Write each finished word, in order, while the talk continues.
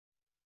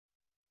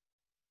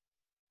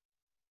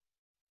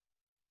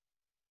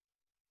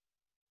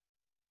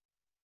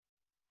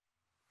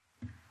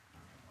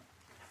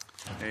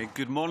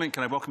Good morning.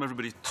 Can I welcome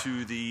everybody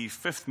to the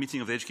 5th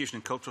meeting of the Education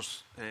and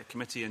Cultures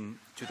Committee in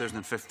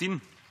 2015.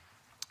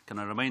 Can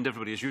I remind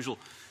everybody, as usual,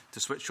 to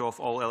switch off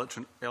all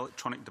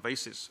electronic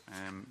devices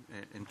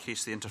in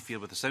case they interfere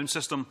with the sound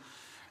system.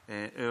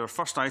 Our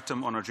first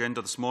item on our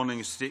agenda this morning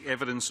is to take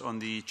evidence on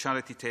the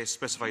Charity Test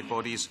Specified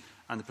Bodies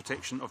and the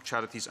Protection of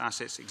Charities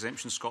Assets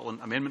Exemption Scotland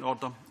Amendment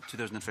Order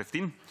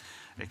 2015.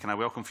 Can I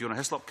welcome Fiona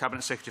Hyslop,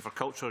 Cabinet Secretary for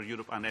Culture,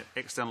 Europe and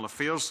External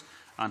Affairs,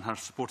 and her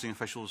supporting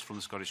officials from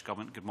the Scottish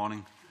Government. Good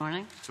morning.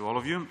 Morning. To all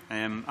of you.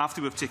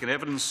 After we have taken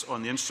evidence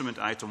on the instrument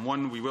item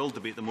 1, we will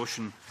debate the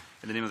motion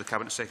in the name of the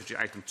Cabinet Secretary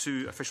item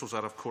 2. Officials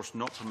are, of course,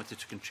 not permitted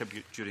to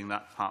contribute during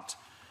that part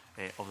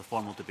of the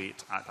formal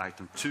debate at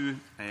item 2.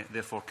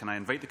 Therefore, can I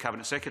invite the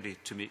Cabinet Secretary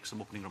to make some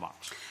opening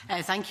remarks?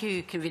 Thank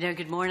you, Convener.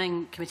 Good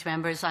morning, committee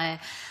members. I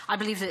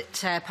believe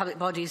that public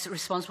bodies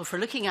responsible for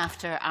looking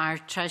after our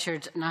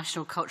treasured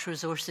national cultural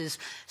resources,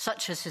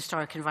 such as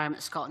Historic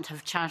Environment Scotland,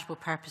 have charitable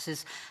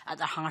purposes at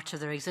the heart of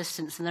their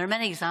existence. And there are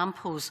many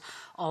examples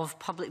of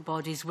public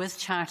bodies with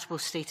charitable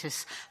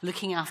status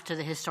looking after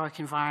the historic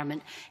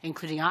environment,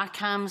 including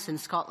ARCAMs in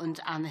Scotland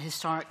and the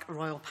historic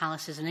royal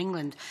palaces in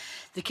England.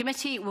 The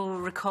committee will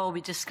recall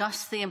we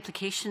discussed the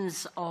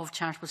implications of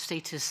charitable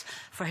status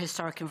for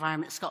Historic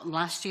Environment Scotland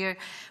last year.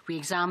 We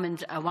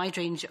examined a wide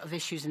range of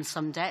issues in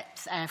some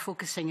depth,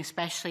 focusing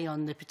especially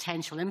on the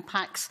potential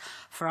impacts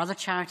for other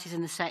charities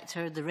in the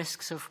sector, the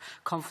risks of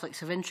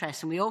conflicts of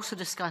interest, and we also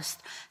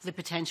discussed the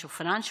potential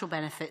financial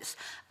benefits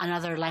and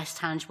other less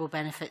tangible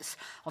benefits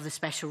of the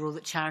special role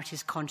that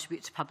charities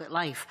contribute to public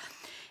life.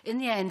 In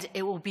the end,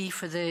 it will be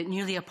for the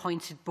newly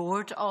appointed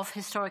Board of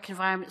Historic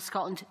Environment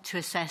Scotland to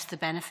assess the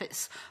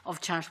benefits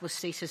of charitable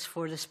status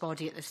for this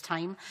body at this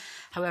time.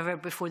 However,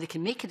 before they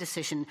can make a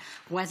decision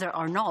whether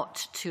or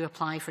not to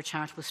apply for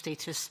charitable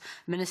status,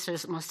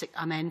 ministers must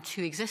amend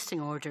 2 existing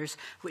orders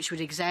which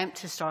would exempt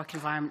Historic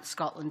Environment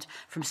Scotland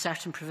from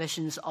certain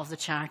provisions of the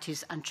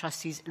Charities and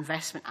Trustees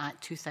Investment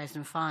Act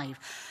 2005.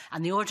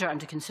 And the order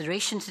under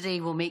consideration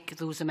today will make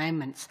those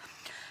amendments.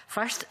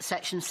 First,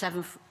 Section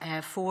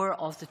 7(4)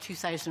 of the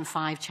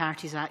 2005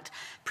 Charities Act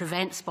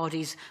prevents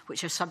bodies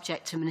which are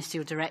subject to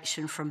ministerial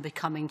direction from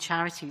becoming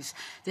charities.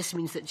 This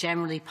means that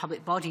generally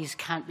public bodies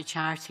can't be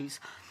charities.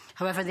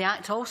 However, the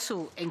Act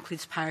also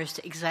includes powers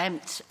to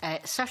exempt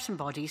certain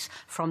bodies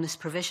from this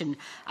provision,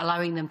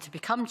 allowing them to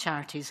become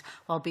charities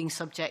while being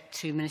subject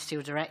to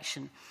ministerial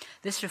direction.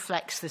 This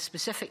reflects the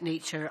specific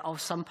nature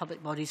of some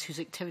public bodies whose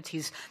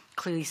activities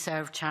clearly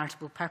serve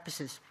charitable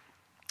purposes.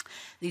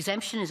 The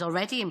exemption is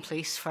already in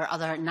place for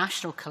other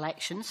national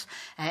collections,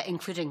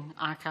 including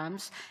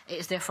ARCAMs. It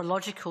is therefore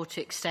logical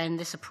to extend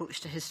this approach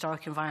to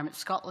Historic Environment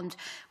Scotland,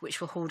 which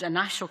will hold a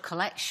national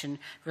collection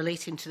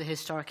relating to the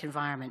historic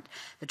environment.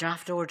 The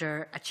draft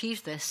order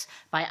achieves this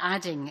by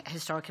adding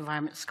Historic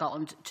Environment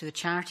Scotland to the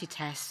Charity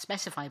Test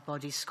Specified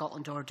Bodies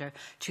Scotland Order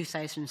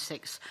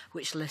 2006,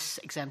 which lists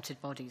exempted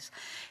bodies.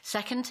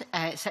 Second,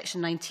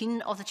 Section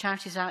 19 of the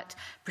Charities Act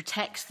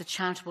protects the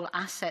charitable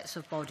assets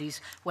of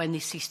bodies when they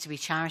cease to be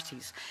charities.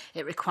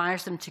 It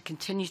requires them to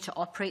continue to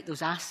operate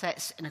those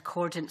assets in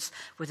accordance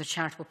with their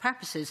charitable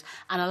purposes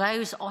and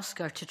allows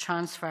OSCR to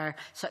transfer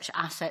such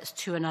assets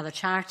to another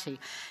charity.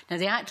 Now,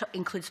 the Act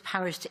includes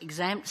powers to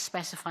exempt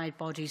specified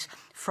bodies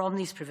from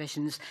these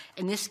provisions,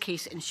 in this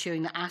case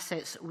ensuring that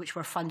assets which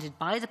were funded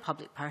by the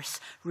public purse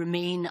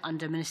remain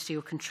under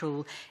ministerial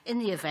control in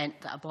the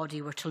event that a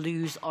body were to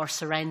lose or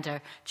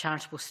surrender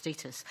charitable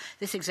status.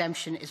 This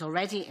exemption is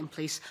already in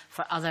place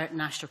for other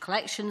national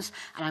collections,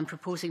 and I'm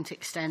proposing to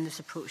extend this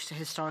approach to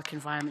Historic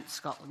Environment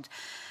Scotland.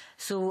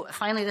 So,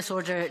 finally, this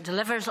order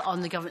delivers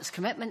on the Government's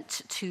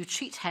commitment to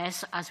treat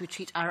HES as we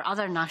treat our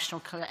other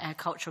national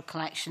cultural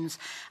collections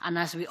and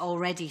as we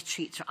already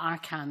treat our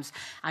ARCAMs.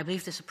 I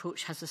believe this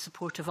approach has the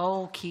support of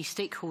all key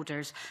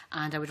stakeholders,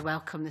 and I would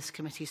welcome this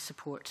committee's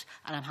support,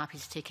 and I'm happy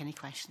to take any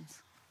questions.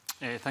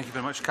 Thank you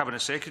very much,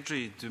 Cabinet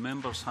Secretary. Do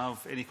members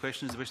have any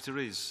questions they wish to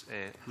raise?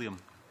 Liam.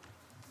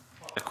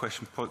 A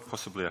question,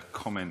 possibly a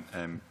comment.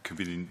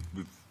 Convening,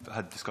 we've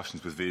had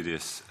discussions with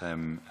various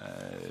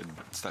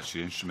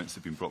statutory instruments that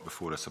have been brought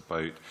before us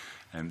about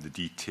the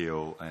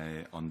detail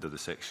under the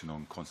section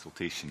on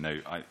consultation. Now,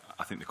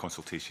 I think the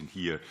consultation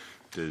here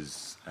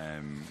does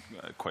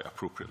quite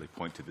appropriately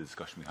point to the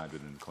discussion we had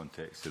within the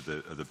context of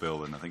the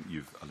bill, and I think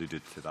you've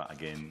alluded to that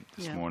again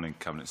this morning,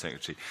 Cabinet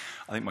Secretary.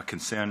 I think my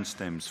concern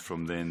stems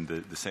from then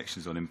the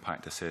sections on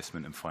impact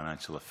assessment and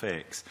financial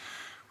effects,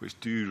 which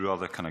do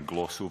rather kind of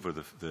gloss over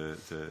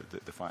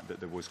the fact that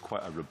there was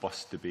quite a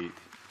robust debate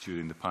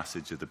during the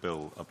passage of the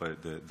bill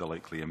about the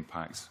likely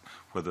impacts,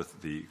 whether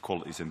the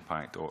qualities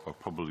impact or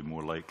probably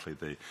more likely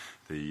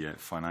the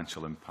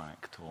financial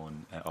impact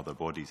on other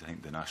bodies. I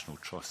think the National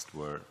Trust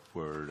were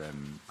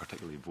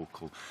particularly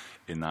vocal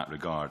in that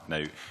regard.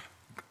 Now,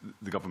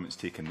 the government's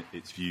taken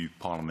its view,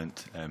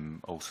 Parliament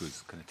also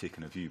has kind of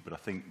taken a view, but I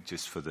think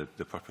just for the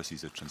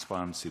purposes of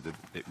transparency, that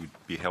it would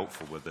be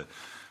helpful with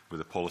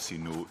a policy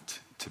note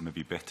to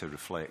maybe better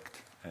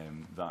reflect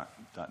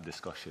that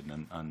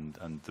discussion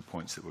and the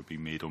points that were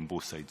being made on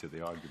both sides of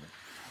the argument.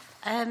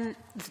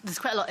 There's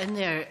quite a lot in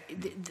there.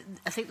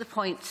 I think the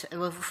point,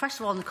 well, first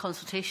of all, in the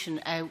consultation,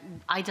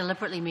 I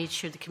deliberately made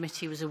sure the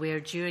committee was aware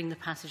during the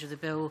passage of the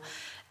bill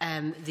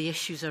the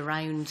issues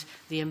around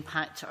the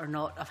impact or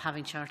not of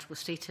having charitable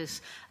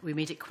status. We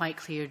made it quite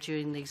clear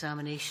during the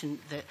examination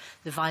that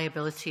the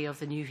viability of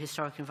the new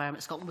historic environment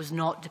in Scotland was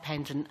not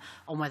dependent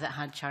on whether it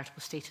had charitable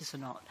status or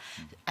not.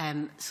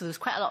 So there's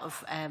quite a lot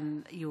of,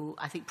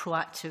 I think,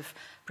 proactive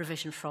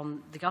provision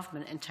from the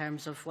government in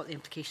terms of what the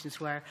implications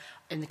were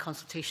in the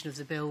consultation of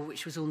the bill,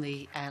 which was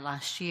only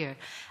last year,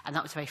 and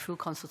that was a very full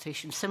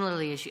consultation.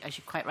 Similarly, as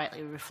you quite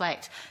rightly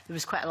reflect, there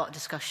was quite a lot of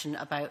discussion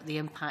about the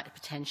impact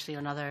potentially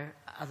on other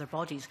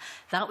bodies.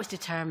 That was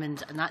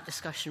determined, and that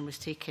discussion was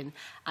taken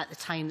at the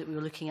time that we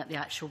were looking at the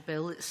actual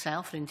bill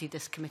itself, and indeed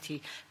this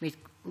committee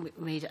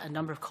made a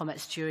number of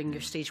comments during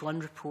your Stage 1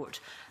 report,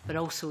 but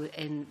also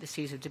in the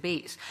series of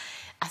debates.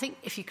 I think,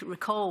 if you could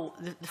recall,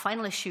 the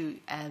final issue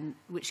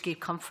which gave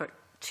comfort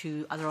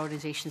to other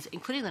organisations,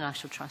 including the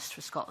National Trust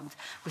for Scotland,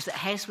 was that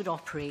HES would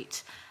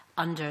operate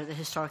under the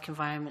Historic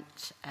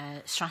Environment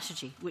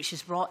strategy, which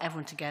has brought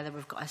everyone together.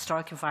 We've got a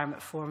Historic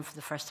Environment Forum for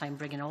the first time,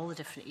 bringing all the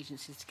different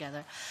agencies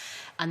together.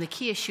 And the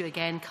key issue,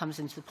 again, comes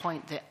into the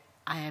point that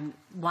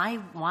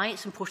why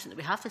it's important that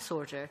we have this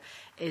order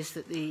is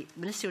that the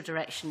ministerial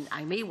direction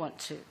I may want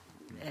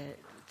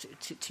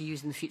to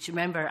use in the future,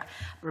 remember,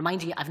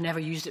 reminding you, I've never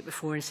used it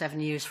before in 7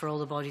 years for all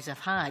the bodies I've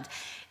had,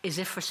 is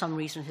if for some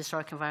reason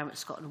Historic Environment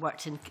Scotland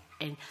worked in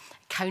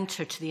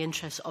counter to the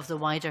interests of the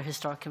wider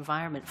historic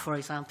environment, for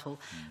example,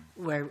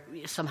 where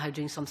somehow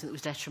doing something that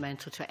was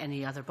detrimental to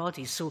any other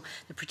bodies. So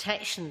the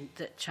protection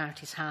that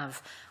charities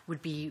have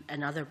would be,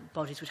 and other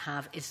bodies would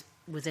have, is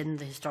within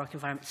the Historic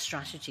Environment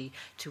strategy,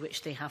 to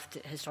which they have to,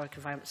 Historic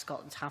Environment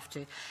Scotland have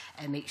to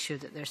make sure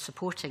that they're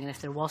supporting. And if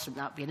there wasn't,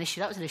 that would be an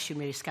issue. That was an issue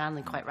Mary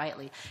Scanlon, quite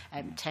rightly,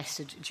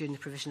 tested during the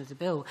provision of the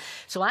bill.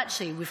 So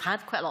actually, we've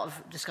had quite a lot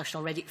of discussion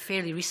already,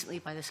 fairly recently,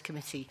 by this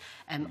committee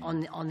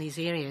on these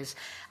areas.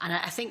 And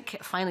I think,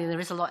 finally, there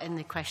is a lot in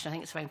the question, I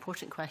think it's a very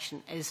important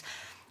question, is,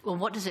 well,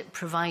 what does it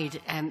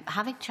provide?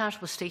 Having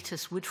charitable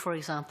status would, for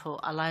example,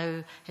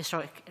 allow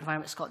Historic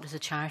Environment Scotland as a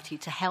charity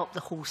to help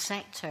the whole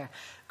sector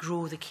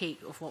grow the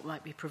cake of what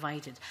might be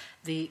provided.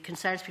 The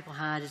concerns people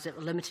had is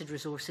that limited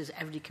resources,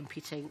 everybody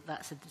competing,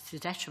 that's a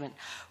detriment.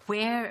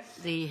 Where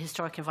the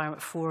Historic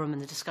Environment Forum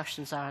and the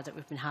discussions are that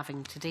we've been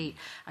having to date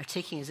are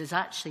taking us is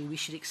actually we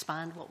should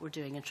expand what we're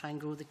doing and try and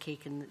grow the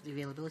cake and the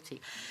availability.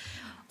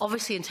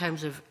 Obviously, in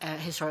terms of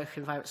Historic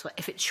Environment,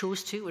 if it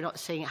chose to, we're not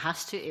saying it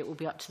has to, it will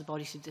be up to the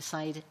bodies to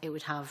decide. It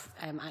would have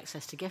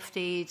access to gift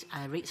aid,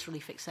 rates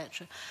relief,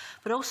 etc.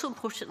 But also,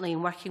 importantly,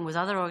 in working with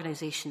other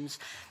organisations,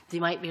 they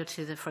might be able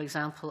to, for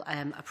example,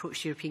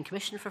 approach the European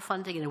Commission for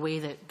funding in a way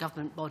that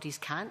government bodies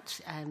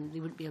can't. They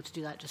wouldn't be able to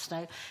do that just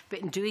now. But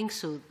in doing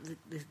so,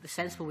 the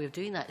sensible way of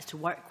doing that is to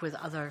work with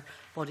other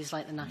bodies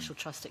like the National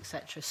Trust,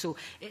 etc. So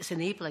it's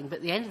enabling. But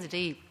at the end of the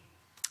day,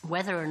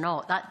 whether or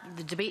not,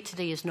 the debate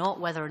today is not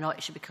whether or not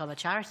it should become a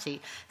charity.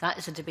 That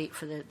is a debate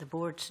for the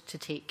board to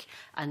take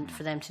and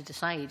for them to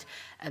decide.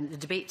 And the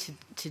debate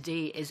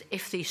today is,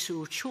 if they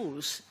so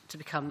chose to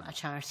become a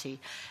charity,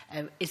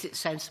 is it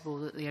sensible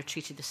that they are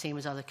treated the same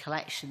as other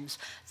collections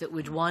that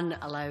would, one,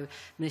 allow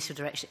ministerial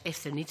direction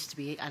if there needs to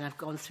be, and I've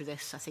gone through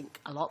this, I think,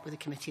 a lot with the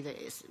committee,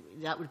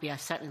 that would be a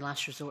certainly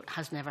last resort,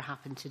 has never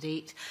happened to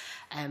date,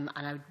 and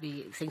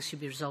things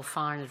should be resolved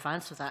far in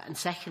advance of that. And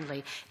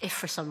secondly, if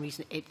for some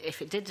reason,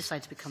 if it did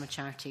decide to become a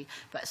charity,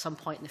 but at some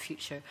point in the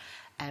future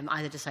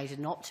either decided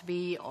not to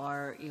be,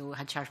 or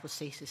had charitable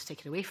status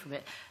taken away from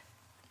it,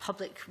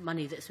 public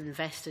money that's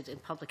invested in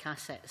public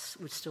assets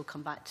would still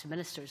come back to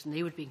ministers, and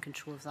they would be in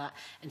control of that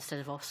instead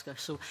of Oscar.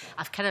 So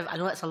I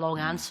know that's a long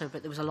answer,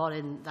 but there was a lot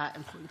in that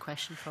important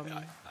question from you.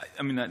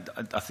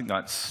 I think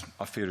that's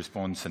a fair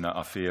response and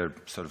a fair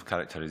sort of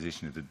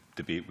characterisation of the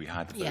debate we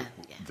had about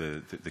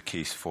the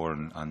case for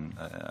and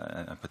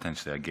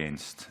potentially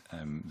against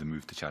the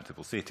move to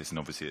charitable status. And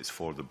obviously it's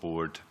for the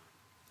board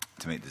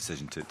to make the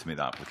decision to make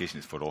that application.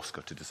 It's for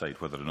Oscar to decide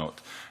whether or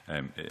not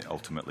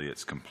ultimately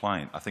it's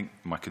compliant. I think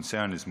my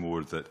concern is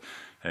more that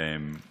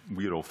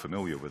we're all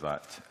familiar with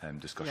that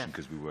discussion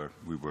because we were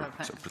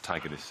sort of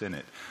protagonists in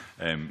it.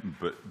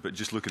 But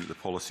just looking at the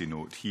policy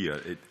note here,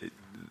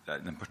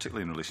 and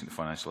particularly in relation to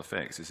financial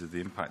effects, this is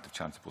the impact of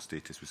charitable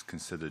status was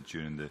considered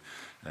during the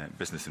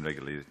Business and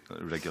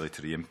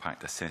Regulatory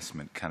Impact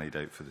Assessment carried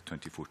out for the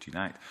 2014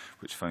 Act,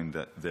 which found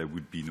that there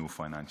would be no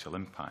financial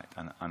impact.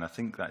 And I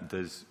think that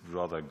does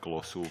rather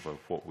gloss over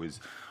what was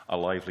a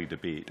lively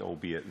debate,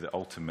 albeit that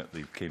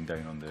ultimately came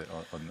down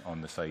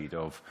on the side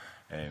of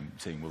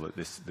saying, well,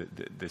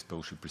 this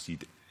bill should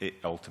proceed. It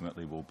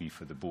ultimately will be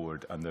for the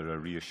board, and there are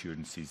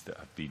reassurances that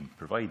have been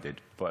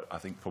provided. But I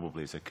think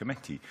probably as a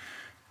committee,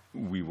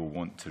 we will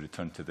want to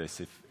return to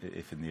this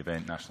if in the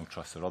event National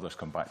Trusts or others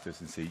come back to us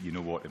and say, you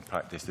know what, in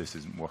practice this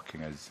isn't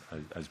working as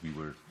we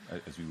were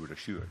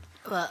assured.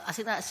 Well, I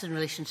think that's in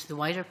relation to the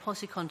wider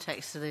policy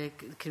context. So the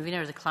convener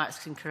of the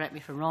clerks can correct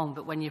me if I'm wrong,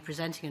 but when you're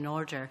presenting an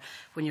order,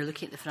 when you're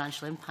looking at the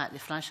financial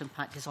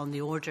impact is on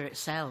the order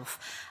itself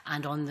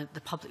and on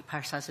the public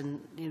purse, as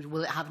in,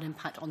 will it have an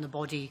impact on the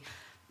body,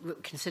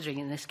 considering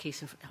in this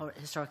case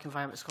Historic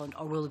Environment Scotland,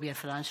 or will there be a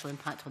financial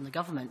impact on the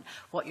government?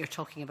 What you're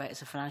talking about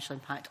is a financial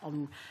impact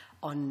on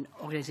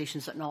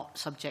organisations that are not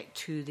subject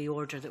to the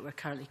order that we're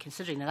currently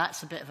considering. Now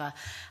that's a bit of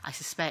I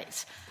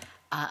suspect,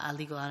 a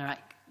legal anorak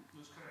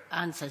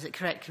answer. Is it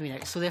correct,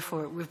 Convener? So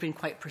therefore we've been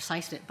quite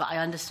precise in it, but I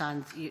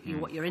understand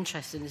what you're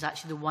interested in is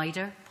actually the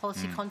wider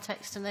policy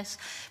context in this,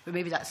 but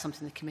maybe that's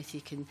something the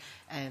committee can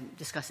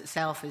discuss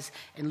itself, is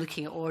in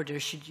looking at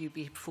orders, should you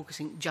be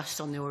focusing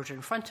just on the order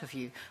in front of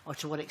you, or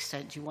to what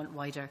extent do you want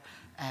wider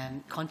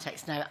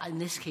context? Now, in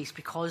this case,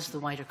 because the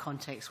wider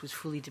context was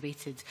fully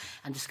debated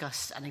and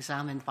discussed and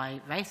examined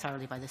very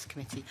thoroughly by this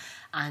committee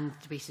and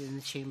debated in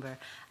the Chamber,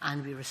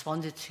 and we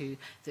responded to,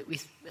 that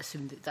we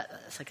assumed that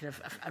that's a kind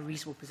of a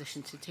reasonable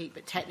position to take.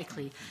 But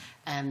technically,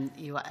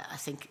 I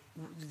think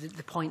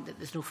the point that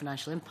there's no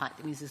financial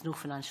impact, it means there's no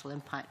financial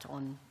impact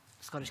on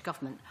Scottish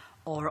Government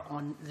or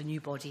on the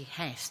new body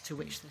HES to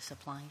which this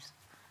applies.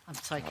 I'm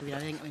sorry, Convener, I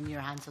think I'm in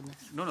your hands on this.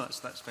 No, that's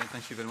fine.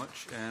 Thank you very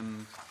much.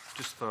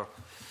 Just for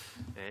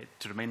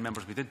to remind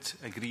members, we did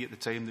agree at the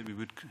time that we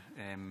would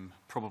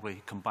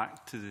probably come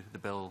back to the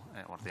bill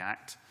or the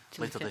Act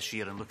later this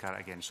year and look at it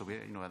again. So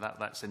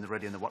that's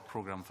already in the work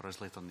programme for us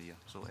later in the year.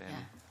 So,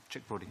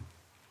 Chick Brodie.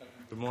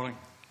 Good morning.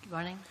 Good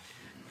morning.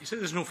 You said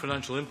there's no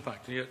financial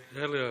impact, and yet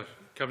earlier,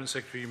 Cabinet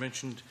Secretary, you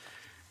mentioned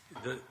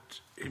that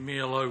it may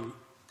allow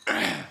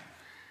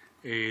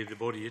the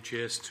body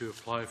HES to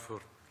apply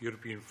for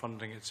European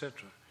funding,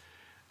 etc.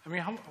 I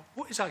mean,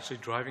 what is actually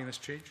driving this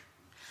change?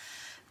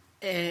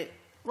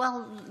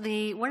 Well,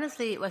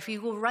 if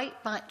you go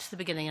right back to the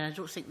beginning, and I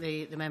don't think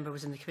the member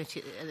was in the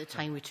committee at the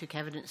time we took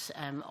evidence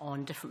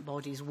on different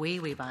bodies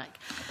way back.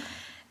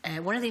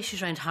 One of the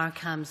issues around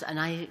HARCAMs, and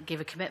I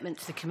gave a commitment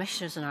to the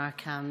commissioners in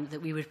HARCAM that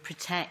we would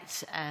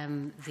protect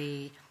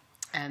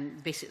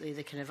basically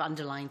the kind of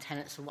underlying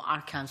tenets of what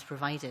HARCAMs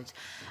provided,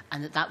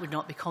 and that would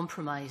not be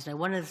compromised. Now,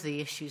 one of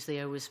the issues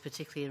there was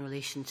particularly in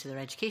relation to their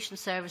education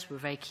service. We were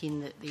very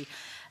keen that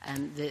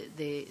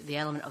the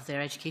element of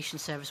their education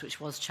service, which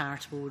was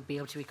charitable, would be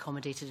able to be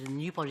accommodated in the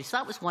new body. So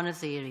that was one of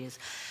the areas.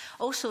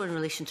 Also in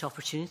relation to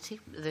opportunity,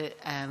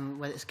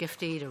 whether it's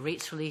gift aid or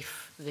rates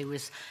relief, there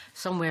was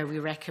somewhere, we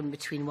reckon,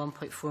 between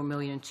 1.4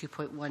 million and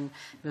 2.1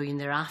 million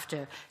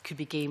thereafter could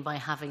be gained by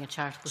having a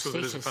charitable status. So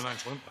there is a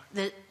financial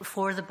impact?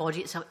 For the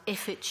body itself,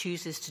 if it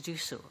chooses to do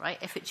so, right?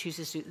 If it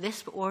chooses to.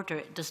 This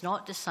order does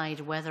not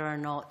decide whether or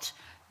not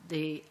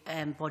the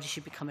body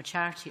should become a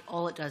charity.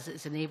 All it does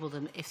is enable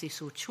them, if they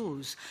so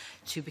chose,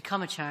 to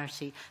become a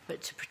charity,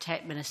 but to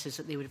protect ministers,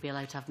 that they would be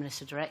allowed to have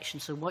minister direction.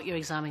 So what you're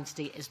examining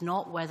today is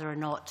not whether or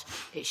not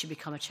it should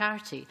become a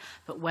charity,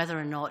 but whether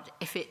or not,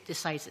 if it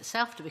decides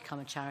itself to become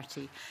a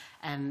charity,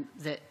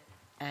 that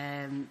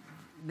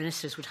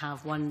ministers would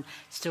have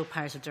still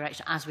powers of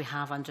direction, as we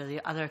have under the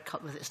other,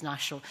 with its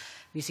National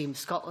Museum of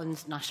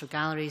Scotland, National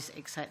Galleries,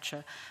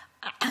 etc.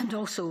 And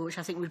also, which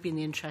I think would be in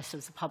the interest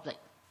of the public,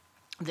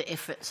 that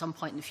if at some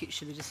point in the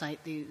future they decide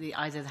they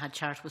either had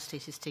charitable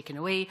status taken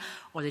away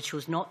or they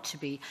chose not to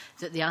be,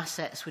 that the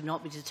assets would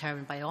not be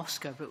determined by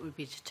Oscar but would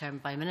be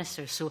determined by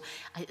ministers. So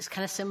it's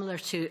kind of similar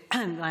to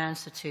my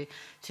answer to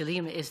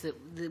Liam, is that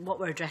what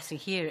we're addressing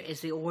here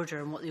is the order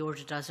and what the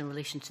order does in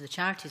relation to the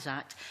Charities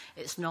Act.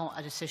 It's not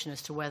a decision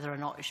as to whether or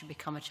not it should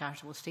become a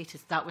charitable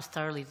status. That was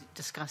thoroughly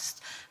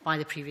discussed by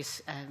the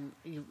previous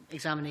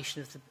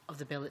examination of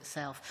the bill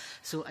itself.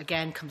 So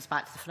again, comes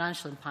back to the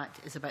financial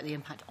impact, is about the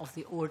impact of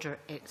the order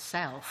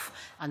itself,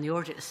 and the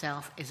order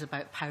itself is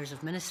about powers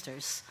of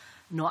ministers,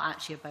 not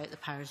actually about the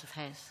powers of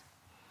HES.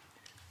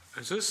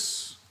 Is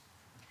this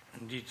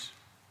indeed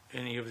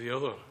any of the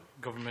other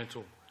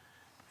governmental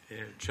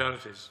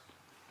charities?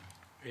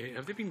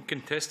 Have they been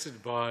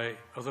contested by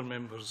other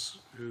members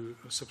who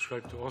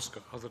subscribe to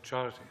Oscar, other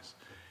charities,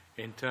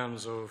 in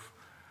terms of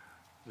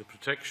the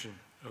protection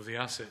of the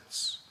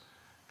assets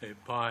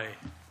by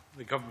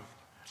the government?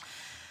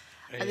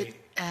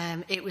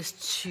 It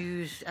was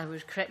I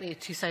would correct me,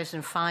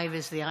 2005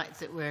 is the Act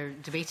that we're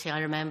debating.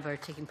 I remember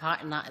taking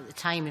part in that at the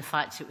time. In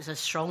fact, it was a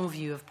strong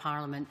view of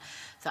Parliament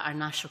that our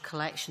national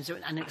collections,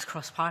 and it was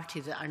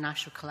cross-party, that our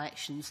national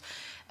collections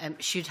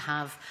should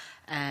have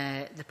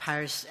the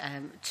powers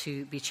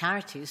to be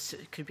charities, so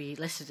it could be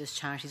listed as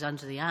charities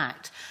under the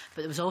Act,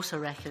 but there was also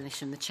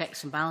recognition, the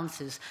checks and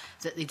balances,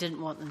 that they didn't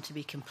want them to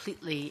be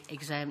completely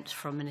exempt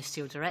from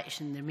ministerial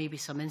direction. There may be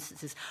some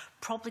instances,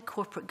 probably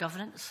corporate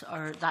governance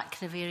or that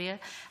kind of area,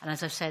 and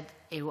as I've said,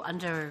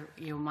 under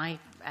my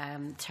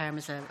term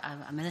as a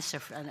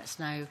minister, and it's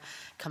now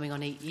coming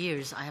on 8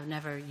 years, I have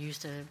never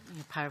used a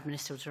power of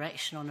ministerial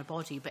direction on a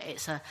body, but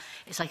it's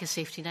like a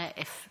safety net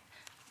if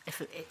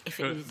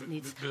it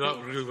needs. But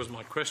that really was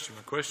my question.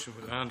 My question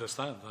was, I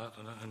understand that,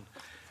 and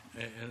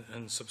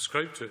and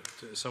subscribe to it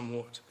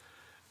somewhat.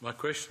 My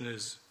question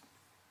is,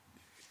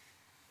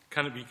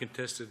 can it be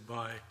contested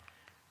by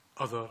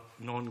other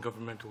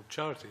non-governmental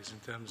charities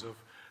in terms of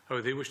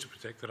how they wish to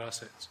protect their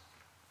assets?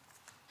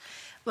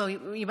 Well,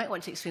 you might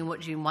want to explain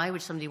what you mean. Why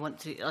would somebody want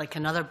to, like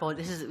another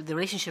body? The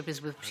relationship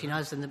is between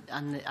us and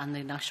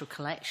the national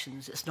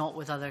collections. It's not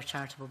with other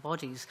charitable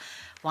bodies.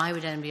 Why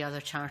would there be other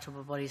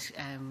charitable bodies?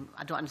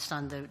 I don't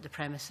understand the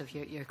premise of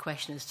your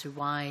question as to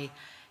why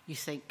you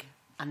think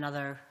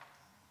another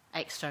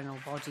external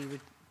body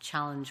would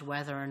challenge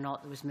whether or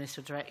not there was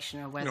ministerial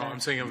direction or whether. No, I'm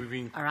saying we've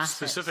been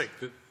specific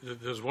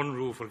that there's one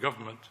rule for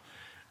government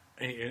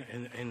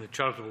in the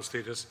charitable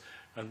status.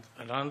 And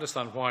I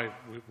understand why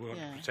we want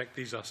to protect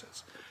these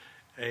assets.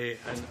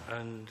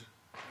 And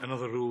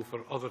another rule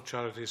for other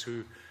charities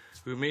who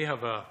may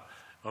have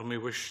or may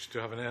wish to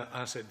have an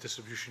asset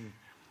distribution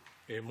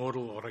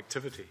model or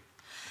activity.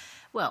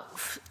 Well,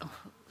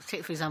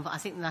 take for example, I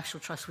think the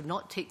National Trust would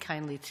not take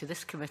kindly to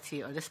this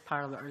committee or this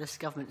Parliament or this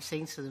government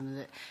saying to them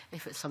that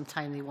if at some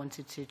time they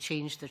wanted to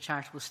change their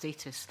charitable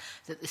status,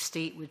 that the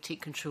state would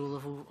take control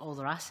of all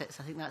their assets.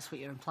 I think that's what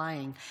you're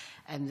implying,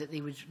 and that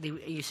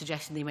are you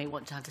suggesting they might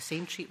want to have the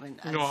same treatment?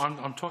 As no,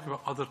 I'm talking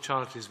about other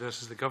charities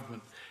versus the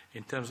government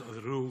in terms of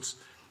the rules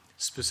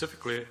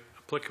specifically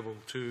applicable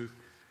to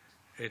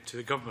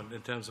the government in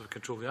terms of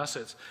control of the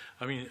assets.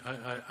 I mean,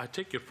 I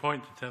take your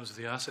point in terms of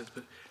the assets,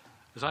 but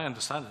as I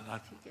understand it,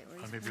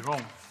 I may be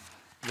wrong,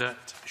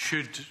 that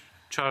should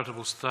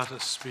charitable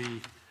status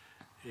be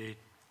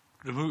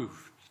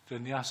removed,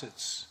 then the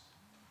assets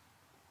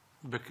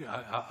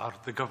are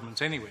the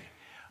government's anyway.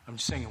 I'm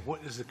just saying,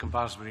 what is the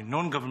comparison between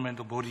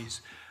non-governmental bodies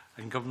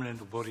and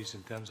governmental bodies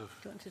in terms of...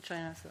 Do you want to try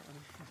and answer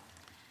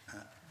that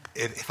one?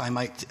 If I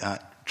might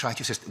try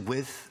to assist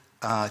with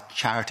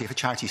charity, if a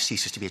charity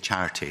ceases to be a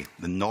charity,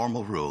 the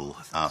normal rule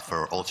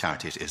for all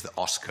charities is that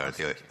OSCR,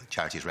 the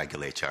charities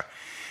regulator,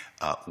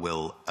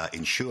 will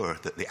ensure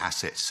that the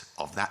assets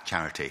of that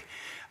charity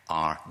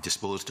are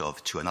disposed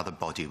of to another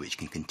body which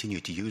can continue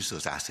to use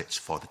those assets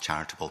for the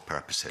charitable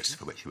purposes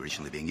for which they were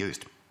originally being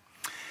used.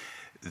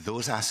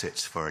 Those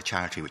assets for a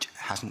charity which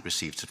hasn't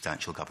received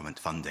substantial government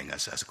funding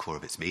as a core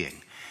of its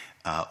being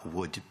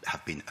would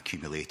have been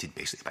accumulated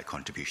basically by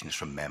contributions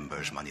from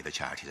members, money the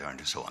charities earned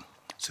and so on.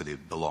 So they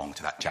belong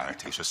to that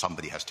charity. So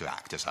somebody has to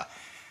act as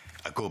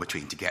a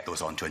go-between to get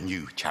those onto a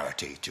new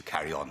charity to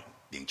carry on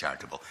being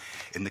charitable.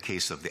 In the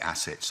case of the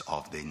assets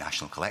of the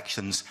national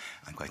collections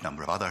and quite a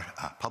number of other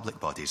public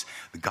bodies,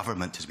 the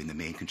government has been the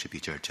main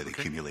contributor to the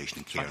accumulation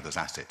and care of those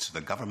assets. So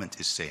the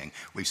government is saying,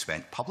 we've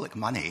spent public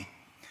money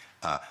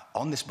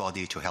on this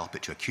body to help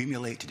it to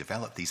accumulate, to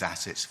develop these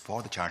assets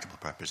for the charitable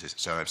purposes it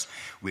serves.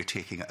 We're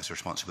taking it as a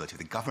responsibility of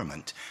the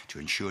government to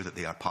ensure that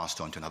they are passed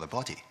on to another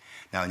body.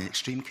 Now, in an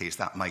extreme case,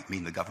 that might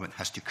mean the government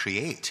has to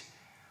create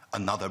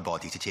another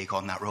body to take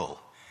on that role.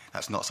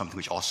 That's not something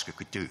which OSCR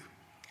could do.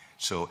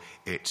 So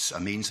it's a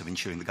means of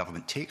ensuring the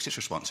government takes its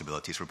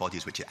responsibilities for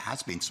bodies which it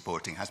has been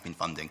supporting, has been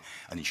funding,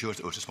 and ensures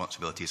that those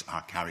responsibilities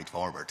are carried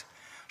forward.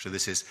 So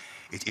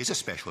it is a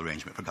special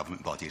arrangement for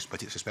government bodies,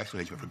 but it's a special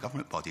arrangement for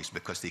government bodies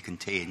because they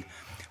contain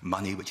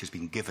money which has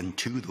been given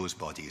to those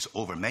bodies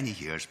over many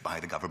years by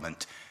the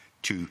government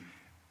to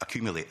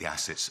accumulate the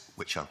assets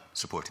which are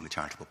supporting the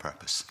charitable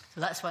purpose.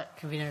 So that's what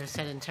Convener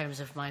said in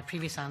terms of my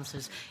previous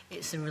answers.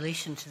 It's in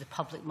relation to the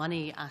public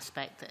money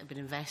aspect that had been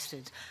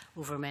invested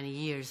over many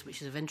years,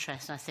 which is of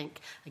interest. And I think,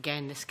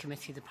 again, this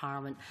committee, the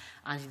Parliament,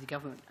 and the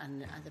government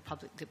and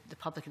the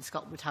public in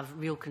Scotland would have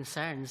real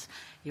concerns,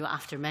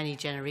 after many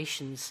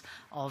generations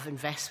of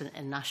investment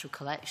in national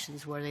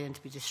collections, were they then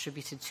to be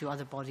distributed to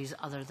other bodies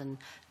other than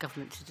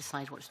government to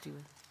decide what to do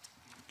with.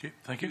 Okay,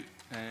 thank you.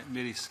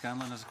 Mary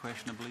Scanlon has a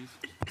question, I believe.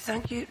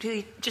 Thank you.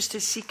 Really, just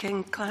as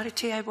seeking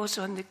clarity, I was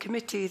on the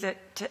committee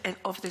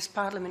of this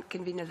Parliament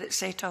convener that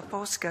set up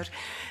OSCR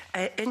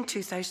in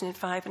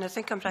 2005, and I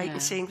think I'm right in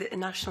saying that the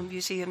National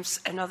Museums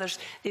and others,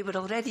 they were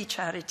already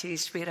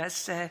charities,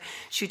 whereas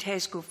should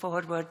HES go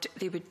forward,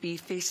 they would be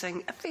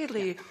facing a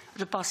fairly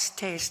robust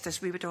test,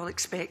 as we would all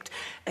expect,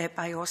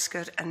 by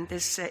OSCR, and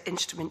this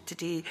instrument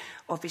today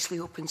obviously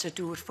opens a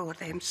door for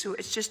them. So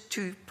it's just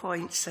 2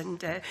 points, and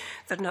they're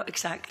not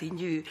exactly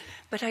new.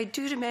 But I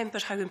do remember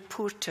how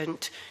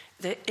important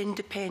the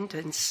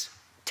independence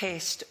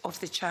test of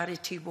the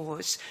charity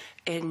was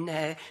in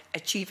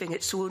achieving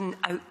its own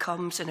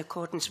outcomes in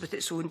accordance with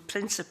its own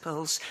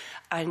principles.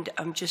 And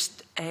I'm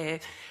just...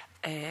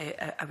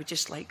 I would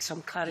just like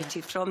some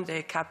clarity from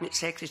the Cabinet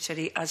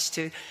Secretary as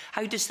to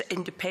how does the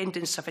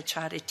independence of a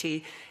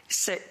charity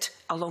sit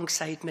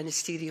alongside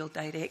ministerial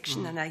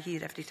direction. And I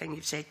hear everything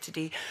you've said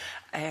today,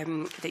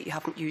 that you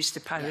haven't used the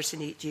powers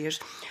in 8 years.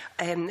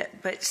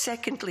 But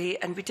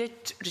secondly, and we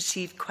did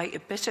receive quite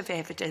a bit of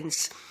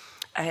evidence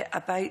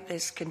about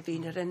this,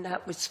 convener, and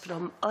that was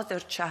from other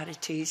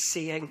charities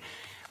saying,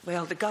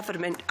 well, the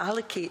government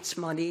allocates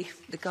money,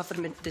 the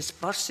government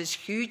disburses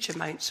huge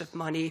amounts of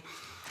money.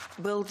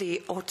 Will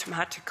they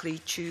automatically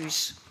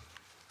choose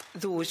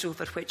those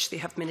over which they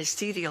have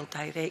ministerial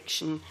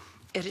direction,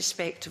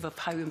 irrespective of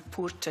how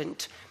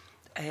important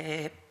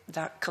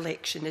that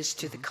collection is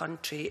to the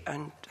country,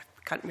 and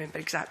I can't remember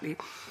exactly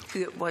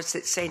who it was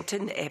that sent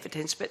in the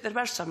evidence, but there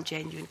were some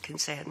genuine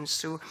concerns.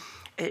 So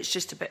it's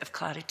just a bit of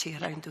clarity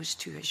around those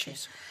two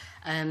issues.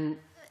 An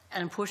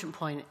important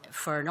point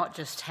for not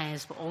just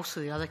HES but also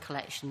the other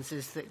collections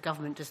is that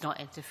government does not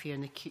interfere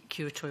in the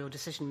curatorial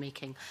decision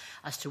making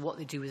as to what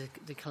they do with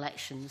the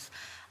collections.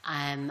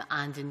 And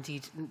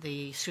indeed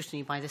the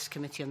scrutiny by this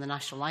committee on the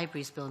National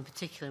Libraries Bill in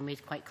particular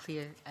made quite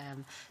clear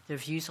their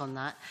views on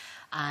that.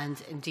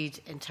 And indeed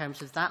in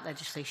terms of that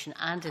legislation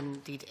and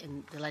indeed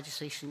in the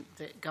legislation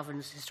that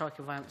governs historic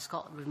environment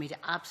Scotland, we've made it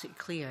absolutely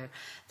clear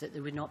that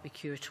there would not be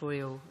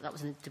curatorial. That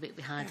was a debate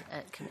we had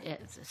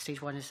at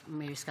stage one, as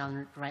Mary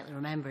Scanlon rightly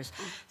remembers,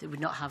 that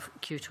would not have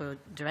curatorial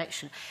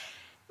direction.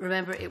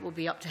 Remember, it will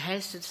be up to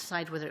HES to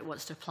decide whether it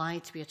wants to apply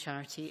to be a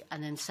charity,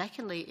 and then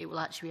secondly, it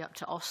will actually be up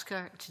to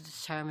Oscar to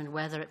determine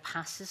whether it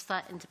passes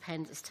that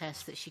independence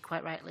test that she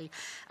quite rightly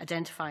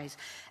identifies.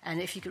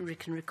 And if you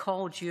can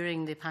recall,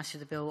 during the passage of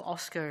the bill,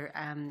 Oscar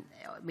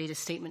made a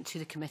statement to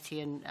the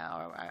committee and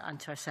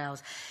to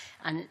ourselves,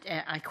 and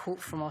I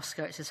quote from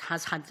Oscar, it says,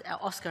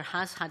 Oscar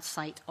has had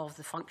sight of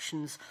the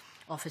functions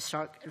of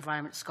Historic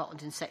Environment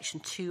Scotland in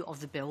Section 2 of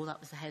the bill, that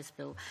was the HES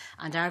bill,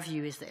 and our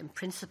view is that in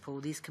principle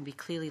these can be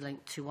clearly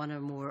linked to one or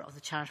more of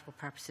the charitable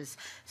purposes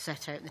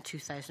set out in the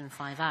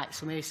 2005 Act.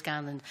 So Mary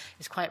Scanlon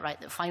is quite right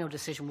that the final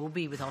decision will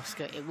be with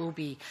Oscar, it will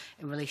be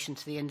in relation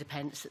to the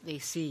independence that they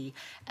see,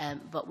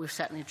 but we've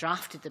certainly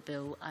drafted the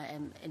bill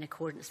in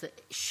accordance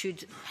that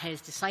should HES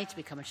decide to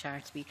become a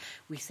charity,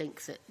 we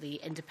think that the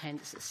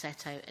independence that's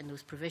set out in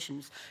those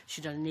provisions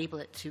should enable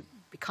it to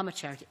become a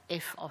charity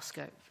if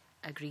Oscar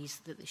agrees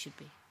that they should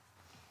be.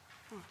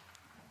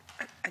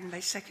 And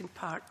my second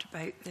part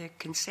about the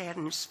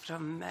concerns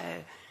from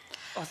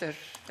other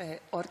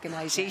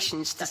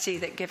organisations to say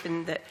that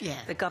given that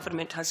the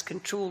government has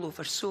control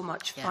over so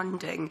much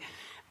funding,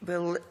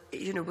 will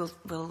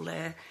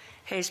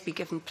HES be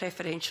given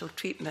preferential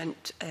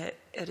treatment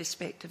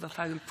irrespective of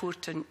how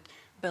important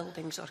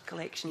buildings or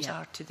collections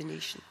are to the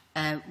nation?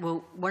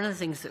 Well, one of the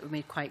things that we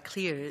made quite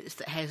clear is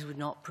that HES would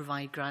not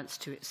provide grants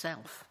to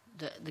itself.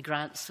 The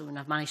grants, and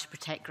I've managed to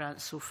protect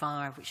grants so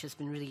far, which has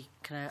been really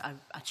kind of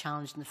a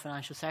challenge in the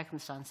financial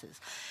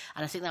circumstances.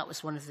 And I think that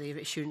was one of the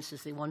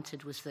assurances they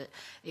wanted, was that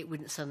it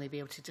wouldn't suddenly be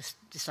able to just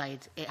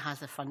decide it has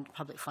the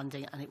public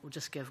funding and it will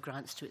just give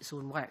grants to its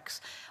own works.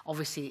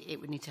 Obviously,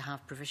 it would need to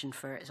have provision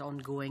for its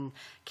ongoing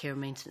care,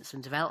 maintenance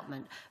and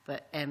development,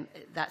 but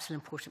that's an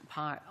important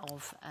part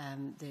of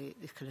the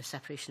kind of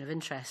separation of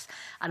interests.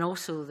 And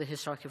also the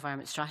historic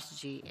environment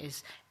strategy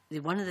is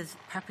one of the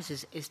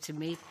purposes is to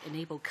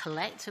enable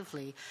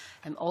collectively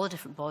all the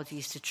different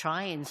bodies to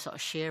try and sort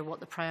of share what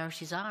the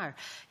priorities are.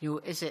 You know,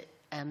 is it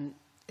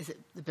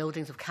the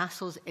buildings of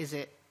castles? Is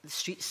it the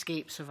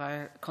streetscapes of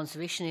our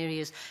conservation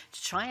areas?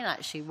 To try and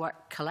actually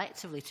work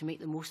collectively to make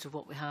the most of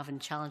what we have in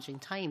challenging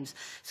times.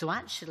 So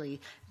actually,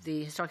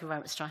 the historic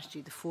environment strategy,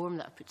 the forum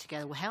that I put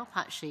together, will help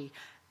actually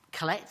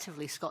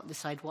collectively Scotland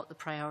decide what the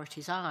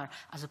priorities are,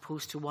 as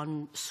opposed to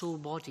one sole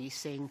body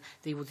saying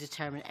they will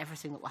determine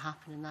everything that will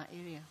happen in that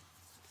area.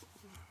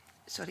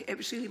 Sorry, it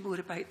was really more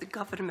about the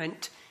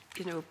government,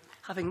 you know,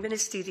 having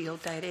ministerial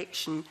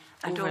direction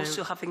and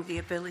also having the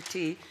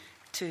ability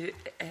to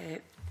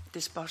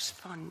disburse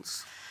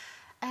funds.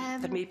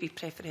 There may be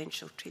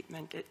preferential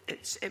treatment.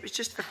 It was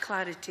just for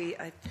clarity.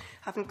 I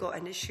haven't got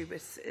an issue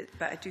with it,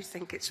 but I do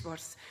think it's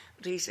worth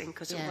raising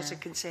because it was a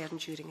concern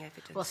during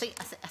evidence. Well,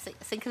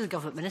 I think as a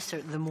government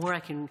minister, the more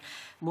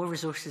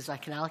resources I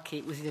can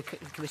allocate with the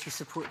committee's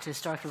support to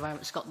Historic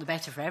Environment Scotland, the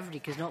better for everybody,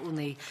 because not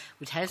only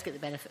would HES get the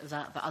benefit of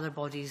that, but other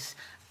bodies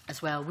as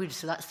well would.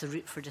 So that's the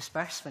route for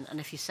disbursement. And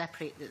if you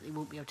separate that they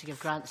won't be able to give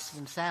grants to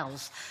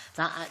themselves,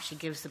 that actually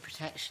gives the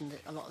protection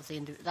that a lot of the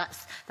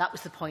that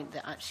was the point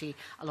that actually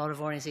a lot of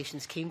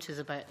organisations came to us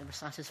about and were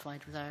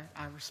satisfied with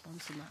our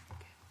response on that.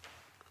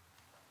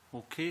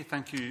 Okay,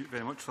 thank you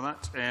very much for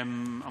that.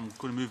 I'm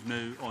going to move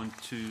now on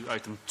to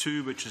item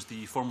 2, which is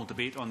the formal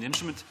debate on the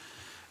instrument.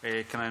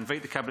 Can I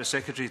invite the Cabinet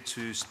Secretary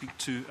to speak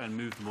to and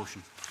move the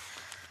motion?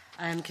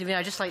 Convener,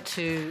 I'd just like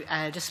to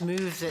just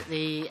move that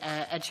the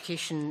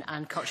Education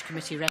and Culture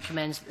Committee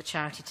recommends that the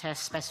charity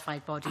test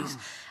specified bodies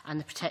and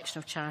the Protection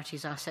of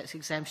Charities Assets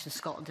Exemption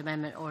Scotland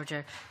Amendment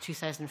Order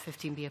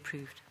 2015 be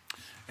approved.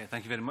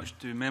 Thank you very much.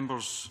 Do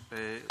members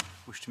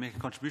wish to make a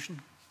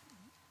contribution?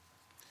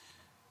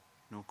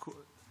 No.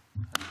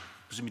 I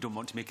presume you don't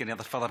want to make any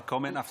other further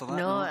comment after that?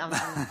 No, I'm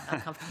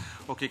comfortable.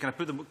 Okay, can I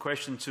put the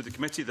question to the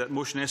committee that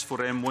motion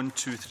S4M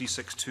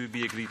 12362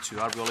 be agreed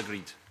to? Are we all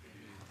agreed?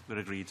 We're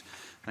agreed.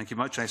 Thank you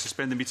much. I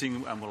suspend the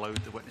meeting and will allow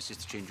the witnesses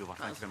to change over.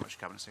 Thank you very much,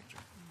 Cabinet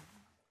Secretary.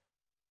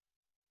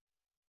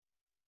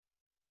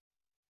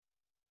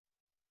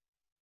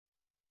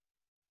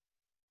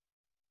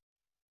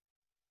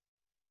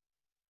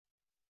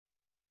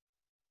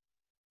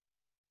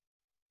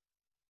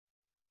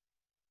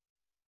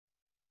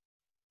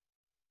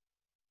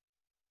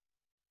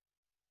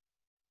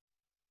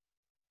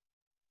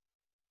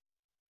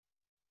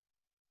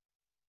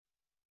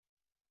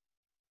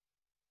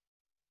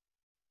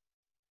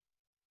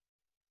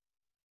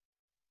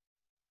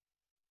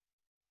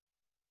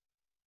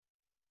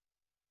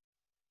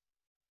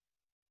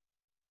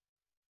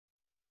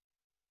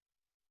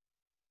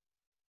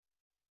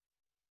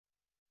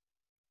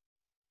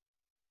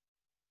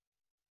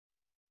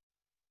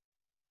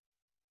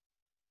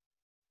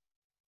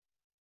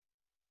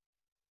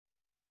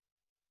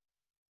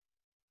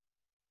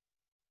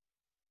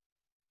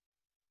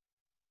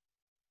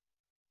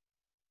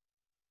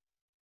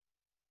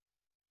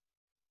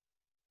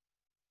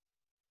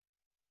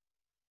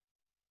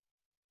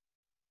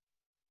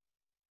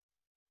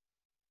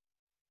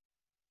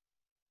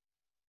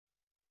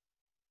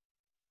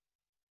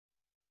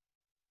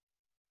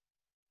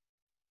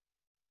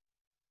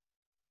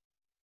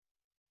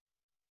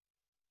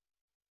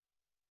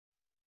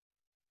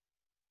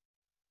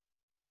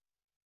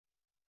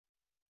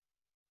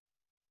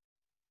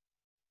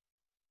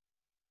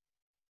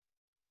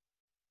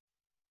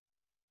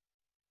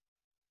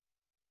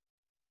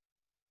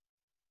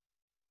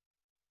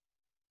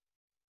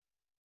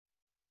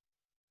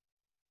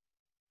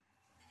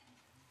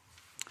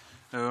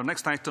 Our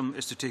next item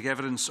is to take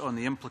evidence on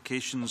the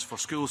implications for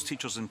schools,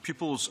 teachers and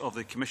pupils of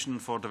the Commission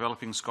for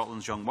Developing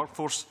Scotland's Young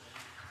Workforce.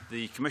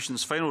 The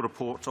Commission's final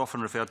report, often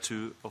referred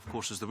to, of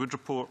course, as the Wood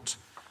Report,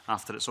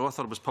 after its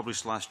author, was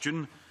published last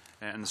June,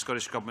 and the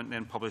Scottish Government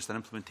then published an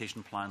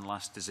implementation plan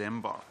last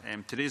December.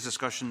 Today's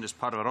discussion is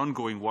part of our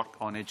ongoing work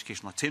on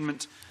educational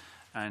attainment.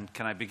 And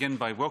can I begin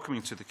by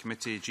welcoming to the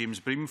committee James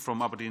Bream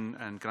from Aberdeen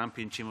and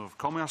Grampian Chamber of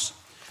Commerce,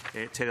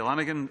 Terry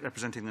Lanigan,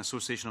 representing the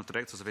Association of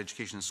Directors of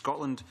Education in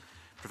Scotland,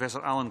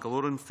 Professor Alan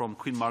Galoran from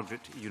Queen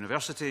Margaret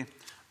University,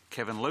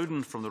 Kevin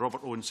Loudon from the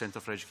Robert Owen Centre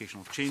for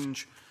Educational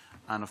Change,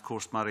 and of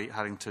course Mary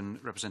Harrington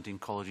representing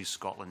Colleges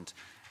Scotland.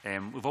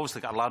 We've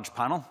obviously got a large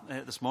panel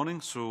this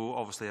morning, so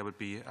obviously I would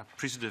be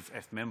appreciative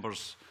if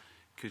members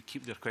could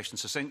keep their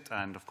questions succinct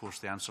and of course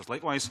the answers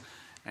likewise,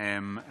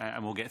 and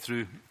we'll get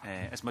through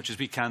as much as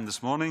we can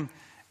this morning.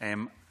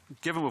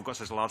 Given we've got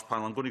such a large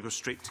panel, I'm going to go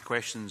straight to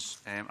questions,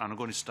 and I'm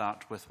going to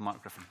start with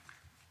Mark Griffin.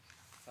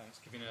 Thanks,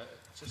 Kevin.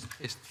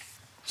 Just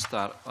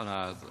start on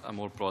a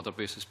more broader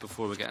basis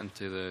before we get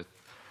into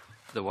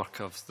the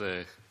work of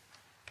the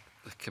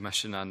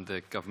Commission and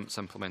the Government's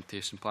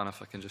implementation plan.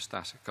 If I can just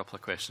ask a couple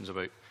of questions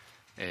about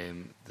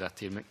the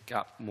attainment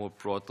gap more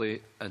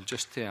broadly, and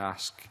just to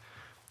ask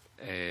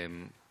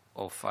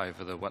all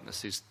five of the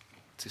witnesses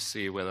to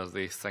say whether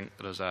they think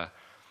there is a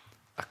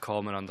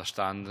common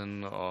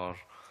understanding, or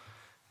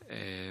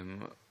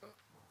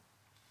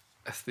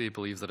if they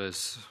believe there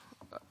is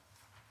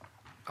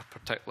a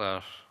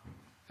particular,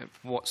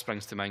 what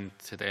springs to mind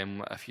to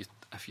them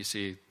if you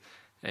say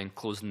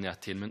closing the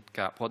attainment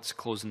gap. What does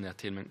closing the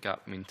attainment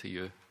gap mean to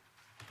you?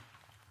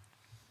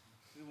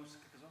 Who wants to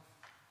kick us off?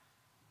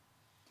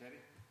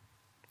 Terry?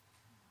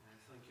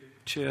 Thank you,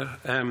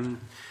 Chair.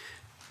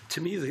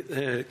 To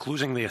me,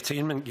 closing the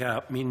attainment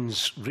gap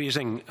means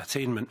raising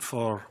attainment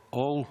for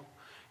all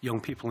young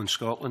people in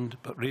Scotland,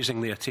 but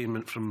raising the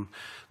attainment from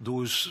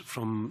those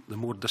from the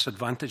more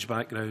disadvantaged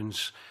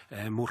backgrounds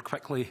more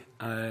quickly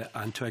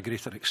and to a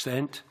greater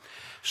extent,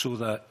 so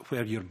that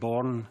where you're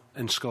born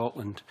in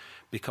Scotland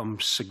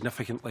becomes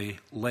significantly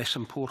less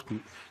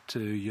important to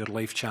your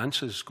life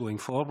chances going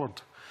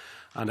forward.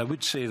 And I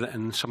would say that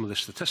in some of the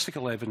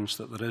statistical evidence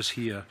that there is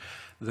here,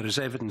 there is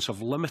evidence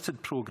of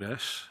limited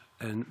progress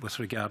with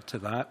regard to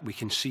that. We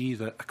can see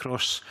that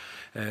across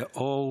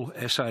all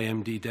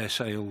SIMD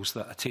deciles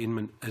that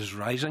attainment is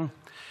rising,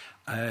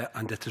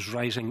 and it is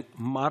rising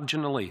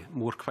marginally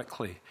more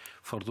quickly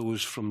for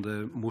those from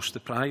the most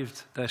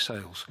deprived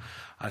deciles.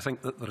 I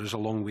think that there is a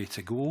long way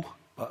to go,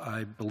 but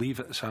I believe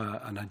it's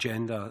an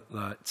agenda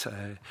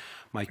that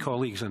my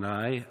colleagues and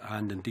I,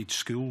 and indeed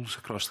schools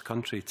across the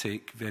country,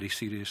 take very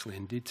seriously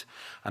indeed.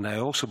 And I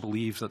also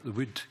believe that the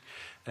Wood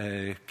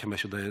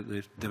Commission,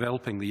 the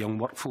developing the young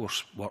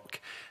workforce work,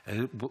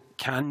 has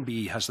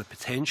the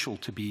potential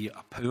to be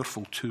a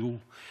powerful tool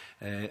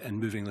in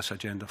moving this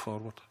agenda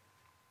forward.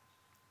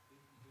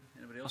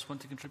 Anybody else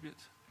want to contribute?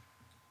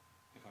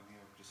 If I may,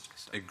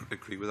 I just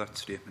agree with that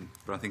statement,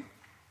 but I think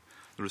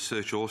the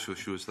research also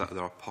shows that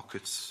there are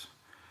pockets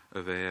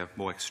of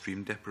more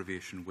extreme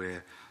deprivation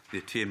where the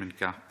attainment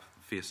gap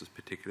faces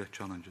particular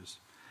challenges.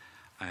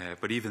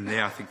 But even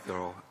there, I think there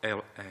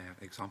are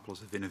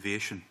examples of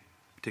innovation,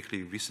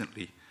 particularly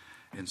recently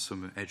in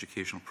some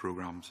educational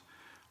programmes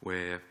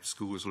where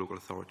schools, local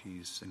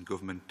authorities and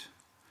government,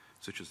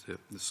 such as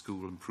the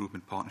School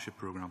Improvement Partnership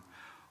Programme,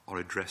 are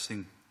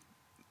addressing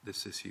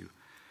this issue.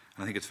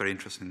 And I think it's very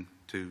interesting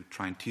to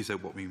try and tease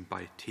out what we mean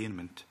by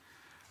attainment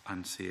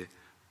and say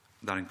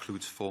that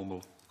includes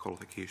formal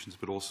qualifications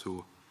but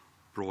also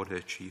broader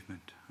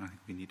achievement. And I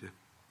think we need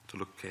to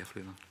look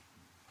carefully at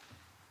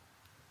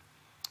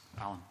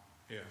that. Alan.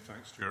 Yeah,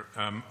 thanks, Stuart.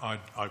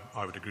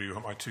 I would agree with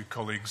what my two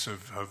colleagues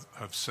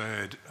have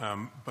said,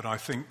 but I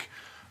think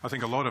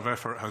a lot of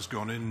effort has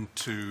gone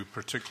into,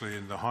 particularly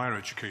in the higher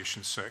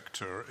education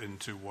sector,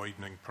 into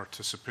widening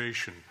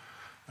participation.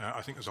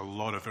 I think there's a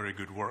lot of very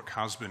good work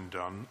has been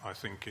done. I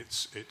think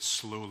it's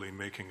slowly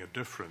making a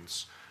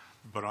difference,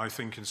 but I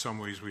think in some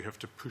ways we have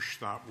to push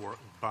that work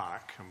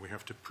back, and we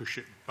have to push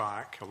it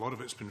back. A lot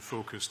of it's been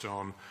focused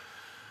on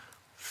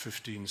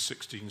 15,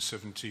 16,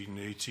 17,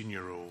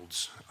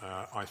 18-year-olds.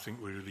 I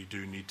think we really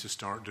do need to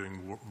start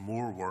doing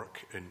more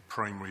work in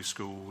primary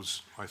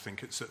schools. I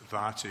think it's at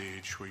that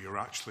age where you're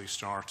actually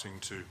starting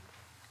to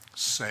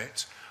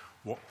set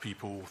what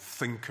people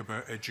think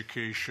about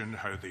education,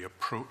 how they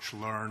approach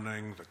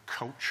learning, the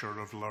culture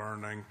of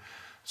learning.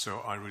 So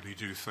I really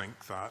do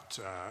think that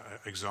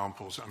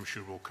examples I'm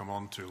sure we'll come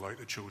on to, like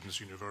the Children's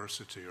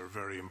University, are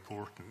very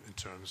important in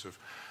terms of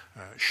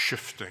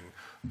shifting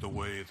the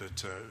way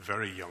that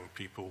very young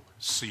people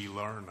see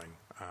learning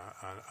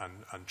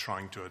and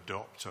trying to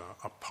adopt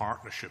a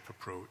partnership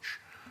approach.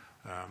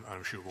 And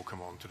I'm sure we'll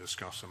come on to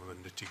discuss some of the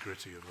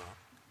nitty-gritty of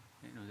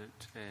that.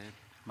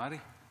 Mary?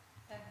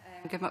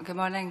 Good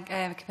morning,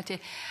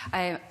 committee.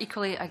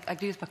 Equally, I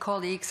agree with my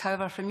colleagues.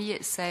 However, for me,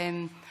 it's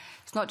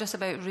not just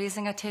about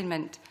raising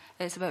attainment,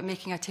 it's about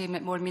making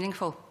attainment more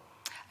meaningful.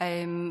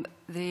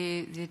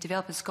 The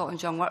Developing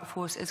Scotland Young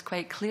Workforce is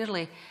quite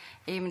clearly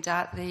aimed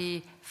at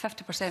the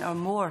 50% or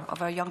more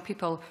of our young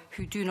people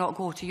who do not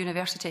go to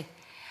university.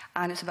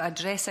 And it's about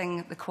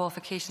addressing the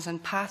qualifications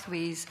and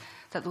pathways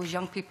that those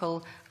young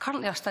people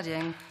currently are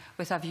studying,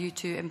 with a view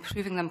to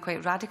improving them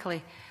quite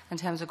radically in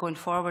terms of going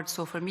forward.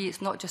 So for me,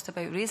 it's not just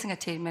about raising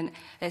attainment,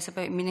 it's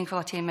about meaningful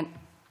attainment.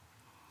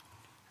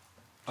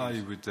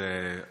 I would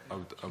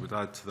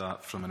add to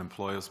that from an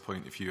employer's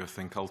point of view. I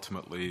think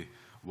ultimately,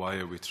 why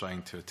are we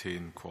trying to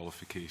attain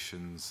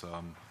qualifications?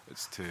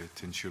 It's to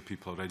ensure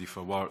people are ready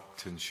for work,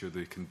 to ensure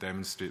they can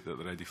demonstrate that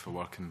they're ready for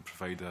work and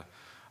provide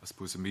I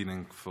suppose, a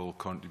meaningful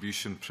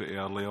contribution pretty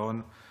early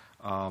on.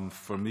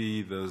 For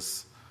me,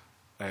 there's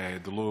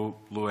the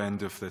low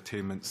end of the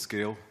attainment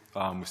scale.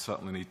 We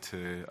certainly need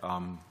to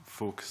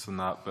focus on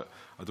that, but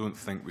I don't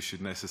think we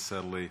should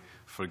necessarily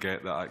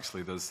forget that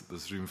actually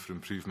there's room for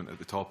improvement at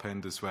the top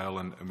end as well,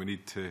 and we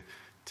need to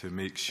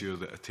make sure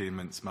that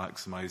attainment's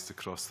maximised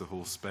across the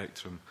whole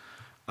spectrum.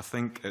 I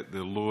think at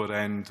the lower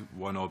end,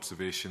 one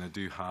observation I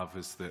do have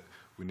is that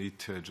we need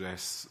to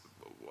address,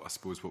 I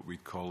suppose, what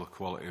we'd call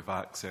equality of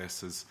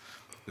access, as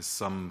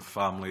some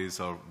families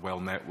are well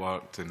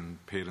networked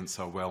and parents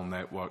are well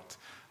networked.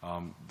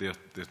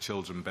 Their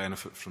children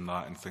benefit from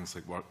that in things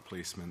like work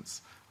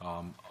placements.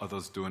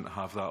 Others don't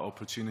have that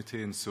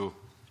opportunity, and so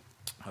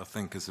I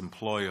think as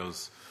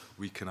employers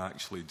we can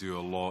actually do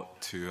a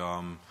lot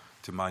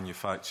to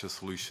manufacture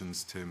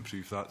solutions to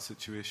improve that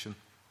situation.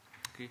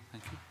 Okay,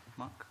 thank you.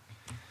 Mark?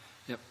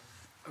 Yep.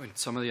 I mean,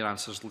 some of your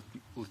answers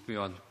lead me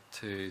on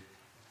to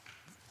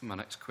my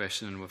next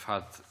question, and we've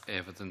had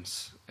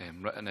evidence,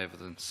 written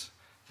evidence,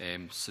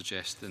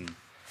 suggesting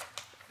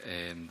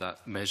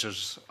that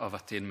measures of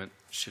attainment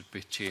should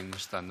be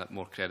changed and that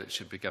more credit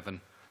should be given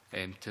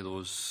to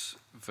those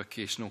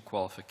vocational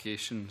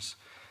qualifications.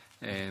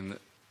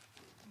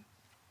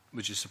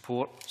 Would you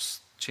support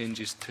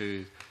changes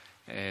to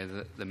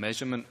the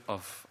measurement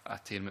of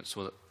attainment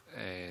so that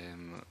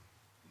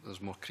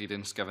there's more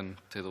credence given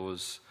to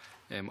those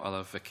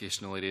other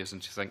vocational areas,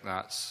 and do you think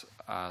that's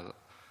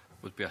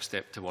would be a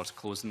step towards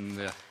closing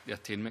the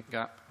attainment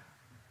gap?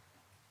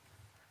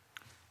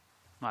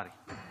 Mary?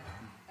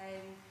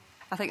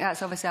 I think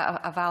that's obviously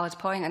a valid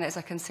point, and it's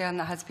a concern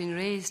that has been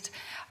raised.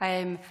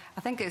 I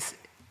think it's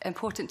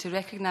important to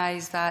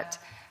recognise that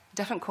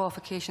different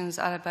qualifications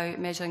are about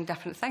measuring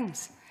different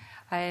things.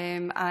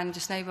 And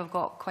just now we've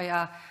got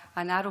quite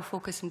a narrow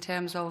focus in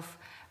terms of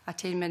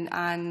attainment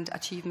and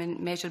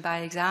achievement measured by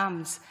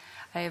exams.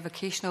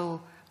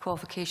 Vocational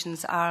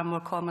qualifications are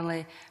more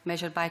commonly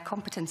measured by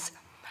competence.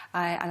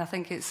 And I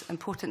think it's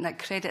important that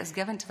credit is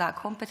given to that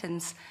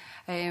competence,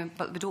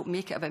 but we don't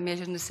make it about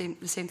measuring the same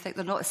thing.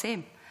 They're not the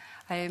same.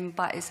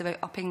 But it's about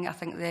upping, I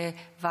think, the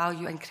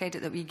value and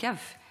credit that we give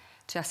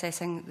to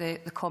assessing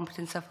the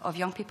competence of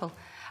young people.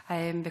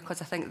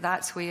 Because I think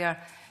that's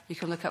where you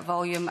can look at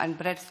volume and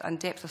breadth and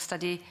depth of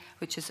study,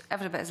 which is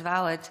every bit as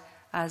valid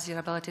as your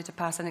ability to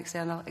pass an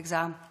external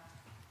exam.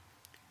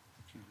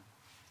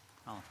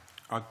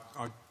 I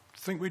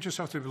think we just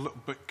have to be a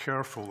little bit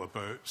careful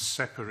about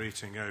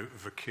separating out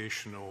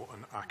vocational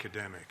and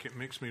academic. It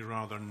makes me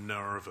rather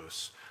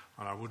nervous,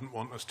 and I wouldn't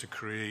want us to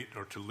create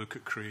or to look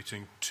at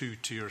creating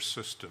two-tier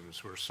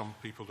systems where some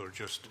people are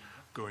just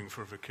going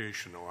for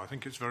vocational. I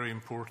think it's very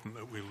important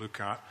that we look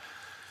at,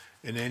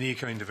 in any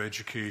kind of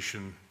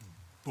education,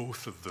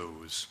 both of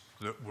those,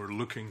 that we're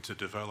looking to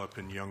develop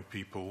in young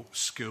people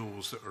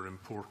skills that are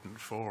important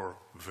for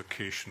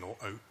vocational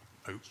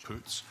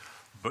outputs,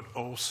 but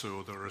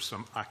also there are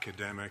some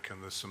academic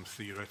and there's some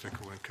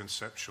theoretical and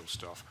conceptual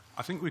stuff.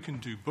 I think we can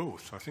do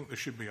both. I think there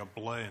should be a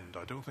blend.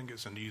 I don't think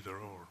it's an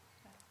either-or.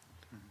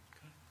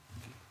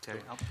 Terry,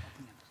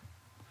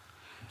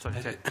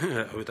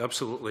 I would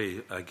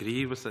absolutely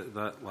agree with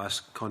that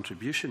last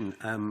contribution.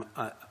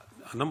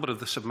 A number of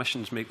the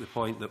submissions make the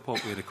point that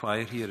what we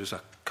require here is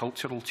a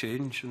cultural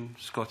change in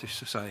Scottish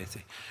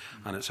society,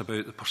 and it's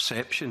about the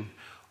perception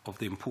of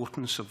the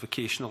importance of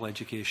vocational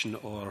education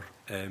or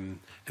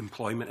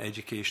employment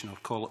education, or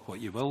call it what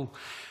you will,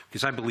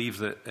 because I believe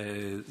that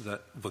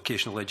that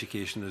vocational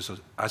education is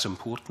as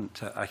important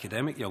to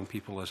academic young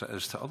people as it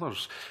is to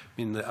others.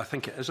 I mean, I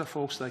think it is a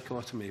false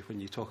dichotomy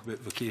when you talk about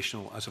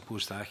vocational as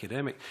opposed to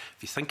academic.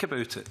 If you think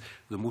about it,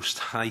 the most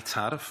high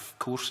tariff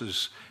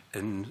courses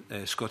in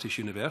Scottish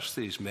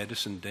universities,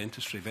 medicine,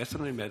 dentistry,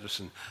 veterinary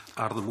medicine,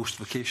 are the most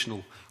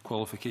vocational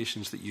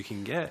qualifications that you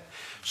can get.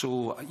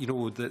 So, you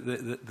know,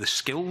 the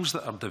skills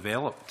that are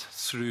developed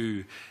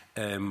through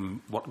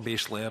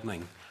work-based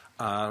learning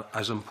are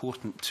as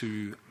important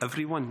to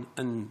everyone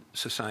in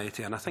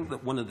society. And I think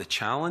that one of the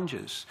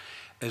challenges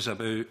is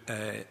about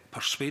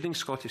persuading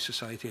Scottish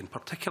society, and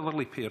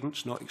particularly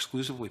parents, not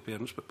exclusively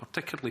parents, but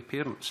particularly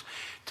parents,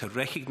 to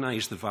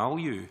recognise the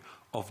value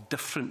of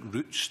different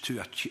routes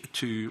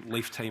to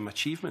lifetime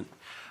achievement.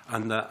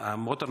 And that a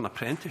modern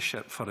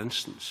apprenticeship, for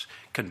instance,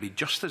 can be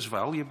just as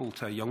valuable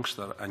to a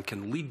youngster and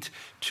can lead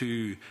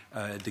to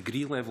a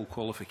degree-level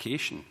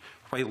qualification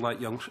while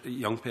that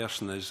young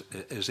person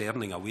is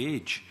earning a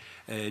wage,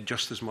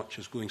 just as much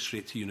as going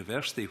straight to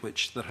university,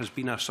 which there has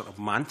been a sort of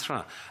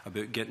mantra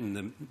about getting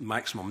the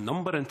maximum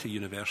number into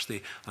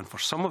university. And for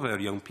some of our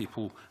young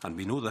people, and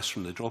we know this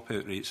from the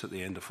dropout rates at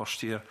the end of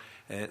first year,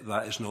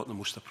 that is not the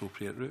most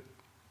appropriate route.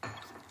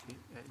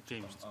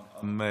 James.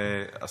 I'm,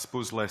 I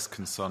suppose, less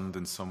concerned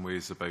in some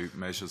ways about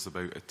measures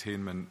about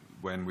attainment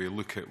when we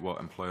look at what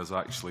employers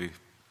actually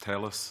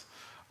tell us,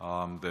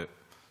 that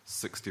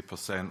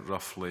 60%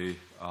 roughly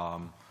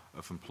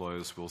of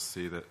employers will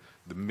say that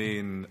the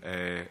main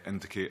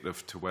indicator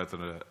to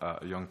whether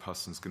a young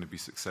person is going to be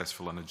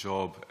successful in a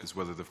job is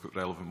whether they've got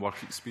relevant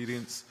work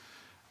experience,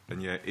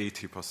 and yet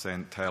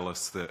 80% tell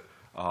us that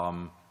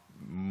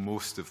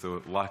most of the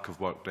lack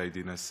of work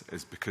readiness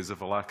is because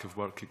of a lack of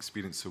work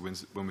experience. So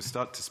when we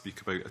start to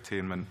speak about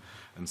attainment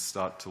and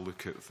start to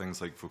look at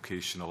things like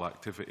vocational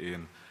activity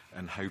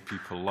and how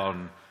people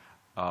learn,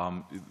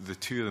 the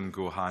two of them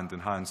go hand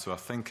in hand. So I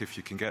think if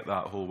you can get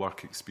that whole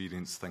work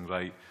experience thing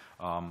right,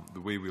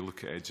 the way we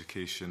look at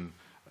education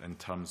in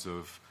terms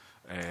of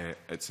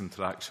its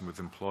interaction with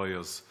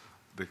employers,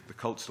 the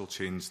cultural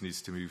change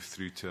needs to move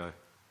through to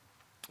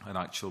an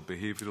actual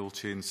behavioural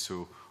change.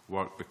 So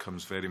work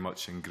becomes very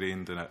much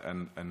ingrained in it,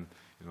 and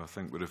you know, I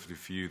think we're of the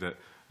view that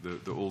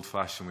the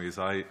old-fashioned way,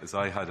 as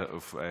I had it,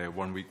 of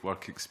 1 week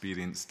work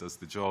experience does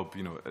the job.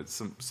 You know, it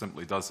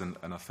simply doesn't,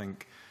 and I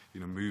think, you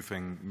know,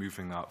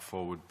 moving that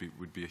forward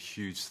would be a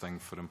huge thing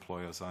for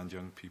employers and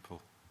young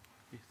people.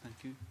 Okay, thank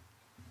you.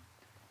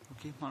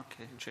 Okay, Mark,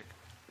 check.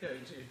 Yeah,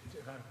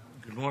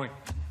 good morning.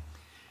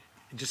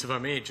 Just if I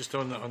may, just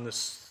on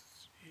this,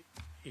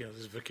 you know,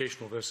 this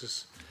vocational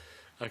versus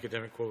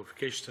academic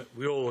qualifications,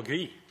 we all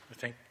agree, I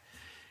think,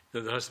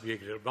 that there has to be a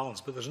greater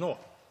balance, but there's not.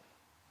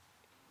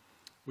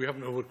 We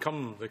haven't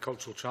overcome the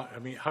cultural challenge. I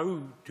mean,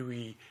 how do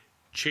we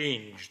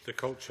change the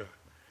culture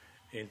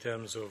in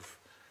terms of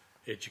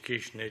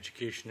education,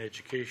 education,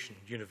 education,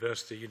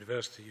 university,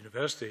 university,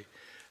 university,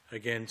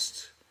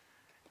 against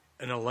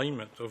an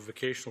alignment of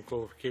vocational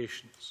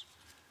qualifications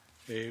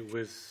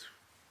with,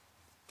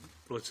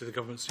 let's say, the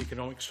government's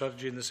economic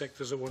strategy in the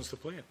sectors it wants to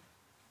play in?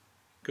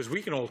 Because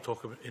we can all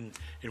talk about in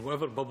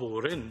whatever bubble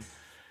we're in,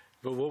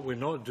 but what we're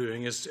not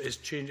doing is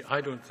change.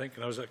 I don't think,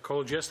 and I was at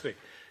college yesterday,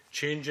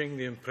 changing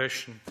the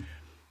impression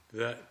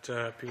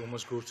that people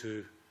must go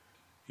to,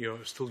 you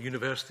know, still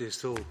university is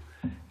still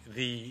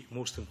the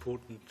most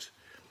important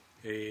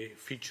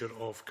feature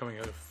of coming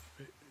out of.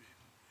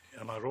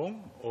 Am I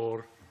wrong,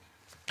 or?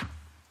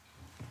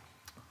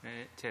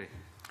 Terry.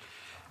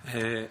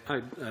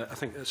 I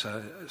think it's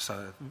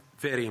a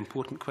very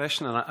important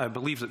question, and I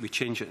believe that we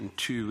change it in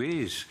two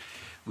ways.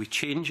 We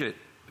change it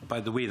by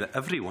the way that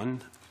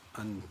everyone,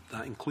 and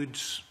that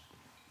includes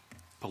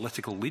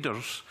political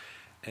leaders,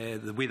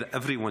 the way that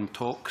everyone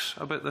talks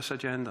about this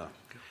agenda.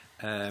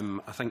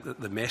 I think that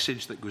the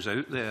message that goes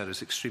out there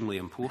is extremely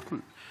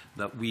important,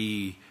 that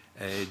we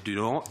do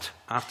not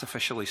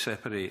artificially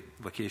separate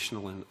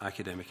vocational and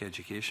academic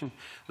education,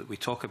 that we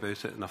talk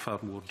about it in a far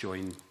more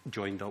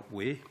joined up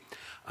way,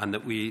 and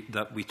that we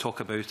talk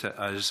about it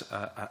as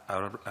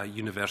a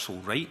universal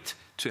right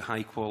to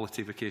high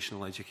quality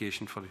vocational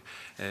education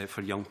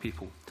for young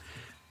people.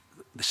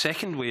 The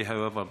second way,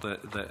 however,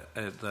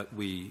 that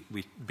we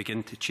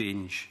begin to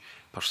change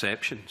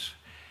perceptions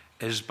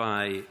is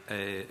by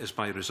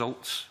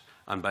results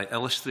and by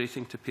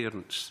illustrating to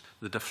parents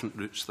the different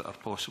routes that are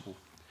possible.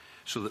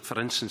 So that, for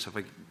instance, if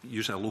I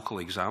use a local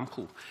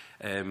example,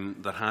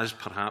 there has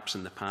perhaps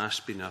in the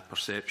past been a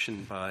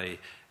perception by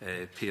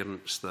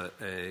parents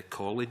that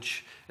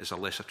college is a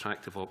less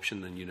attractive option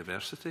than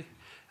university,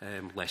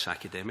 less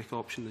academic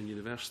option than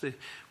university.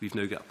 We've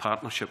now got a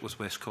partnership with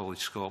West College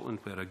Scotland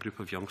where a group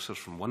of youngsters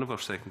from one of our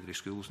secondary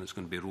schools, and it's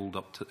going to be rolled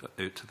out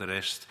to the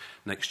rest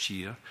next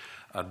year,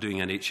 are doing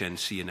an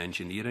HNC in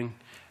engineering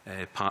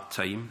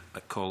part-time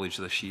at college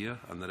this year,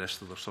 and the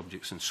rest of their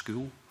subjects in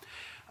school.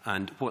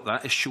 And what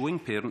that is showing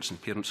parents,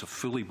 and parents have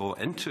fully bought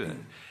into it,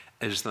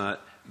 is that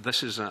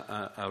this is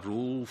a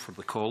role for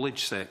the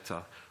college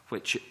sector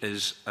which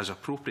is as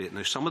appropriate.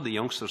 Now, some of the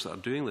youngsters that are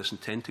doing this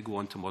intend to go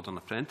on to modern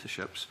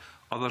apprenticeships.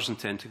 Others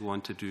intend to go on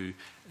to do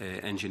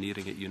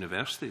engineering at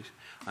universities.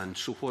 And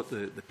so what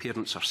the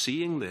parents are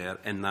seeing there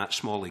in that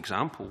small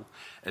example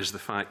is the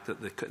fact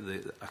that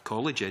a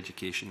college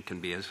education can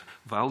be as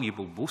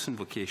valuable both in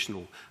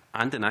vocational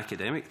and in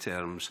academic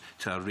terms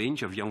to a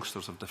range of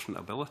youngsters of different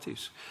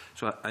abilities.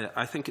 So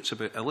I think it's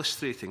about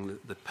illustrating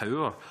the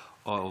power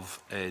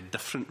of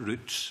different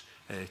routes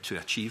to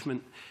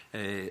achievement.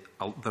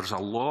 There's a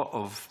lot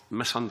of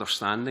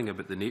misunderstanding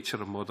about the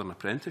nature of modern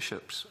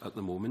apprenticeships at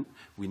the moment.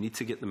 We need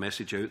to get the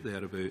message out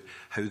there about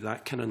how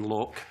that can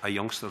unlock a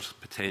youngster's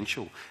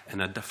potential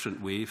in a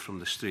different way from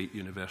the straight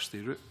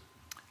university route.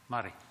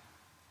 Mary.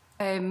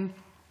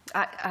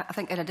 I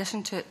think in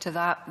addition to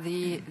that,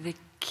 the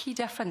key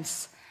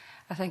difference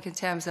I think, in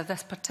terms of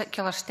this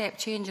particular step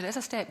change, and it is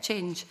a step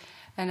change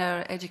in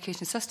our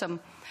education system,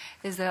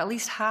 is that at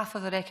least half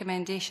of the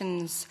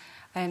recommendations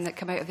that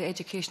come out of the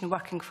Education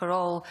Working for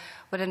All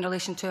were in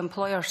relation to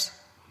employers.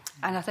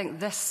 And I think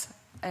this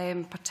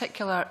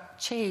particular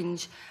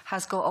change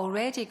has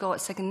already got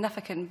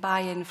significant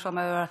buy-in from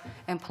our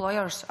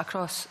employers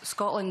across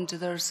Scotland.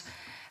 There's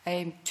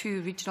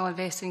 2 regional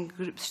investing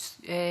groups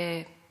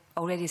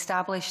already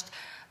established.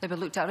 They've been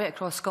looked at right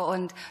across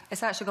Scotland.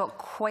 It's actually got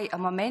quite a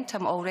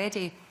momentum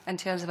already in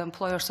terms of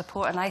employer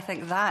support, and I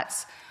think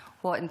that's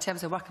what, in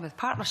terms of working with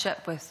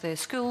partnership with the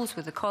schools,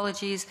 with the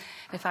colleges,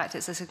 in fact,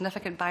 it's a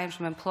significant buy-in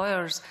from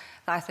employers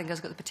that I think has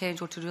got the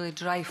potential to really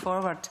drive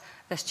forward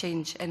this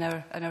change in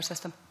our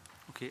system.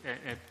 Okay,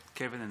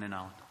 Kevin and then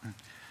Alan.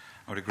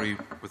 I would agree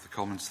with the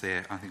comments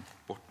there. I think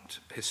what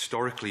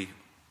historically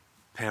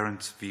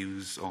parents'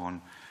 views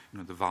on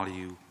the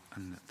value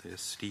and the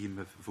esteem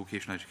of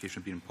vocational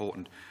education have been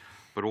important,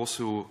 but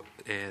also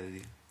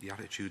the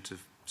attitudes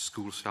of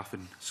school staff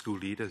and school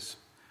leaders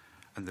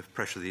and the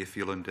pressure they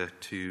feel under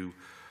to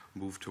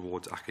move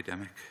towards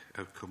academic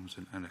outcomes.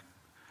 And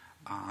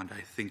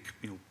I think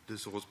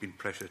there's always been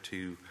pressure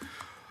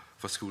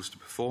for schools to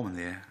perform in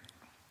there,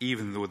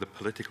 even though the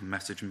political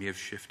message may have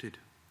shifted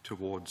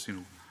towards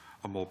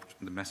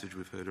the message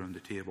we've heard around the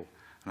table.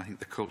 And I think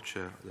the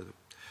culture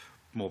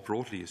more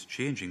broadly is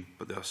changing,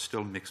 but there are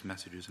still mixed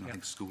messages, and I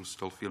think schools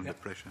still feel the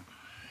pressure.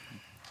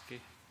 Okay,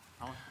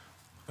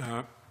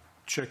 Alan.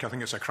 Chick, I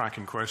think it's a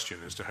cracking question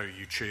as to how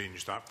you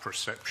change that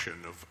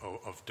perception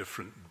of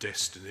different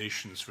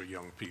destinations for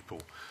young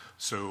people.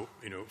 So,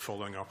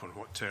 following up on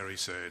what Terry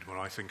said, when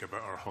I think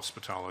about our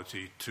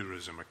Hospitality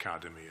Tourism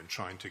Academy and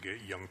trying to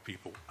get young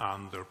people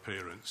and their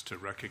parents to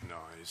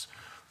recognise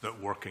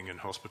that working in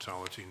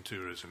hospitality and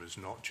tourism is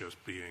not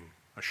just being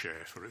a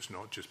chef, or it's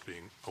not just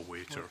being a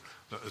waiter,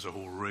 that there's a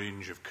whole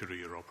range of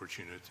career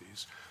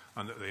opportunities,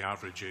 and that the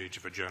average age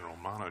of a general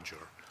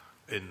manager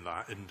in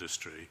that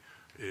industry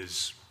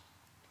is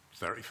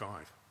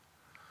 35.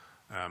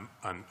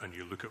 And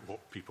you look at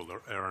what people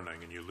are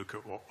earning, and you look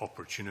at what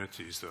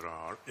opportunities there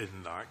are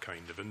in that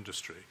kind of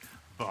industry.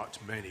 But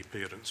many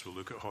parents will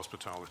look at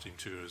hospitality and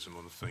tourism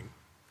and think,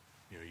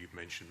 you've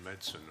mentioned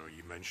medicine or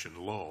you mentioned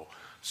law.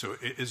 So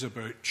it is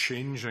about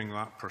changing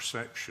that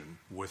perception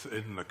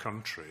within the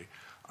country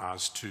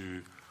as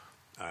to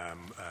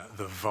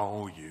the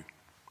value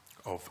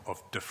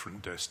of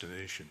different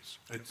destinations.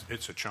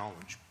 It's a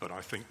challenge, but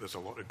I think there's a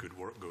lot of good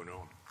work going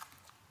on.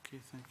 Okay,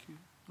 thank you.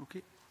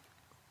 Okay.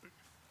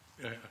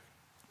 Do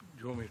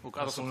you want me to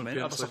other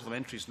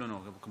supplementaries?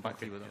 No, we'll come back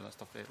to you with all that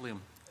stuff. Liam.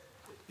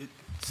 It's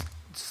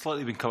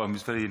slightly been covered. I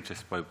was very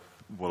interested by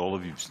what all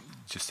of you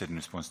just said in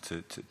response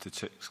to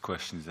Chick's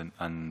questions. And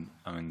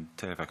I mean,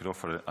 Terry, if I could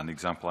offer an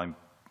example, I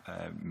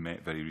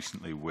met very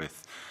recently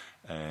with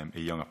a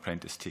young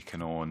apprentice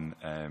taken on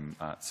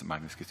at St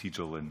Magnus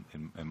Cathedral in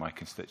my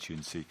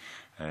constituency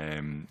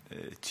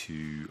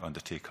to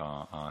undertake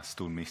a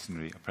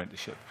stonemasonry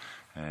apprenticeship.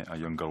 A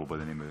young girl by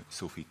the name of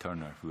Sophie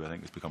Turner, who I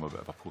think has become a bit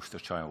of a poster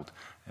child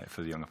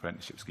for the young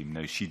apprenticeship scheme.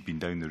 Now, she'd been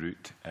down the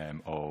route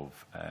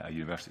of a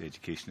university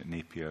education at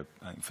Napier.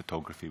 I think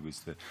photography was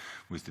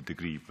the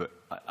degree, but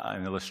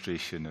an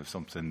illustration of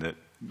something that,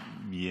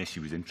 yes, she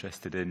was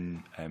interested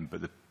in,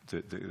 but the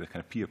kind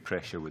of peer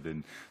pressure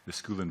within the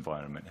school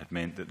environment had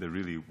meant that there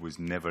really was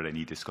never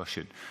any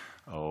discussion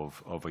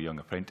of a young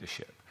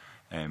apprenticeship.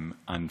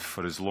 And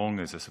for as long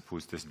as, I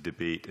suppose, this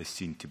debate is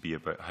seen to be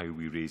about how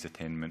we raise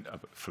attainment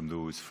from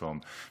those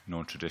from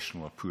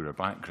non-traditional or poorer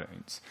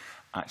backgrounds,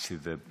 actually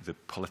the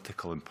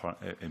political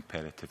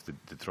imperative,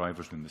 the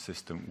drivers in the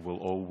system will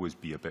always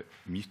be a bit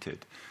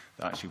muted.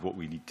 Actually, what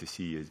we need to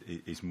see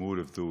is more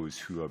of those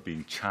who are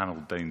being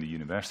channeled down the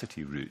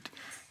university route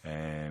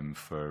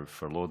for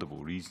laudable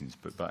reasons,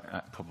 but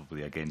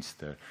probably against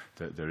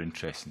their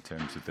interests in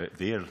terms of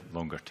their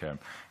longer-term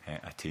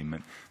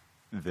attainment.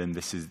 Then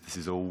this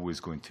is always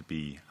going to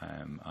be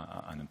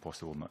an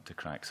impossible nut to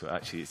crack. So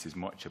actually it's as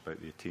much about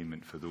the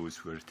attainment for those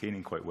who are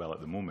attaining quite well at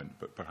the moment,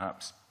 but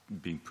perhaps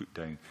being put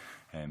down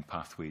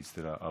pathways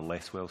that are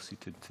less well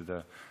suited to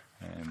their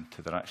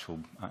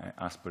actual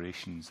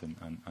aspirations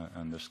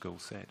and their skill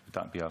set. Would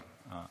that be a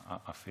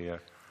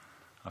fair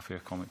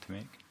comment to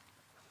make?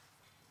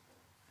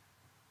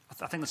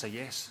 I think that's a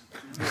yes.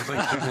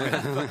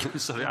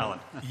 Sorry,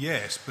 Alan.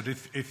 Yes, but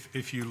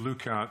if you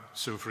look at,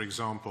 so for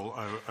example,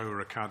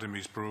 our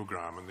Academies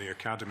programme, and the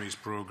Academies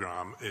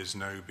programme is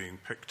now being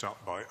picked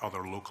up by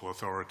other local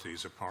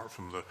authorities, apart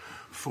from the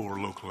 4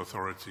 local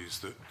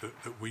authorities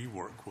that we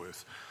work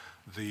with.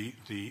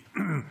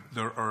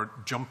 There are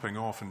jumping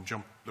off and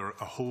there are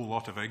a whole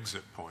lot of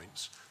exit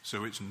points.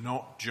 So it's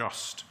not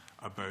just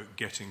about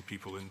getting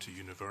people into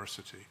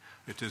university.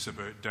 It is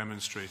about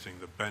demonstrating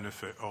the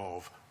benefit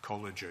of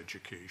college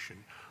education,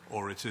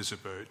 or it is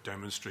about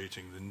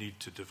demonstrating the need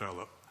to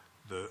develop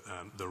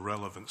the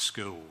relevant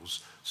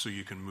skills so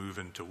you can move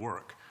into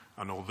work.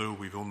 And although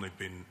we've only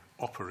been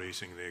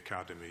operating the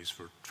academies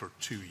for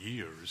 2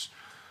 years,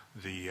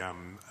 the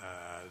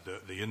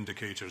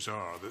indicators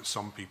are that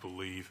some people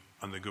leave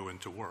and they go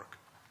into work.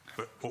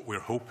 But what we're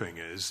hoping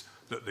is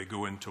that they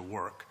go into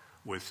work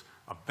with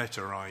a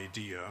better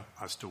idea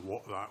as to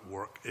what that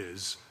work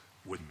is,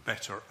 with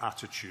better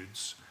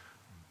attitudes,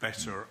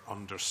 better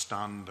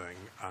understanding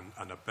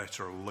and a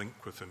better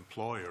link with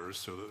employers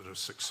so that they're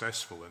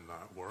successful in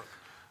that work.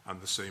 And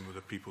the same with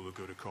the people who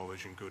go to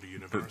college and go to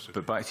university.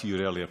 But back to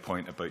your earlier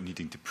point about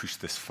needing to push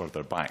this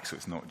further back, so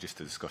it's not just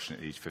a discussion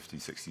at age 15,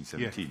 16,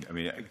 17. Yeah. I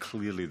mean,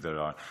 clearly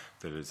there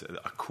is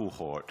a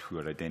cohort who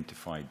are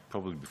identified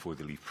probably before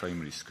they leave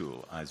primary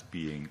school as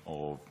being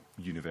of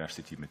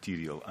university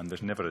material, and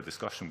there's never a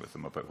discussion with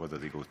them about whether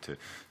they go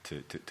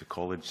to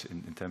college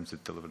in terms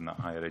of delivering that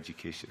higher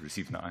education,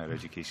 receiving that higher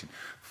education,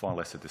 far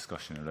less a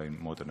discussion around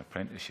modern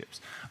apprenticeships.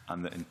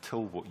 And that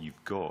until what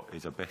you've got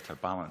is a better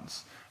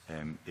balance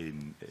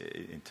in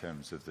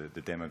terms of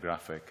the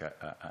demographic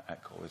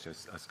at college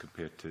as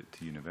compared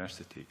to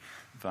university,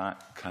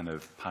 that kind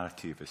of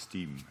parity of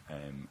esteem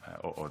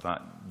or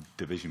that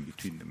division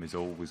between them is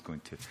always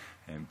going to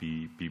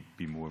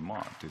be more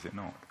marked, is it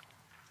not?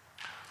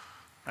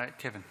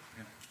 Kevin.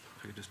 Yeah,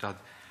 if I could just add,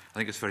 I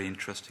think it's very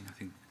interesting. I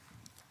think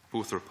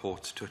both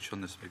reports touch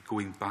on this,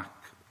 going back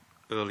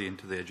early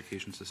into the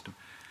education system.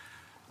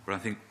 But I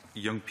think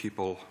young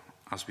people,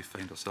 as we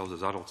find ourselves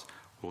as adults,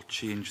 will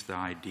change their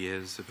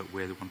ideas about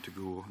where they want to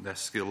go, their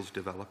skills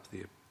develop,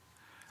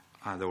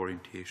 their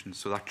orientation.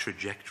 So that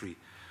trajectory,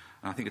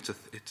 and I think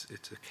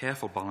it's a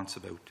careful balance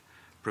about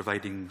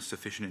providing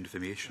sufficient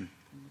information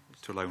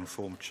to allow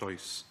informed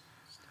choice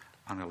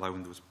and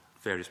allowing those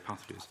various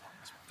pathways,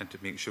 and to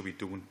make sure we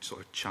don't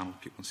sort of channel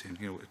people and saying,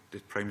 you know,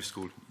 at primary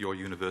school, your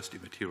university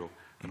material,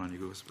 and on you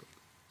go.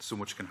 So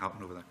much can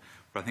happen over there.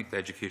 But I think the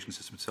education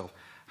system itself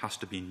has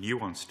to be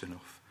nuanced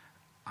enough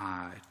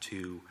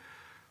to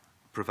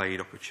provide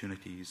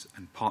opportunities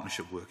and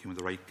partnership working with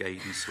the right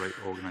guidance, the right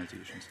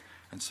organisations.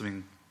 And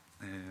something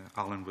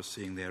Alan was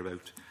saying there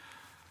about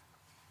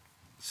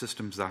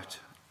systems that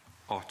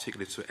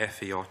articulate, so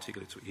FA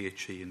articulates, so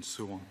AHE and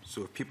so on.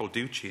 So if people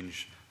do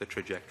change the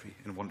trajectory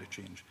and want to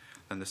change,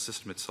 then the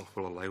system itself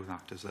will allow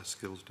that as their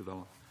skills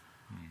develop.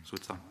 So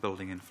it's that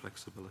building in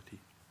flexibility.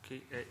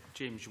 Okay,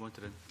 James, you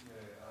wanted in?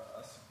 Yeah,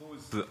 I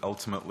suppose that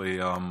ultimately,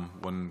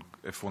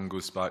 if one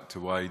goes back to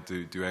why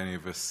do any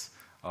of us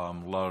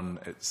learn,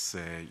 it's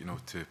you know,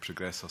 to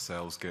progress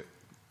ourselves, get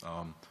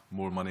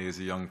more money as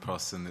a young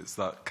person. It's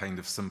that kind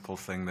of simple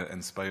thing that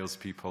inspires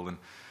people.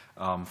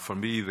 And for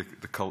me,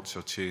 the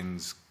culture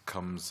change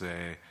comes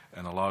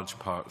in a large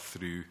part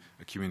through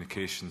a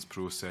communications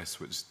process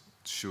which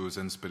shows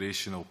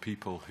inspirational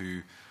people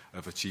who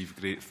have achieved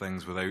great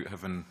things without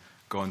having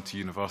gone to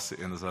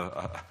university, and there's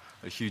a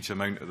huge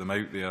amount of them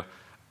out there.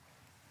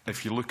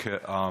 If you look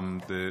at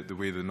the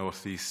way the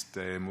North East,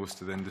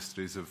 most of the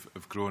industries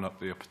have grown up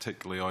there,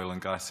 particularly oil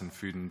and gas and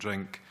food and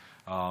drink,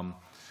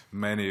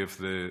 many of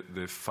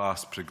the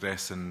fast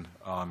progressing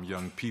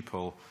young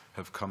people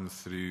have come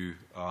through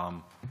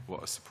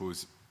what I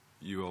suppose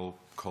you will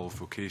call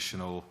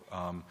vocational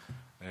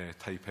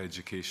type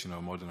education,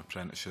 or modern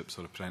apprenticeships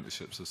or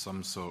apprenticeships of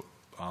some sort.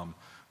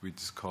 We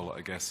just call it,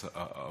 I guess,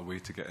 a way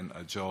to get into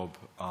a job.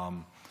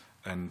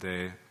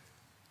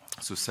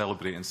 So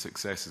celebrating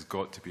success has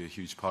got to be a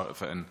huge part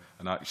of it,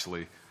 and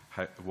actually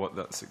what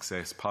that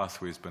success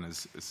pathway has been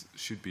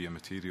should be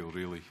immaterial,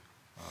 really.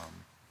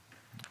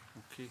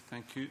 Okay,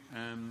 thank you.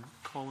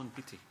 Colin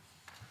Beattie.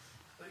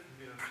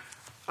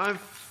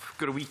 I've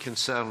got a wee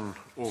concern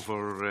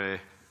over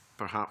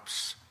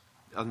perhaps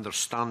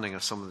understanding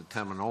of some of the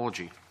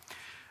terminology.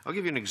 I'll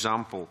give you an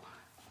example.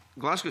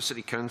 Glasgow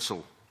City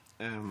Council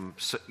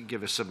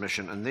gave a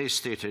submission, and they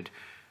stated,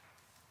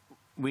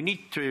 we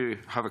need to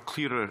have a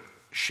clearer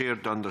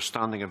shared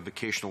understanding of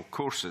vocational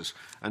courses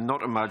and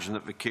not imagine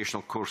that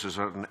vocational courses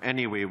are in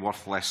any way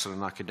worth less than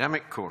an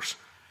academic course.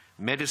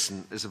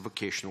 Medicine is a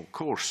vocational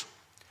course.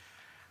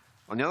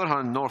 On the other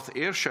hand, North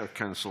Ayrshire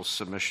Council's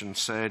submission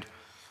said,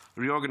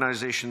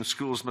 reorganisation of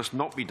schools must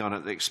not be done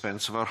at the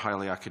expense of our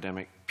highly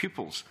academic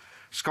pupils.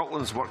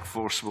 Scotland's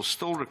workforce will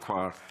still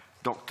require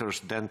doctors,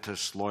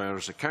 dentists,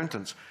 lawyers,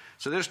 accountants.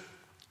 So there's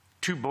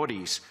two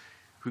bodies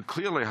who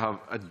clearly have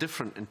a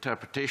different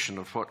interpretation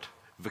of what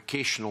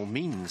vocational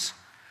means.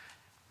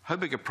 How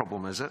big a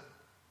problem is it,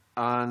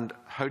 and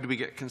how do we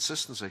get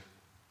consistency?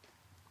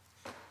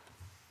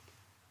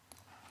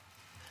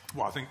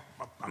 Well, I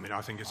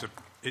think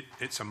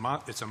it's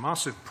a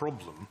massive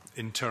problem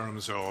in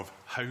terms of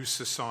how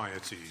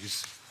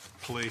societies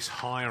place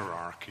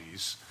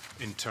hierarchies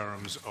in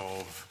terms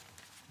of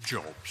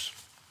jobs,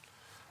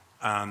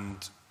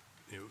 and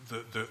you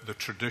know, the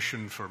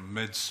tradition for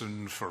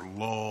medicine, for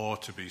law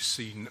to be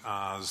seen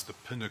as the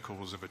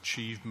pinnacles of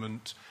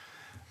achievement.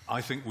 I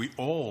think we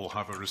all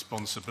have a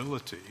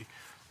responsibility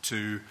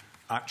to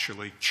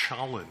actually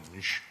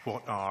challenge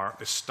what are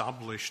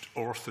established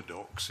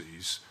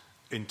orthodoxies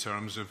in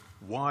terms of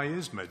why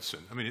is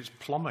medicine? I mean, it's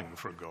plumbing,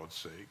 for God's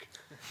sake.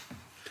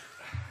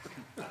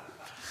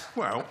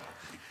 Well,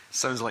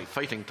 sounds like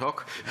fighting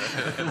talk.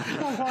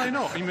 Well, why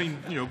not? I mean,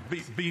 you know,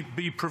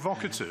 be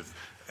provocative.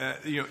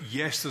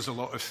 yes, there's a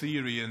lot of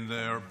theory in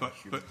there, but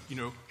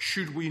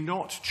should we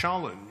not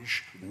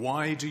challenge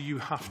why do you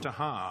have to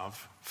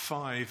have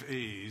 5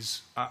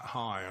 A's at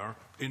higher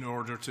in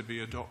order to be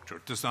a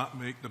doctor? Does that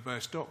make the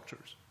best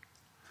doctors?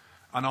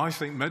 And I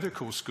think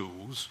medical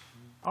schools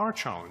are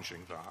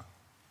challenging that.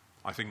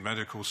 I think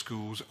medical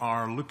schools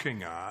are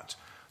looking at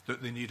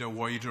that they need a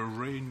wider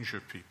range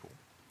of people.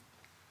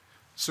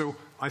 So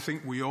I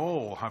think we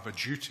all have a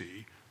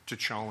duty to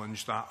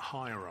challenge that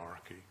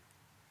hierarchy.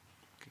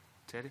 Okay.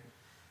 Terry?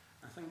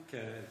 I think,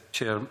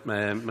 Chair,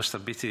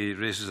 Mr Beattie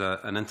raises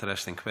an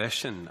interesting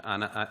question,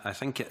 and I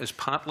think it is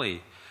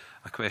partly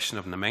a question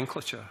of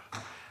nomenclature.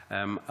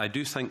 I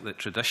do think that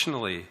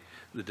traditionally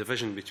the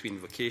division between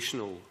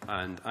vocational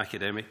and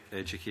academic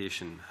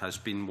education has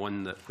been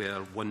one that where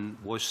one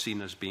was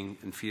seen as being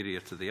inferior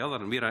to the other,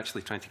 and we're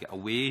actually trying to get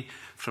away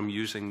from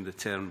using the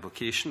term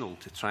vocational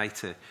to try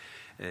to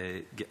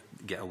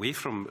get away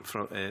from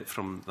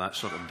that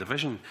sort of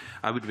division.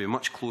 I would be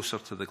much closer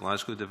to the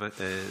Glasgow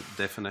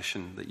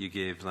definition that you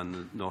gave than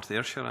the North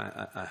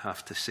Ayrshire, I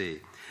have to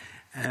say.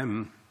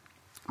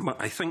 But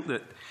I think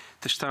that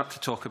to start to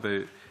talk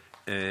about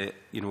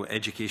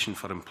education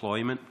for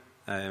employment,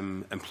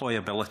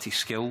 employability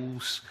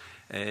skills,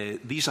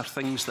 these are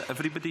things that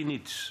everybody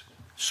needs.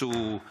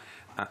 So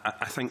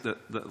I think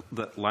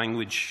that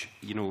language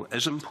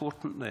is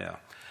important there.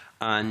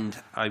 And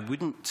I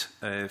wouldn't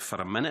for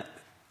a minute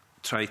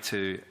try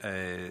to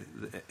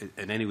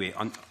in any way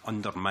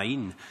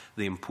undermine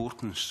the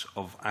importance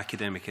of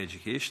academic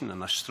education,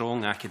 and a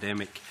strong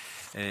academic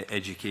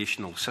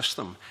educational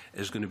system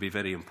is going to be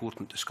very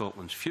important to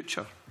Scotland's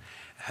future.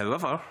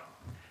 However,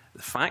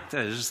 the fact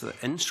is that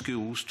in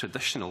schools,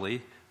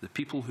 traditionally, the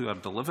people who are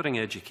delivering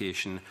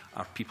education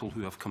are people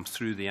who have come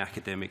through the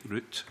academic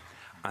route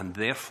and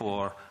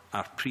therefore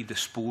are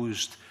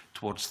predisposed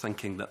towards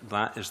thinking that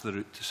that is the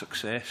route to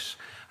success.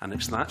 And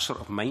it's that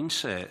sort of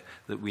mindset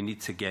that we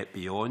need to get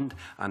beyond.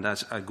 And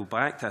as I go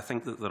back, I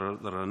think that there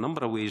are a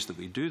number of ways that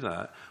we do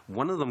that.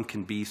 One of them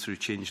can be through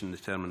changing the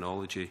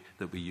terminology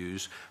that we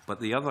use,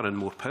 but the other and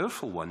more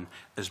powerful one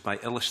is by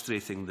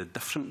illustrating the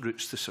different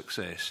routes to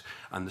success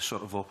and the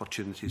sort of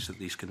opportunities that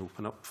these can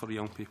open up for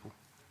young people.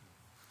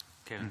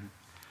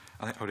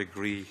 I think I would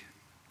agree,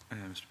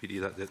 Mr. Beattie,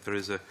 that there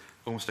is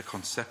almost a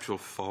conceptual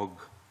fog.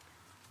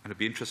 And it'd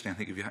be interesting, I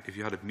think, if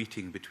you had a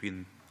meeting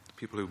between the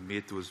people who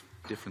made those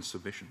different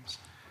submissions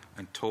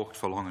and talked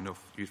for long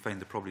enough, you'd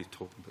find they're probably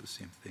talking about the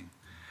same thing.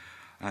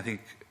 And I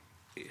think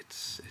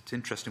it's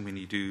interesting when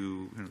you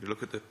do, you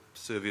look at the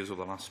surveys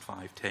over the last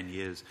 5-10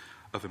 years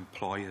of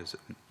employers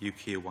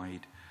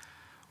UK-wide,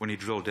 when you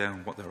drill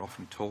down, what they're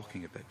often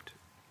talking about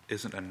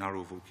isn't a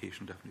narrow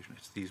vocational definition,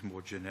 it's these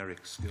more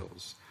generic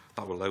skills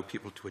that will allow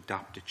people to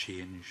adapt to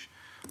change,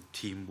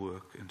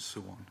 teamwork, and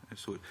so on. And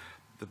so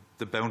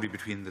the boundary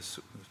between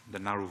the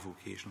narrow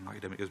vocational and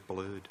academic is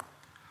blurred.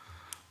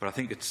 But I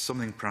think it's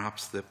something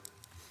perhaps the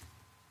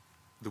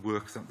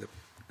work that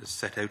is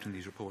set out in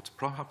these reports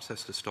perhaps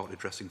has to start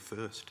addressing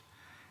first,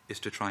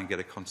 is to try and get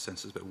a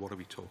consensus about what are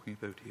we talking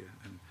about here,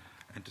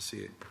 and to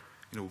say,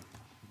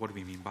 what do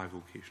we mean by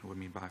vocational, what do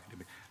we mean by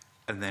academic,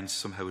 and then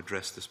somehow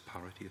address this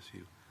parity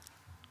issue.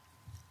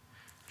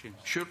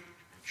 James.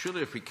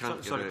 Surely if we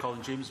can't Sorry,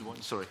 Colin, James.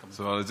 Sorry.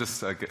 So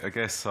I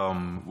guess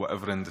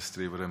whatever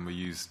industry we're in, we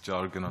use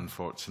jargon,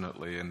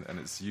 unfortunately, and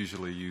it's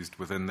usually used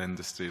within the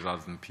industry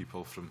rather than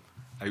people from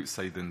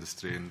outside the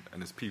industry.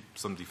 And as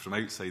somebody from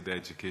outside the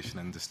education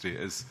industry,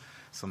 it is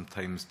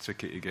sometimes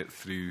tricky to get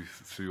through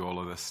all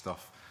of this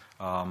stuff.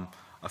 I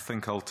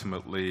think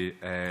ultimately,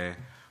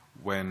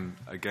 when,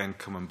 again,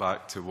 coming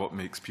back to what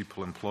makes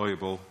people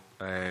employable,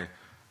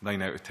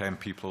 9 out of 10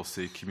 people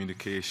say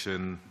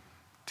communication,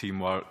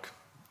 teamwork.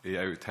 8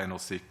 out of 10 will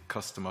say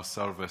customer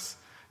service.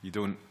 You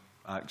don't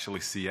actually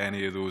see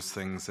any of those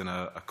things in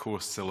a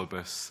course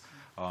syllabus.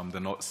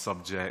 They're not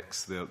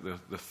subjects, they're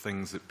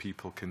things that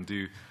people can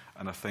do.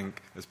 And I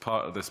think as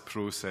part of this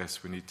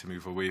process, we need to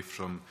move away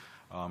from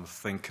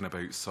thinking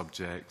about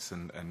subjects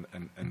and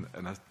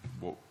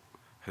what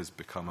has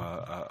become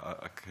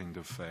a kind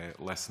of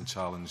less than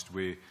challenged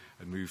way,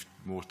 and move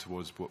more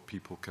towards what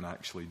people can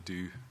actually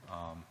do.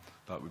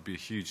 That would be a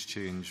huge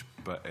change,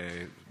 but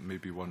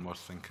maybe one worth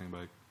thinking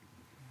about.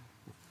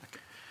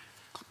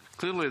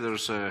 Clearly,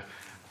 there's a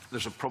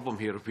problem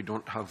here if we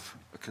don't have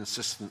a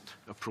consistent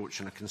approach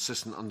and a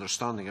consistent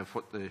understanding of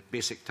what the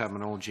basic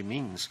terminology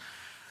means.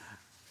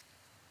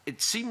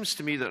 It seems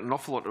to me that an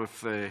awful lot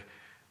of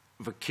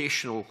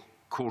vocational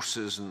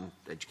courses and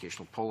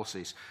educational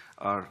policies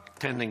are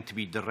tending to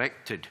be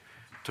directed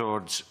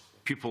towards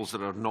pupils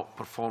that are not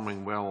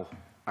performing well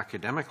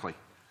academically,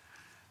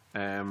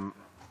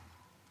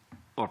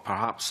 or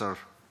perhaps are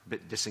a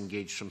bit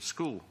disengaged from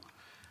school.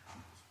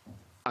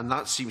 And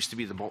that seems to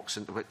be the box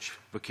into which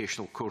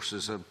vocational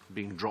courses are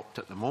being dropped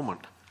at the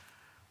moment.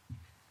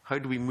 How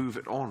do we move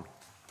it on?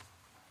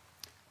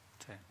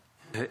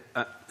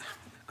 I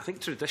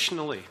think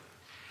traditionally,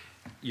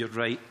 you're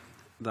right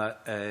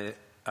that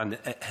and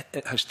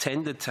it has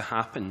tended to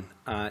happen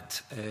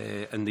at,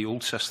 in the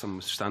old system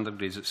with standard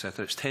grades,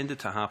 etc., it's tended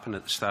to happen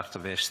at the start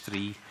of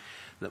S3,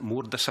 that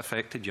more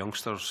disaffected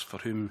youngsters for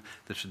whom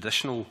the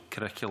traditional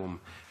curriculum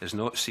is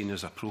not seen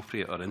as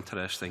appropriate or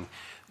interesting,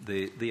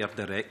 they are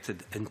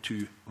directed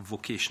into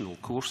vocational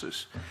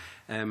courses.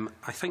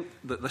 I think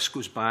that this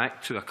goes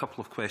back to a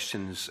couple of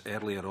questions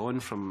earlier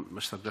on from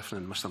Mr Griffin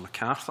and Mr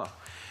MacArthur,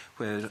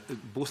 where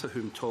both of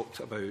whom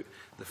talked about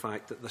the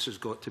fact that this has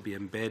got to be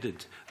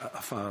embedded at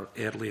a far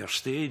earlier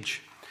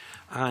stage.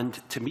 And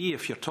to me,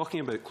 if you're talking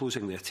about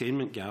closing the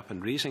attainment gap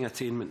and raising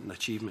attainment and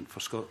achievement for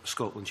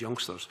Scotland's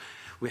youngsters,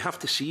 we have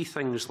to see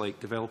things like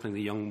developing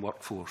the young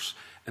workforce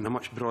in a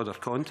much broader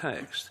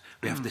context.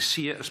 We have to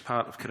see it as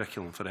part of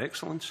Curriculum for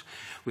Excellence.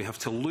 We have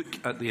to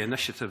look at the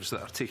initiatives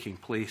that are taking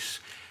place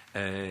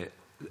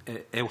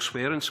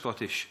elsewhere in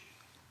Scottish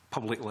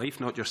public life,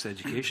 not just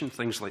education,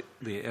 things like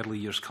the Early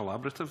Years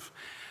Collaborative,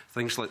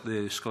 things like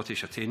the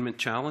Scottish Attainment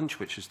Challenge,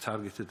 which is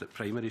targeted at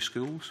primary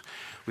schools.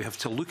 We have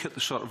to look at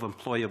the sort of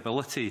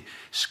employability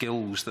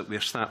skills that we're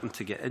starting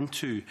to get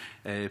into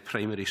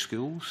primary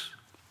schools.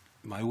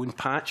 My own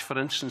patch, for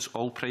instance,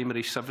 all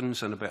primary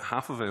sevens and about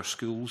half of our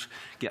schools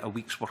get a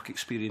week's work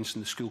experience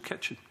in the school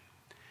kitchen.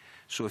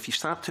 So if you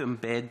start to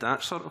embed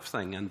that sort of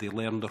thing and they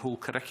learn their whole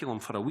curriculum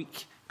for a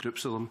week,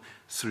 groups of them,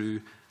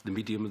 through the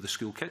medium of the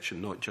school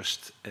kitchen, not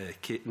just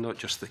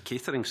the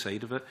catering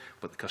side of it,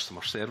 but the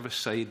customer service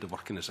side, the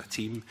working as a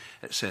team,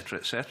 etc.,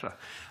 etc.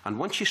 And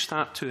once you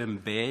start to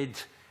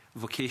embed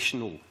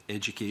vocational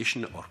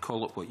education, or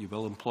call it what you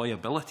will,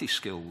 employability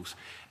skills,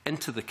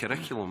 into the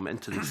curriculum,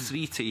 into the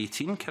 3 to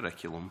 18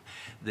 curriculum,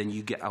 then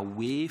you get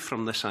away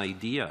from this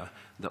idea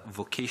that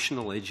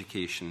vocational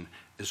education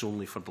is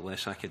only for the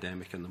less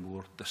academic and the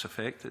more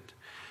disaffected.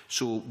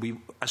 So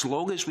as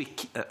long as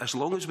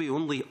we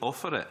only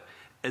offer it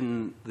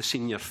in the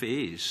senior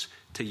phase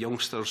to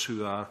youngsters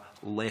who are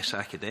less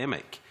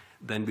academic,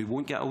 then we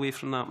won't get away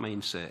from that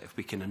mindset. If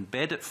we can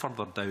embed it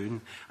further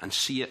down and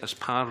see it as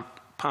part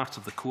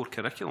of the core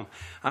curriculum.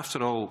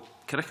 After all,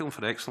 Curriculum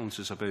for Excellence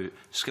is about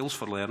skills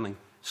for learning,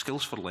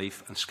 skills for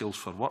life and skills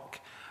for work.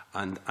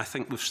 And I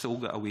think we've still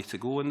got a way to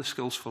go in the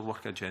skills for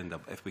work agenda.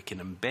 But if we can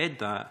embed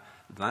that,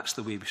 that's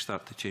the way we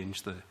start to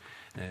change the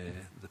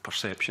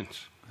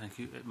perceptions. Thank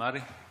you.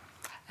 Mary?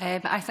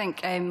 I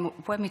think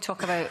when we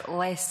talk about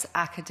less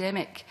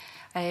academic,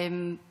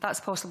 that's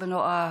possibly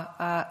not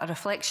a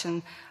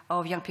reflection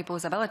of young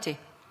people's ability.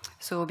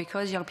 So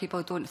because young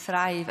people don't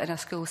thrive in a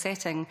school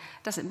setting,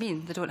 doesn't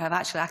mean they don't have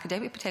actual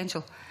academic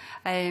potential.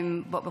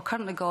 What we've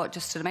currently got,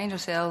 just to remind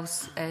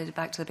ourselves,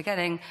 back to the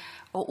beginning,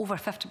 over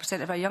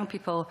 50% of our young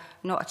people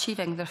not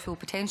achieving their full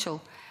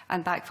potential,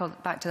 and back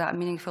to that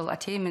meaningful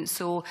attainment.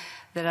 So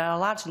there are a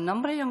large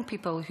number of young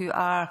people who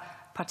are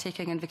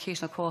partaking in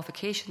vocational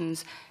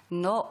qualifications,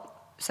 not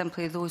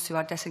simply those who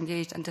are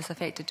disengaged and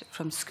disaffected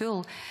from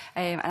school.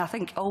 And I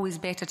think always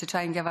better to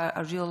try and give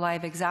a real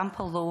live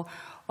example, though,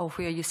 of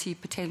where you see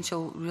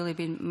potential really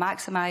being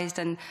maximised.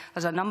 And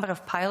there's a number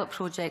of pilot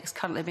projects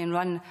currently being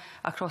run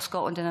across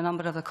Scotland in a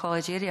number of the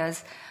college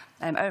areas.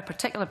 Our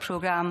particular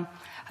programme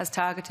has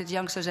targeted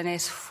youngsters in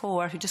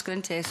S4 who just got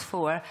into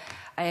S4,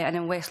 and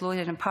in West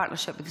Lothian, in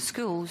partnership with the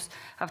schools,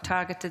 have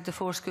targeted the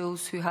 4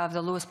 schools who have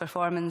the lowest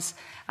performance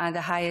and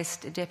the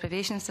highest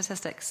deprivation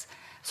statistics.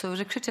 So we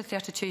recruited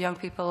 32 young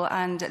people,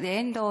 and at the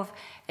end of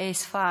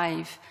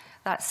S5,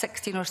 that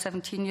 16 or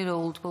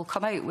 17-year-old will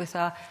come out with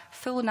a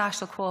full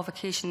national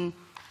qualification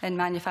in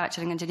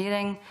manufacturing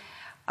engineering,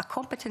 a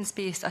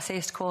competence-based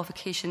assessed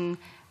qualification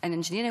in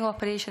engineering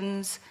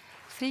operations,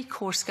 3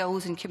 core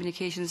skills in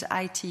communications,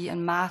 IT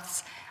and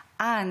maths,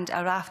 and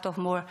a raft of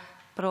more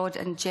broad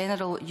and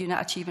general unit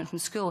achievement from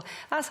school.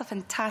 That's a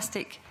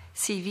fantastic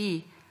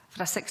CV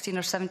for a 16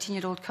 or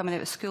 17-year-old coming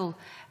out of school.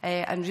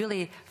 And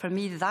really, for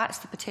me, that's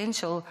the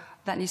potential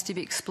that needs to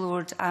be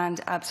explored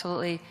and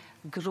absolutely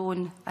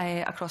grown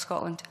across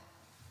Scotland.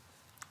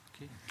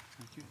 Okay,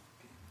 thank you.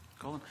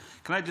 Colin,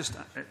 can I just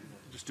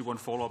do one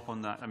follow-up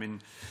on that? I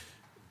mean,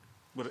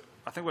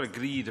 I think we're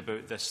agreed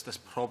about this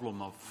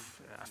problem of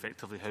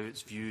effectively how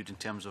it's viewed in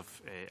terms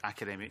of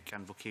academic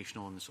and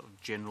vocational and the sort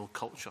of general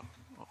culture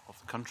of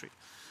the country.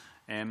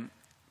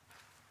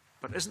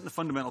 But isn't the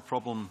fundamental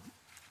problem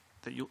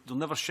that you'll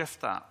never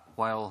shift that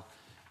while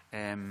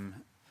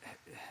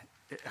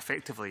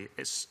effectively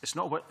it's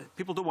not what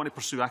people don't want to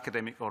pursue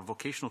academic or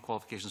vocational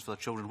qualifications for their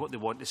children. What they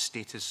want is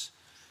status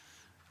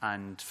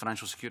and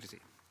financial security.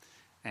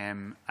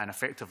 And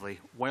effectively,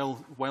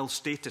 while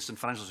status and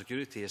financial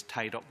security is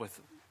tied up with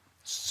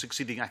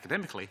succeeding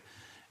academically,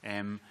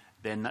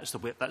 then that's the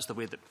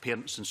way that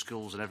parents and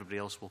schools and everybody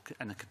else will,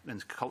 and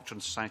the culture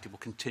and society will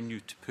continue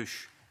to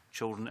push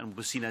children and will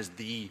be seen as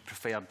the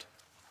preferred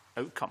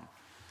outcome.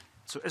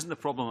 So isn't the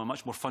problem a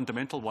much more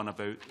fundamental one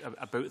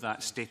about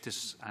that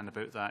status and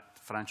about that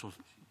financial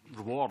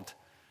reward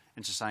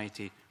in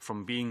society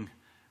from being,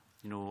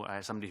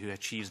 somebody who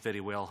achieves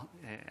very well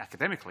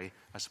academically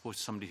as opposed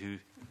to somebody who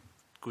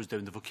goes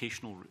down the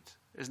vocational route?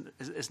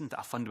 Isn't that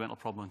a fundamental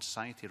problem in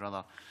society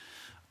rather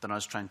than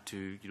us trying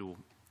to,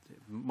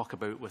 muck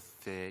about with,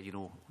 you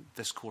know,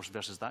 this course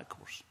versus that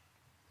course?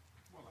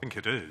 I think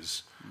it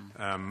is,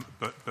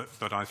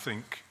 but I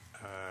think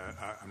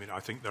I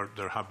think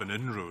there have been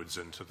inroads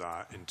into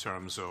that in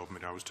terms of, I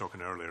mean, I was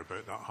talking earlier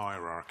about that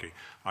hierarchy.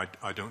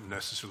 I don't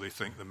necessarily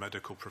think the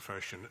medical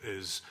profession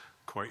is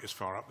quite as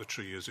far up the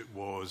tree as it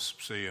was,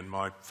 say, in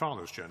my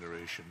father's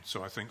generation.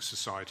 So I think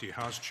society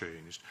has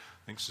changed.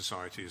 I think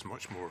society is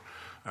much more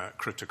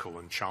critical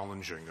and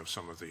challenging of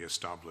some of the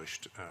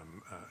established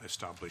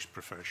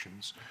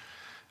professions.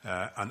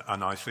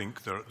 And I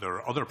think there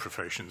are other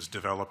professions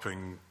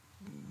developing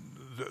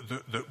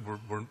that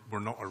were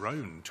not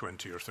around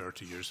 20 or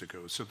 30 years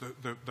ago. So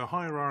the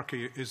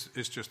hierarchy is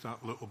just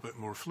that little bit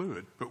more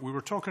fluid. But we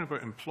were talking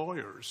about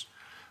employers,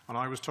 and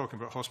I was talking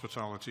about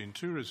hospitality and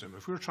tourism.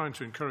 If we're trying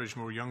to encourage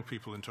more young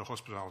people into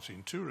hospitality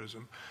and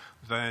tourism,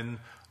 then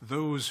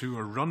those who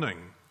are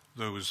running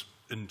those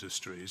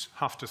industries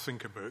have to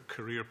think about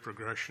career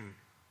progression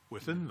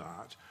within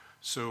that.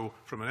 So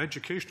from an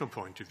educational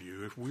point of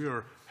view, if we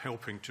are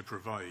helping to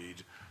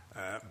provide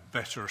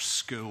better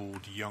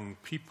skilled young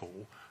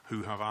people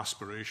who have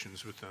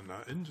aspirations within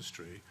that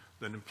industry,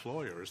 then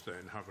employers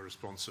then have a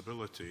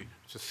responsibility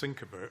to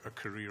think about a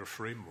career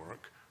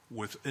framework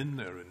within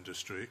their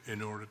industry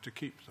in order to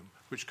keep them,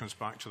 which comes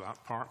back to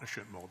that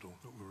partnership model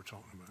that we were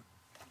talking about.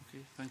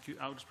 Okay, thank you.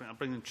 I'll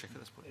bring in check at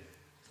this point.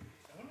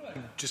 I want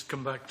to just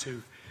come back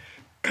to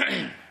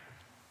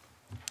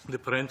the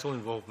parental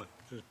involvement,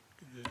 the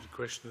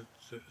question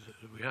that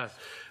we had.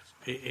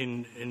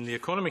 In the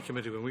Economy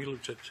Committee, when we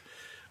looked at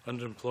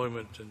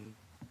underemployment and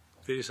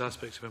various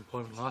aspects of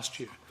employment last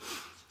year,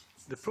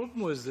 the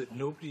problem was that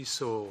nobody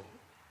saw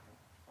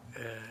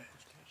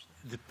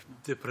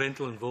the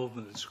parental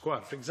involvement that's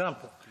required. For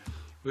example,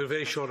 we're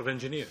very short of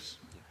engineers.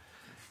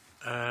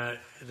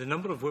 The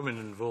number of women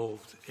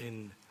involved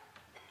in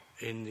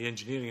the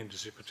engineering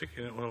industry,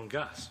 particularly in oil and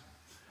gas,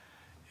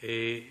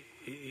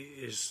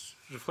 is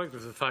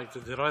reflective of the fact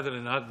that they're either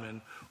in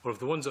admin or if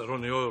the ones that are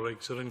on the oil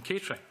rigs are in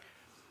catering,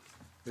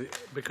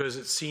 because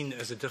it's seen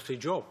as a dirty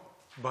job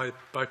by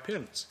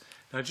parents.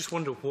 Now, I just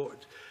wonder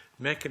what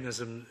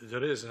mechanism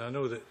there is, and I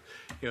know that,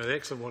 you know, the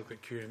excellent work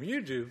that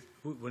QMU do,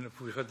 when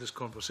we've had this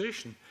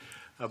conversation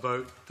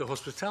about the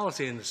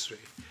hospitality industry.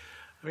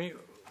 I mean,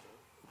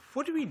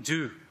 what do we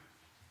do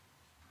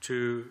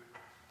to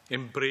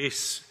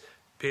embrace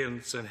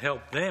parents and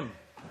help them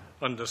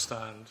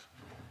understand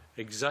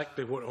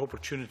exactly what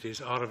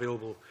opportunities are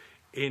available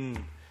in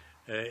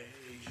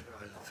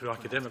through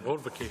academic or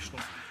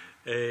vocational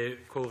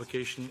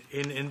qualification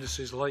in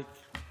industries like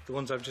the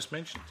ones I've just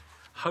mentioned?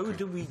 How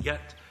do we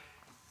get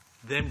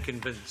them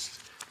convinced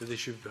that they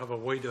should have a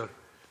wider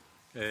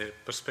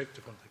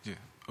perspective on things?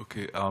 Yeah.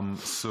 Okay.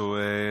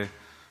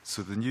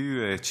 So the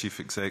new chief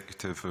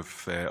executive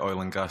of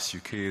Oil and Gas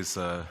UK is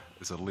a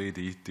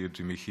lady,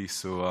 Deirdre Meehy.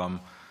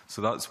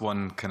 So that's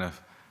one kind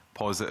of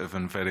positive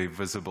and very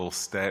visible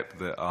step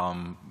that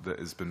that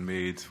has been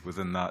made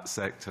within that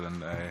sector,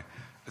 and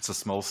it's a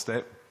small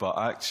step, but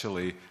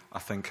actually I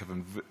think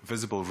having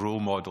visible role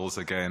models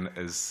again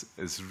is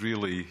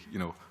really, you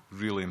know,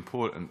 really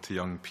important to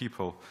young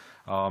people.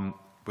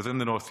 Within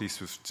the North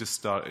East, we've just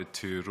started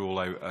to roll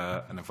out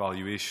an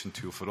evaluation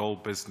tool for all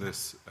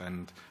business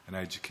and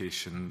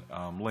education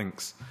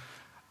links.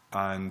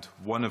 And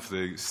one of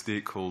the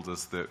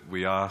stakeholders that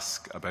we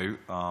ask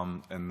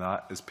about in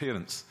that is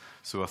parents.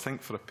 So I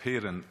think for a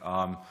parent,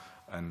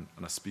 and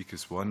I speak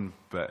as one,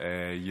 but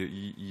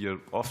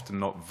you're often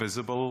not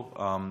visible,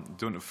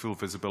 don't have full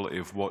visibility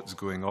of what's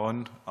going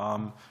on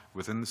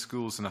within the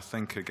schools. And I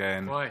think,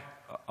 again... Why?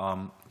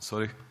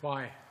 Sorry?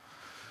 Why?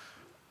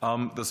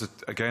 There's,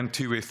 again,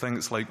 two-way thing.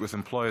 It's like with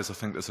employers, I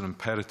think there's an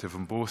imperative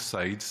on both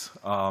sides.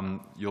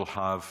 You'll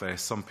have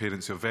some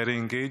parents who are very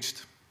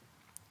engaged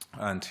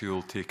and who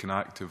will take an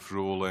active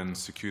role in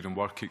securing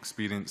work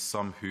experience.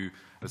 Some who,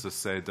 as I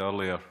said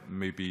earlier,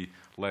 may be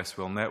less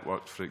well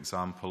networked, for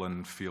example,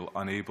 and feel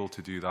unable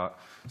to do that.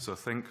 So I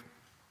think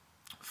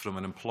from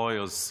an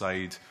employer's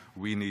side,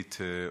 we need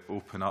to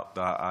open up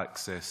that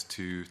access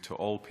to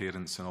all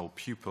parents and all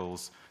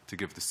pupils to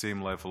give the same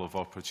level of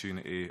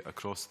opportunity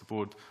across the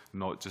board,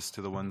 not just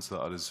to the ones that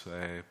are as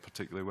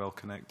particularly well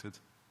connected.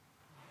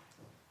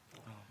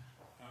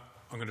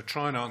 I'm going to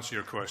try and answer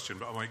your question,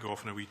 but I might go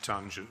off on a wee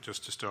tangent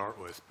just to start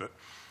with. But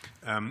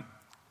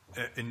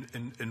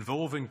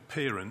involving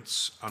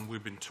parents, and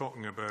we've been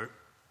talking about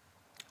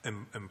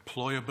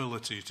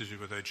employability to do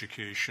with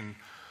education,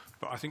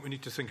 but I think we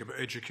need to think about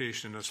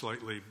education in a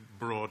slightly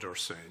broader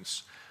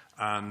sense.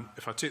 And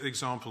if I take the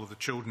example of the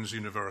Children's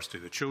University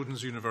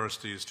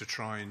is to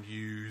try and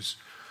use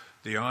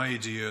the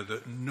idea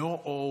that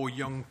not all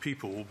young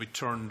people will be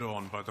turned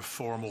on by the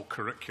formal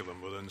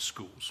curriculum within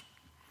schools.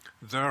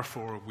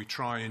 Therefore, we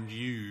try and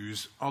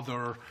use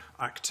other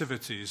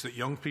activities that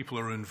young people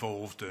are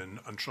involved in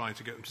and try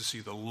to get them to see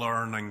the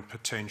learning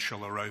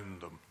potential around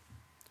them.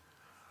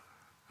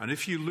 And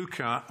if you look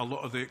at a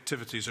lot of the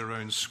activities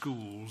around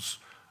schools,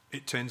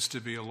 it tends to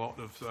be a lot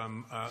of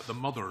the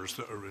mothers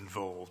that are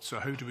involved.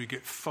 So how do we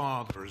get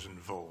fathers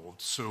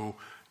involved? So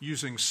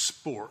using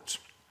sport.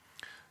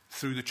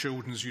 through the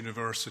Children's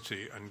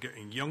University and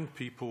getting young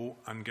people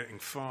and getting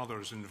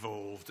fathers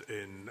involved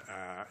in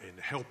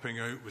helping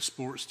out with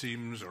sports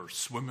teams or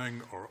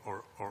swimming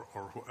or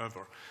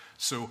whatever.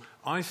 So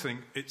I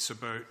think it's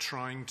about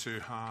trying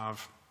to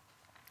have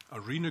a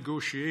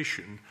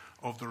renegotiation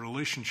of the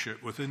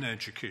relationship within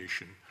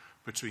education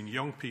between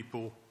young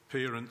people,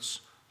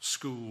 parents,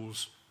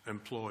 schools,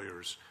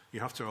 employers.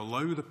 You have to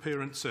allow the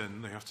parents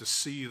in. They have to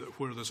see that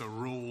where there's a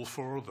role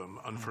for them.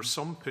 And for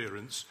some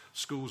parents,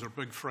 schools are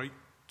big,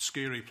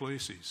 scary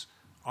places,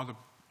 either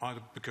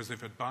because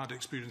they've had bad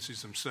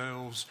experiences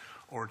themselves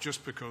or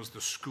just because the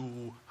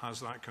school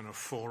has that kind of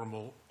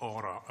formal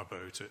aura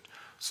about it.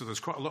 So there's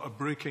quite a lot of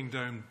breaking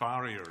down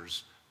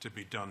barriers to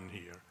be done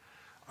here.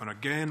 And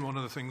again, one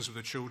of the things with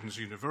the Children's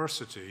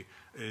University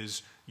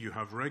is you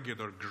have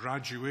regular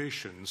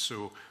graduations.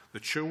 So the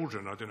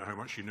children, I don't know how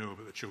much you know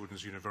about the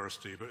Children's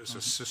University, but it's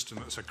a system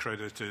that's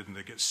accredited and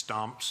they get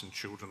stamps, and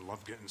children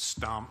love getting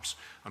stamps.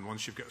 And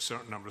once you've got a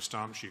certain number of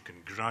stamps, you can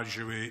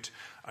graduate.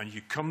 And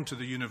you come to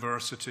the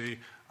university,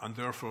 and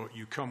therefore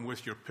you come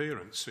with your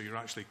parents. So you're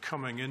actually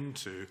coming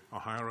into a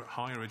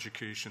higher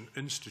education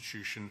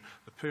institution.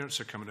 The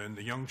parents are coming in,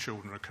 the young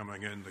children are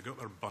coming in, they've got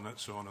their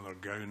bonnets on and their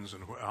gowns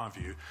and what have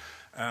you.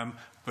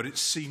 But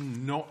it's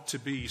seen not to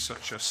be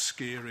such a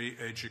scary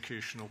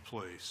educational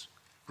place.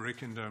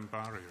 Breaking down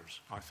barriers,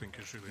 I think,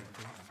 is really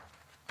important.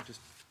 Just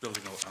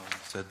building on what Alan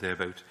said there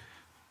about,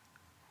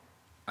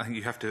 I think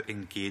you have to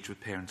engage with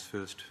parents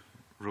first,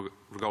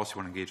 regardless if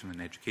you want to engage them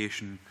in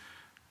education,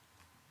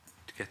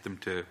 to get them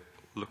to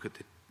look at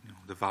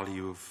the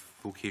value of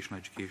vocational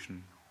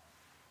education,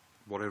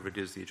 whatever it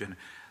is, the agenda.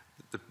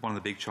 One of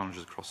the big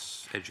challenges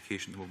across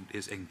education at the moment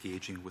is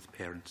engaging with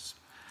parents.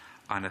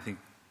 And I think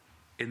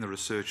in the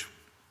research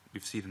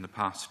we've seen in the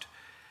past,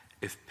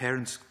 if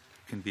parents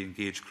can be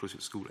engaged closely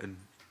at school and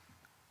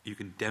you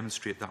can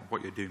demonstrate that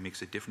what you're doing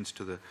makes a difference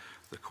to the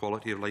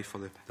quality of life for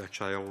their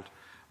child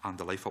and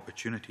the life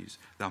opportunities,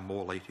 they're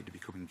more likely to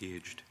become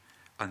engaged.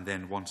 And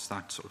then once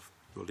that sort of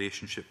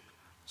relationship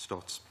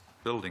starts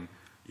building,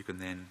 you can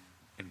then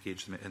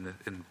engage them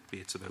in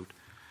debates about,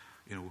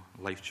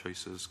 life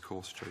choices,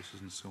 course choices,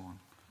 and so on.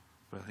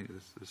 But I think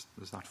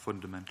there's that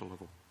fundamental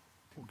level.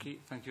 Okay,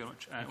 thank you very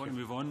much. I want to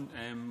move on.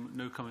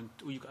 Now coming.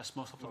 You've got a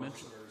small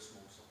supplementary?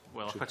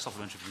 Well, I'll pick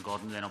supplementary from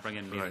Gordon, then I'll bring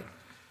in Mary. Right.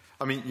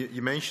 I mean,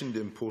 you mentioned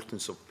the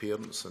importance of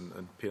parents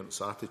and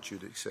parents'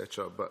 attitude,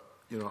 etc. But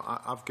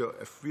I've got,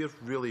 if we're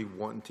really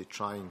wanting to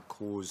try and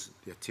close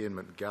the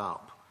attainment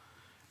gap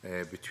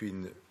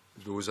between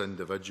those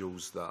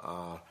individuals that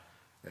are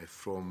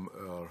from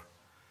our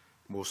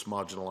most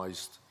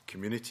marginalised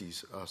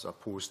communities as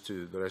opposed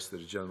to the rest of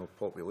the general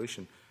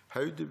population,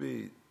 how do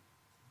we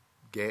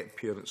get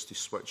parents to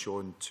switch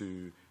on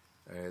to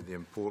the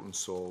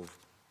importance of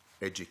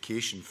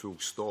education, full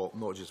stop,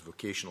 not just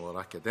vocational or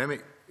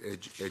academic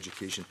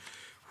education,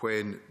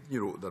 when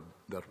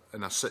they're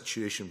in a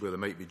situation where they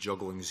might be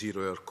juggling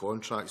 0-hour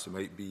contracts, there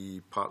might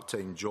be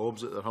part-time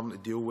jobs that they're having to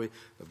deal with,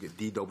 they've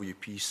got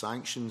DWP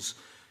sanctions.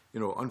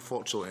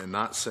 Unfortunately, in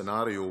that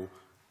scenario,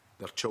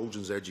 their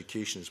children's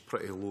education is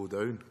pretty low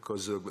down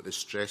because they've got the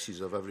stresses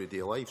of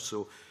everyday life.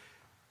 So,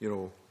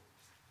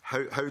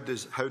 how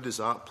does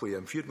that play?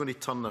 And if you're going to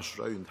turn this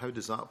round, how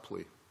does that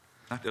play?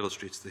 That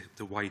illustrates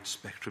the wide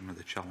spectrum of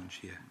the challenge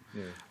here.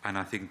 Yeah. And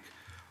I think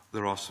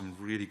there are some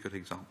really good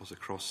examples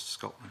across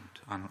Scotland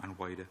and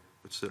wider,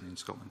 but certainly in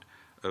Scotland,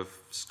 of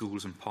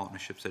schools and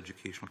partnerships,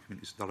 educational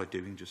communities that are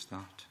doing just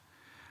that.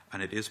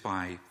 And it is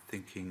by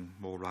thinking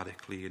more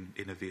radically and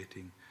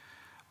innovating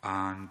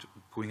and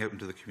going out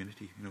into the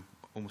community,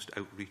 almost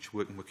outreach,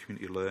 working with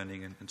community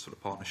learning and sort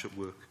of partnership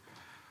work.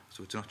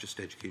 So it's not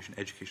just education.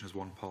 Education is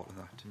one part of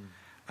that.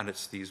 And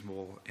it's these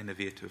more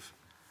innovative,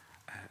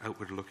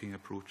 outward-looking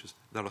approaches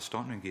that are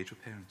starting to engage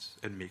with parents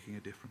and making a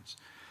difference.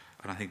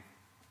 And I think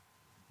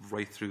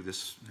right through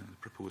this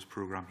proposed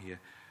programme here,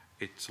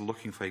 it's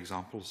looking for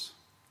examples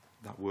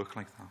that work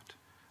like that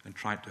and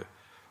trying to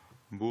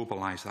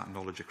mobilise that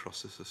knowledge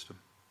across the system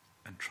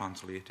and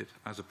translate it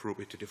as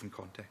appropriate to different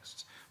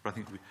contexts. But I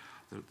think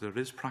there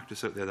is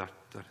practice out there that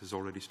has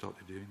already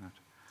started doing that.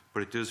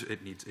 But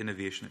it needs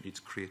innovation, it needs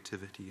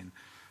creativity and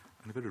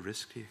a bit of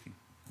risk-taking.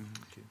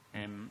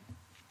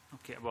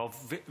 Okay, well,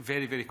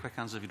 very, very quick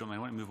answer if you don't mind.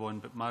 I want to move on,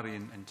 but Mary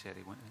and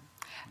Terry want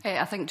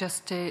to... I think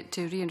just to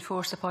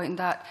reinforce the point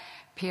that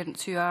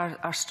parents who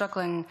are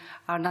struggling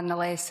are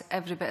nonetheless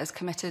every bit as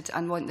committed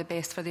and want the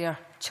best for their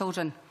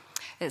children.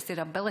 It's their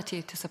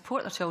ability to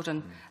support their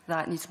children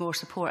that needs more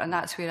support, and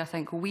that's where I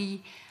think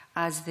we,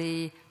 as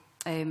the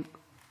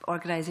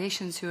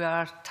organisations who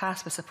are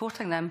tasked with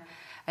supporting them,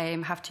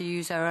 have to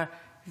use our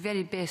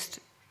very best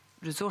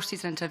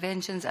resources and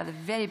interventions at the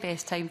very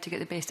best time to get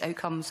the best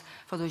outcomes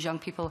for those young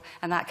people,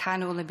 and that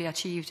can only be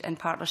achieved in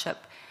partnership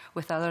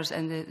with others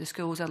in the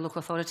schools and local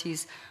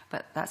authorities,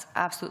 but that's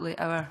absolutely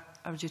our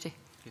duty.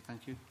 Okay,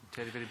 thank you.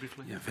 Terry, very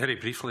briefly. Yeah, very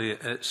briefly,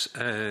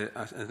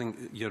 I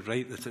think you're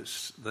right that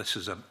this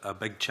is a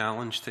big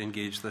challenge to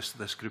engage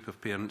this group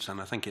of parents,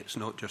 and I think it's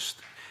not just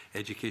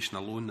education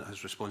alone that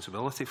has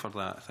responsibility for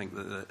that. I think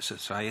that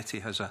society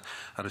has a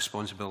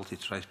responsibility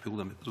to try to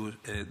pull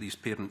these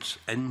parents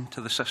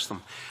into the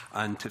system,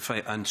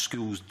 and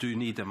schools do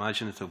need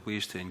imaginative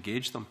ways to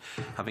engage them.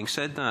 Having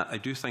said that, I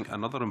do think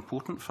another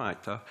important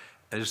factor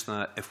is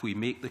that if we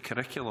make the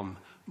curriculum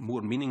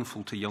more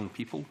meaningful to young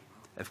people,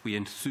 if we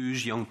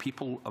enthuse young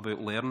people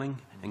about learning,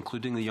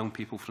 including the young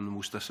people from the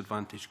most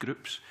disadvantaged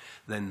groups,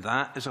 then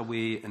that is a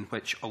way in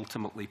which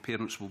ultimately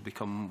parents will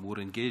become more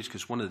engaged.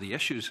 Because one of the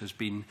issues has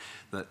been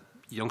that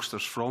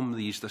youngsters from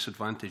these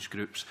disadvantaged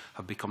groups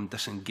have become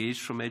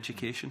disengaged from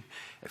education.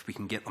 If we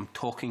can get them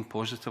talking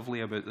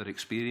positively about their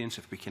experience,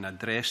 if we can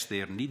address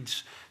their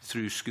needs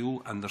through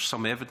school, and there's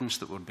some evidence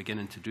that we're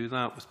beginning to do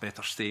that with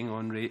better staying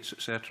on rates,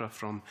 etc.,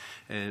 from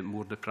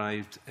more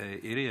deprived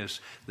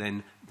areas,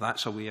 then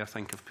that's a way, I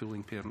think, of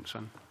pulling parents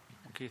in.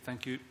 Okay,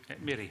 thank you.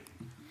 Mary.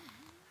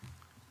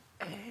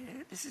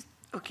 This is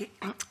okay.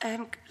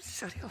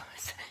 Sorry, I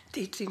was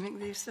daydreaming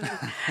there. Sorry.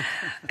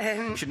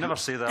 You should never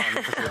say that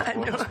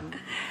on the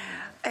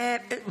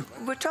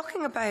we're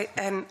talking about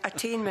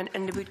attainment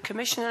in the Wood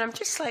Commission, and I'm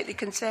just slightly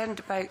concerned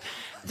about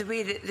the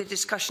way that the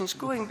discussion's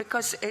going,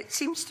 because it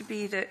seems to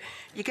be that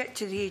you get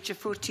to the age of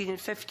 14 and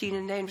 15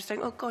 and then we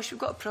think, oh gosh, we've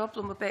got a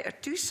problem, we better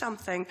do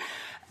something.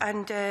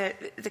 And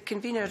the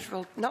convener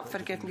will not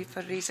forgive me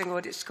for raising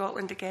Audit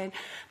Scotland again,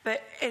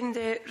 but in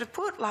the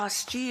report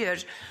last year,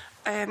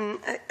 I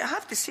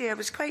have to say I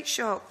was quite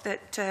shocked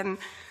that,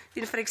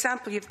 you know, for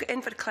example, you've got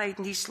Inverclyde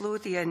and East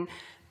Lothian,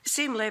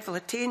 same level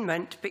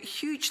attainment, but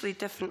hugely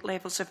different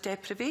levels of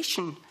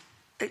deprivation.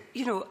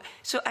 You know,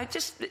 so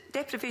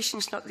deprivation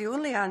is not the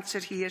only answer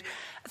here.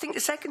 I think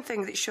the second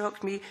thing that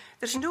shocked me,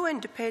 there's no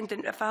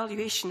independent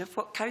evaluation of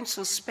what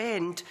councils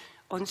spend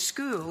on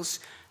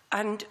schools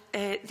and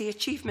the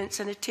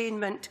achievements and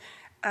attainment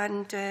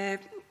and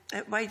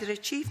wider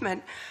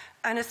achievement.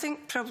 And I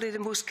think probably the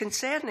most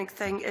concerning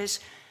thing is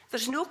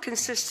there's no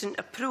consistent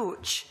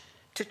approach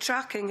to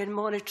tracking and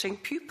monitoring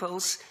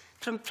pupils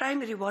from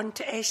primary 1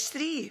 to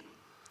S3.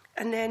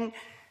 And then,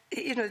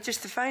 you know,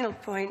 just the final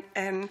point,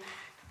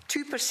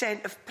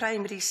 2% of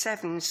primary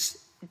 7s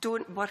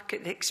don't work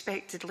at the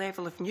expected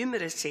level of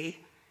numeracy.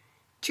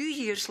 2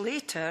 years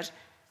later,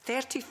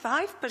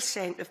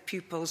 35% of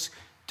pupils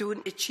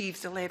don't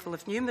achieve the level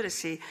of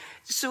numeracy.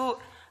 So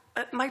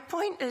my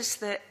point is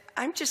that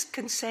I'm just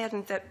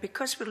concerned that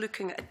because we're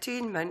looking at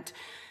attainment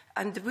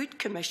and the Wood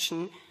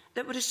Commission,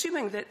 that we're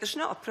assuming that there's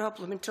not a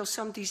problem until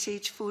somebody's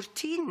age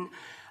 14.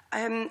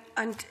 And,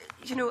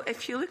 you know,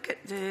 if you look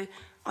at the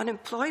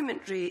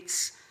unemployment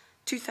rates,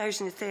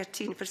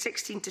 2013 for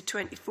 16 to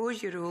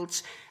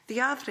 24-year-olds, the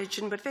average,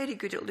 and we're very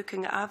good at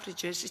looking at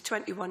averages, is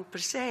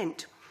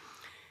 21%.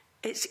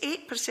 It's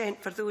 8%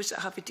 for those that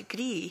have a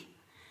degree,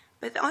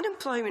 but the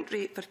unemployment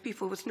rate for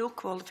people with no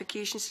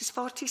qualifications is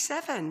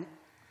 47%.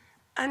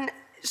 And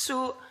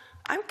so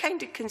I'm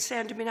kind of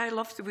concerned. I mean, I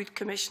love the Wood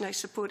Commission. I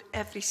support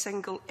every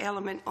single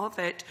element of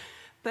it.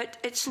 But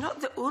it's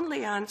not the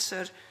only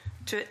answer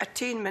to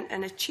attainment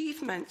and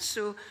achievement.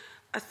 So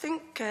I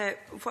think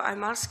what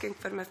I'm asking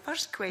for my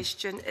first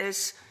question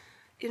is,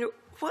 you know,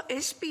 what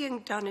is being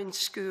done in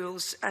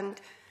schools? And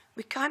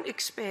we can't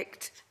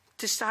expect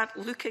to start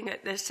looking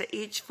at this at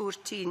age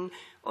 14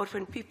 or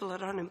when people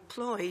are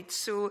unemployed.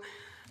 So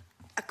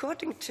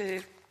according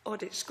to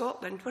Audit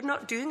Scotland, we're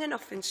not doing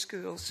enough in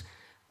schools.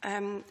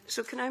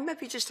 So can I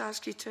maybe just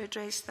ask you to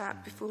address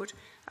that before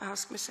I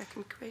ask my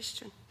second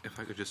question? If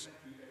I could just...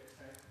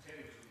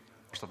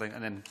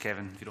 And then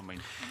Kevin, if you don't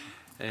mind.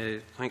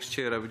 Thanks,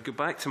 Chair. I would go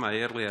back to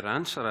my earlier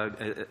answer.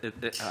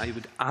 I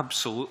would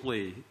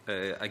absolutely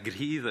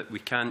agree that we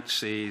can't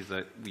say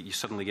that you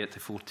suddenly get to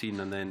 14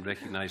 and then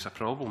recognise a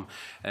problem.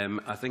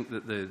 I think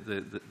that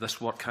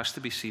this work has to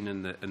be seen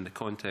in the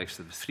context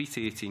of the 3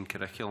 to 18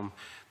 curriculum,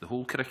 the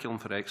whole Curriculum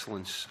for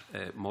Excellence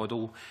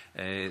model,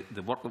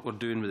 the work that we're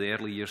doing with the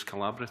Early Years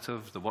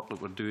Collaborative, the work that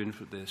we're doing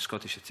with the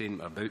Scottish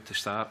Attainment about to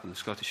start and the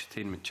Scottish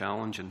Attainment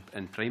Challenge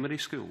in primary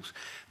schools.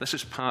 This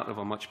is part of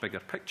a much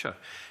bigger picture.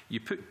 You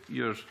put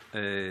your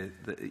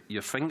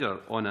finger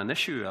on an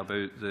issue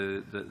about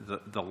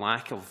the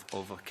lack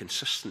of a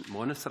consistent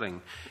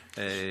monitoring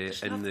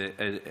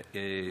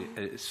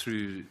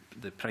through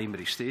the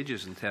primary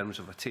stages in terms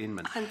of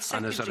attainment,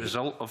 and as a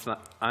result of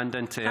that, and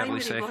into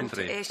early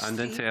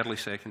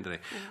secondary,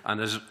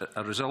 and as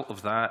a result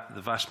of that,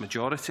 the vast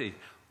majority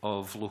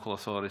of local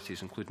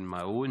authorities, including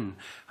my own,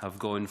 have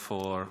gone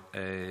for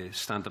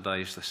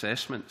standardised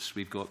assessments.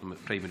 We've got them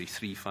at primary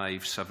 3,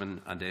 5,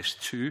 7 and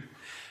S2.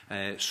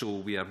 So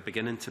we are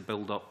beginning to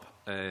build up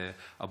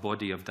a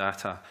body of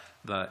data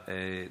that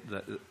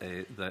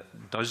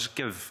does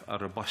give a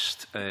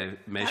robust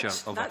measure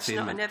of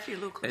attainment. Not in every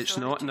local it's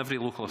authority. Not in every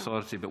local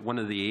authority, but one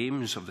of the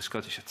aims of the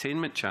Scottish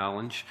Attainment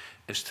Challenge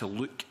is to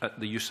look at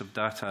the use of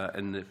data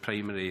in the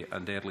primary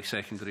and early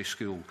secondary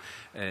school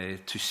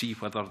to see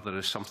whether there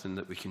is something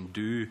that we can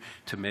do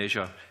to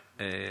measure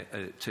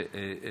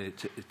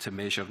to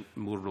measure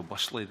more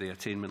robustly the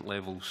attainment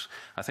levels.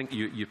 I think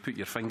you put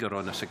your finger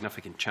on a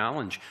significant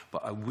challenge,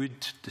 but I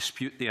would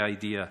dispute the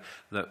idea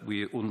that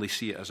we only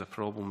see it as a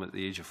problem at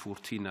the age of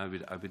 14. I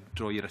would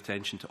draw your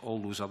attention to all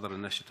those other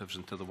initiatives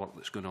and to the work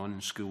that's going on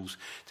in schools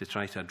to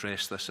try to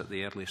address this at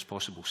the earliest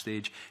possible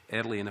stage.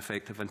 Early and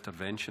effective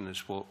intervention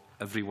is what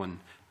everyone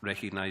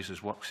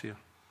recognises works here.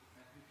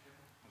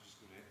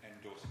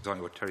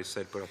 Exactly what Terry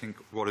said, but I think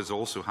what is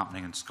also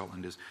happening in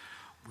Scotland is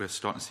we're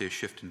starting to see a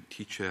shift in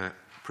teacher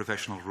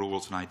professional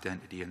roles and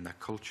identity in their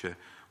culture,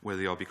 where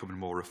they are becoming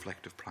more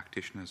reflective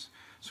practitioners.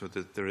 So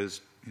that there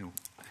is,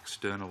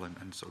 external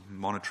and sort of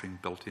monitoring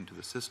built into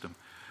the system.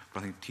 But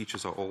I think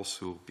teachers are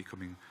also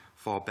becoming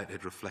far better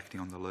at reflecting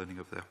on the learning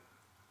of their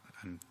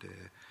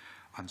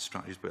and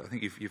strategies. But I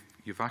think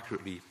you've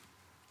accurately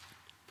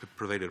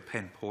provided a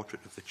pen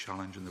portrait of the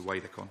challenge in the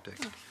wider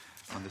context,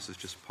 and this is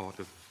just part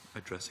of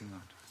addressing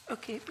that.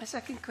 Okay, my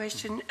second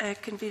question,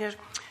 Convener.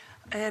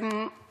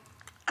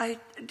 I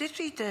did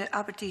read the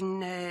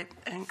Aberdeen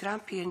and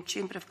Grampian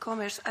Chamber of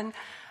Commerce, and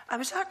I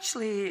was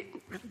actually,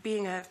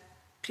 being a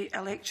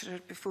lecturer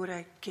before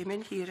I came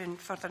in here in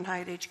further and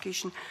higher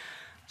education,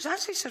 I was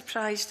actually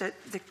surprised that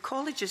the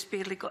colleges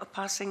barely got a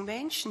passing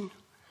mention.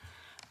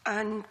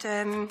 And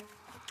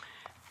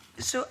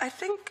so I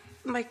think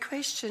my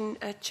question,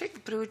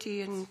 Chick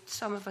Brodie and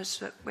some of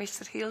us at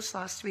Wester Hales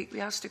last week,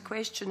 we asked a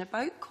question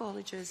about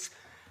colleges,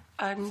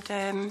 and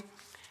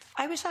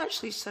I was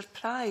actually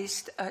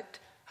surprised at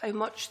how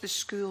much the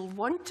school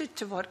wanted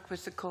to work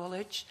with the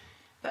college,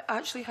 but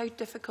actually how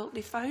difficult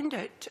they found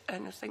it.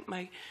 And I think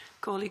my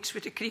colleagues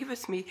would agree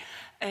with me.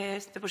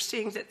 They were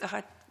saying that they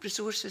had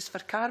resources for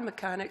car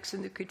mechanics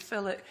and they could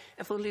fill it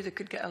if only they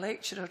could get a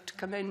lecturer to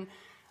come in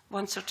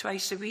once or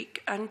twice a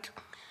week. And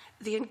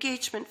the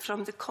engagement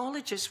from the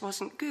colleges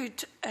wasn't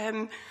good.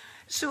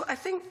 So I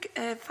think,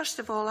 first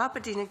of all,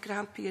 Aberdeen and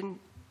Grampian,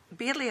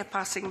 barely a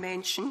passing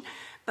mention.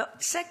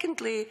 But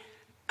secondly,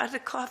 the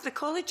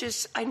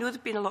colleges, I know there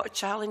have been a lot of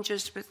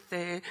challenges with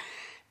the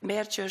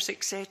mergers,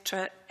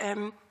 etc.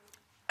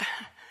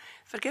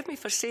 Forgive me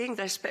for saying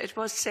this, but it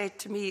was said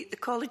to me the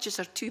colleges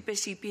are too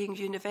busy being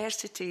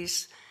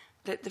universities,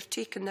 that they've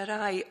taken their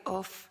eye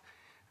off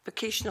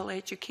vocational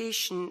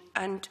education,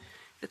 and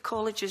the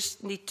colleges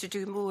need to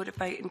do more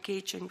about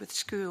engaging with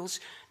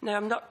schools. Now,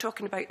 I'm not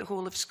talking about the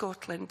whole of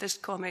Scotland. This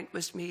comment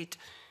was made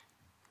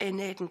in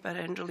Edinburgh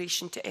in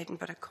relation to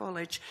Edinburgh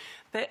College.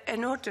 But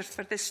in order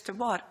for this to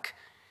work,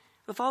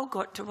 we've all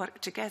got to work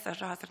together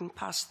rather than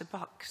pass the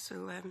buck.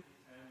 So,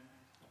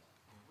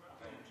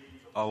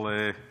 I'll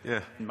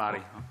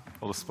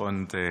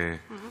respond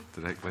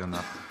directly on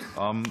that.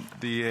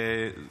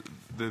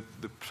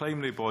 The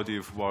primary body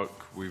of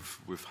work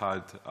we've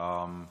had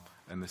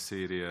in this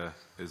area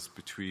is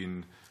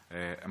between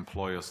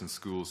employers and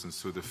schools, and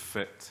so the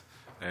fit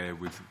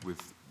with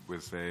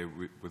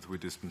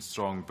Wood has been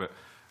strong. But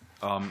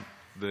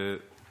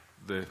the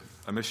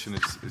omission,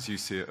 as you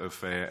say,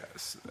 of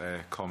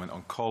comment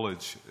on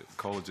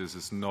colleges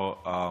is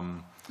not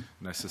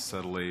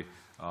necessarily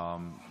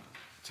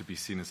to be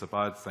seen as a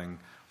bad thing.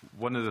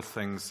 One of the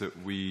things that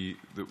we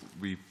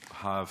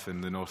have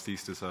in the North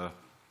East is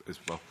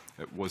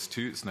it was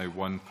two. It's now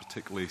one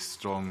particularly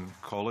strong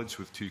college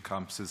with two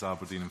campuses,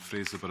 Aberdeen and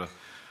Fraserburgh.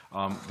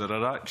 There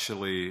are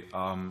actually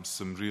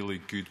some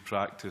really good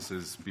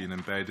practices being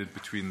embedded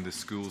between the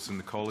schools and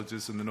the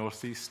colleges in the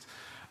North East.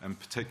 In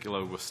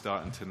particular, we're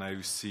starting to now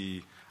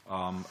see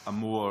a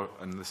more,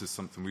 and this is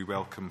something we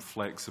welcome,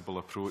 flexible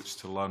approach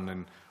to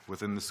learning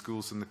within the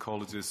schools and the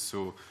colleges.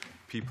 So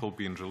people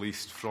being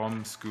released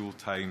from school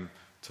time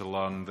to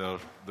learn their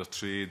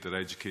trade, their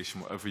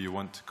education, whatever you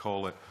want to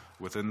call it,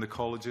 within the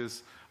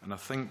colleges. And I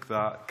think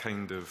that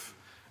kind of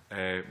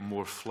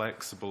more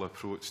flexible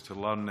approach to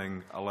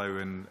learning,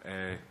 allowing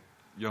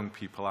young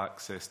people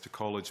access to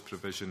college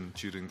provision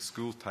during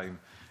school time,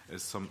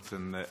 is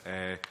something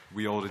that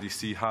we already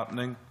see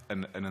happening,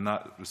 and in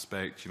that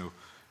respect,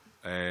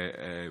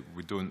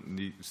 we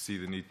don't see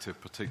the need to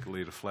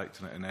particularly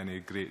reflect on it in any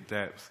great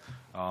depth,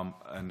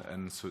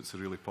 and so it's a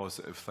really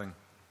positive thing.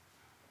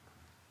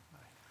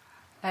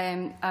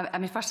 I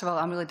mean, first of all,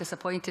 I'm really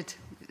disappointed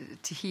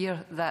to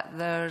hear that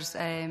there's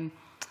a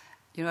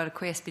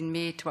request been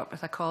made to work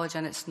with a college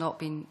and it's not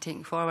been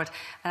taken forward.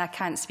 And I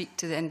can't speak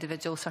to the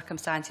individual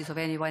circumstances of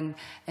any one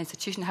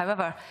institution.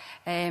 However,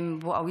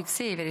 what I would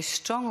say very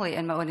strongly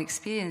in my own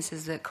experience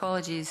is that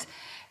colleges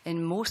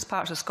in most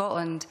parts of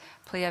Scotland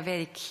play a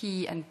very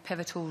key and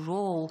pivotal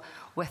role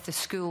with the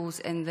schools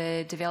in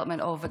the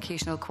development of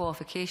vocational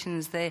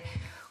qualifications. The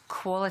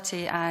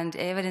quality and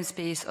evidence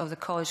base of the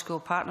college-school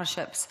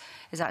partnerships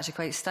is actually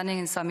quite stunning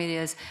in some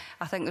areas.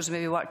 I think there's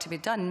maybe work to be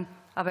done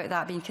about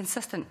that being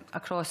consistent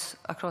across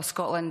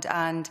Scotland,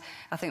 and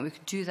I think we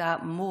could do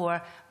that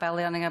more by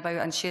learning about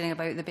and sharing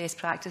about the best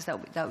practice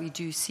that we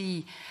do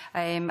see.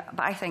 But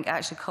I think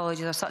actually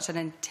colleges are such an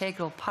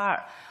integral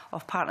part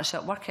of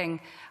partnership working,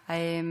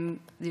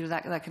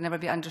 that can never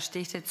be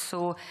understated.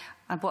 So,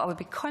 and what I would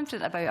be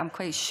confident about, I'm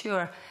quite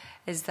sure,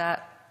 is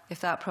that if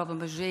that problem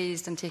was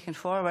raised and taken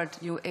forward,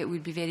 it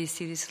would be very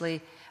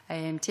seriously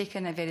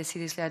taken and very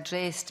seriously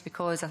addressed,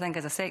 because I think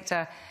as a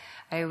sector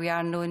we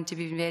are known to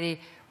be very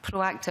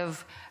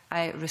proactive,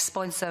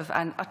 responsive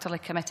and utterly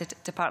committed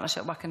to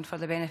partnership working for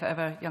the benefit of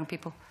our young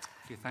people.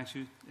 Okay, thanks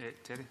you.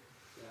 Terry?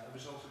 I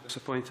was also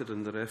disappointed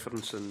in the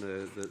reference in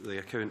the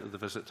account of the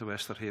visit to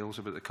Wester Hailes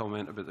about the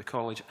comment about the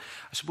college.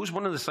 I suppose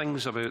one of the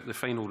things about the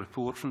final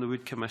report from the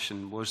Wood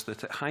Commission was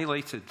that it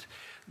highlighted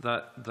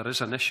that there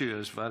is an issue,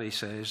 as Vary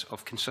says,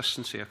 of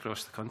consistency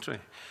across the country.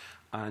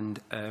 And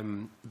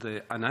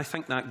I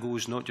think that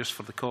goes not just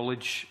for the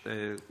college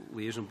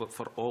liaison, but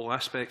for all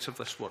aspects of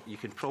this work. You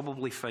can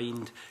probably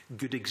find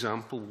good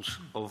examples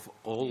of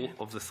all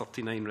of the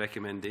 39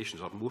 recommendations,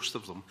 or most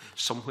of them,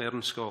 somewhere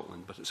in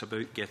Scotland, but it's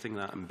about getting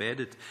that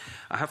embedded.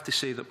 I have to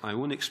say that my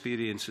own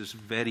experience is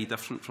very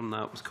different from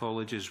that with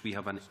colleges. We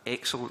have an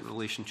excellent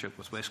relationship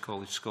with West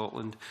College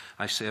Scotland.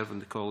 I serve in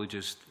the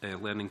college's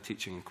Learning,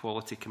 Teaching and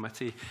Quality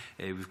Committee.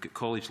 We've got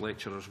college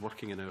lecturers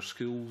working in our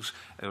schools.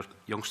 Our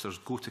youngsters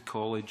go to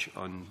college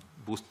on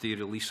both day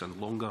release and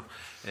longer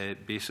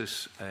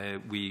basis.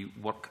 We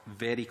work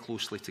very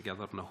closely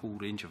together on a whole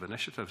range of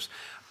initiatives,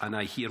 and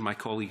I hear my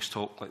colleagues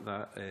talk like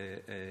that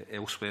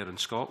elsewhere in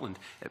Scotland.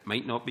 It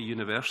might not be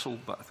universal,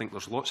 but I think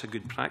there's lots of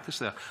good practice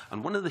there.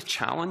 And one of the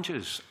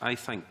challenges, I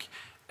think,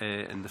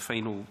 in the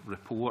final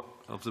report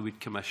of the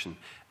Wood Commission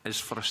is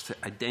for us to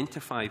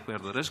identify where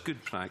there is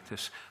good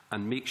practice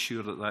and make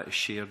sure that that is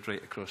shared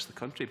right across the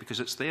country, because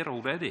it's there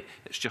already,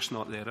 it's just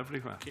not there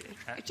everywhere.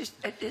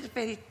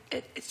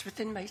 It's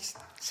within my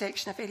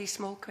section a very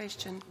small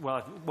question.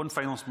 Well, one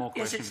final small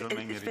question. Yes,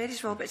 it's very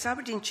small, but it's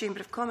Aberdeen Chamber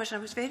of Commerce, and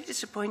I was very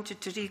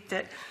disappointed to read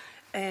that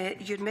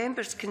your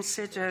members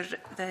consider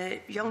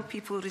that young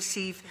people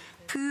receive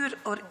poor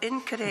or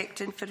incorrect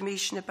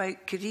information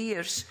about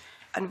careers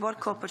and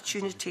work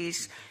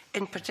opportunities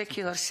in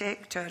particular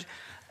sector.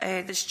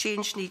 This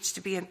change needs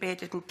to be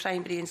embedded in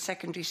primary and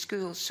secondary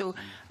schools. So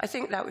I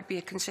think that would be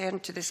a concern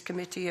to this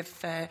committee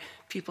if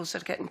pupils are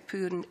getting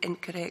poor and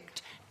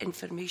incorrect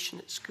information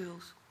at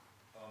schools.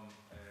 Again,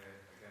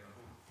 I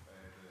hope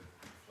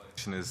the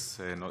reflection is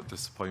not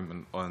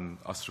disappointment on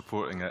us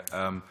reporting it.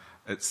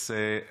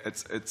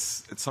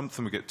 It's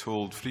something we get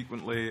told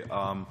frequently.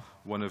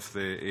 One of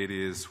the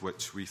areas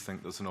which we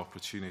think there's an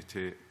opportunity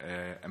to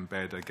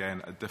embed,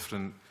 again, a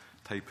different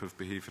type of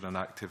behaviour and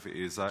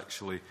activity is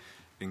actually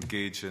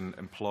engaging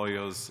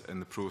employers in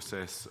the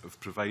process of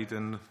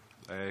providing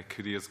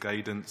careers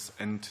guidance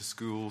into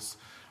schools.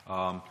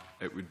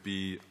 It would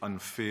be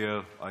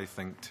unfair, I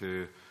think,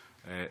 to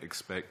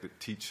expect that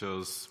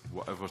teachers,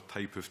 whatever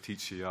type of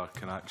teacher you are,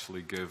 can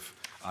actually give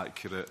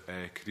accurate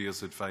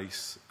careers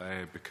advice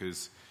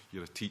because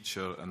you're a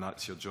teacher and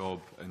that's your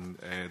job, and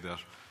they're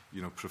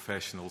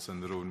professionals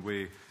in their own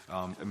way.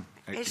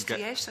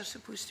 SDS are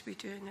supposed to be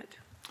doing it.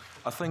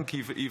 I think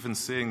even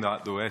saying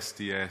that, though,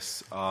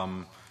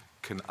 SDS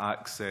can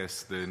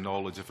access the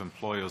knowledge of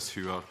employers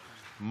who are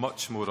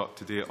much more up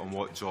to date on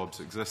what jobs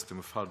exist. And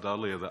we've heard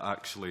earlier that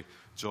actually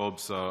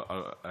jobs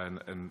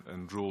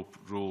and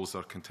roles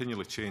are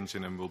continually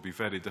changing and will be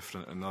very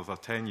different in another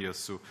 10 years.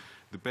 So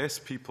the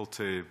best people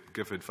to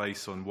give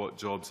advice on what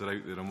jobs are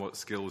out there and what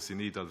skills you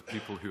need are the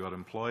people who are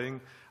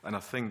employing. And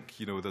I think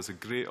there's a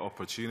great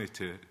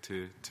opportunity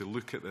to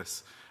look at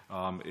this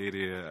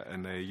area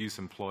and use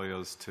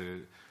employers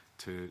to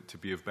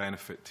be of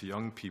benefit to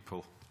young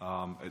people.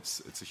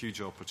 It's a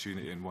huge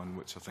opportunity and one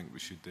which I think we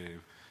should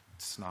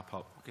snap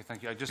up. Okay,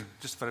 thank you.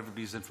 Just for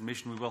everybody's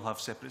information, we will have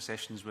separate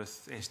sessions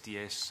with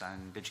SDS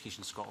and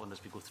Education Scotland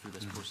as we go through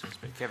this process.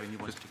 But Kevin, you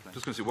want to take that?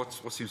 Just going to say,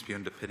 what seems to be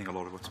underpinning a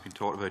lot of what's been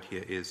talked about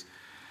here is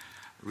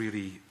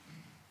really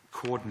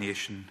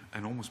coordination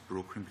and almost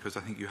brokering, because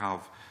I think you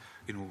have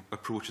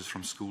approaches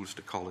from schools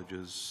to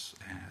colleges,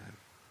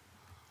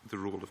 the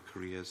role of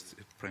careers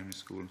at primary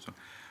school and so on.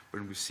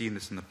 When we've seen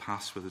this in the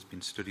past where there's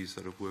been studies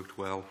that have worked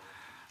well,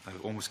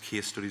 almost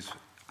case studies,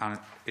 and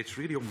it's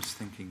really almost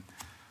thinking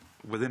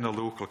within a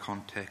local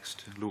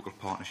context, local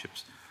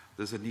partnerships,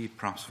 there's a need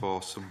perhaps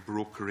for some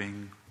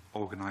brokering,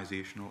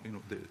 organisational,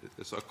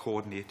 the sort of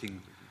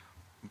coordinating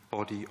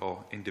body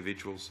or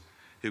individuals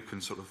who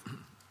can sort of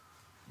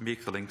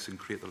make the links and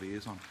create the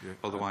liaison. Yeah.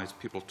 Otherwise,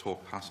 people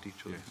talk past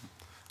each other. Yeah.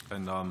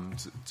 And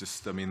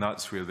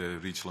that's where the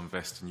regional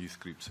investing youth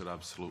groups are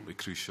absolutely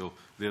crucial.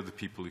 They're the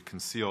people who can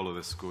see all of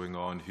this going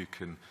on, who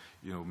can,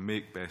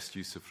 make best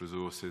use of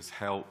resources,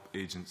 help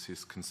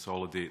agencies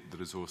consolidate the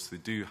resource they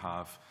do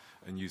have,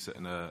 and use it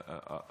in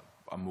a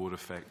more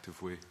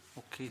effective way.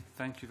 Okay,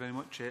 thank you very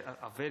much.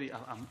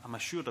 I'm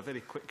assured a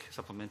very quick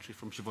supplementary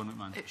from Siobhan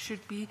McMahon. It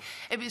should be.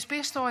 It was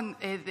based on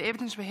the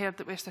evidence we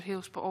heard at Wester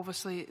Hailes, but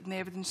obviously the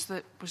evidence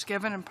that was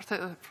given, in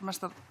particular from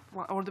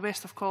the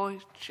West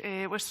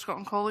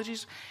Scotland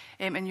colleges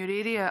in your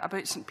area,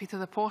 about St Peter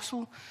the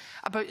Apostle,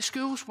 about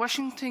schools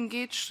wishing to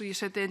engage, so you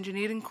said the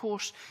engineering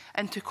course,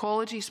 into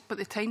colleges, but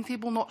the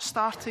timetable not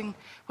starting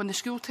when the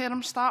school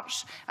term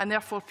starts, and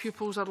therefore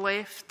pupils are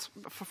left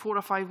for 4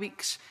 or 5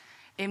 weeks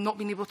not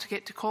being able to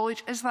get to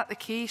college. Is that the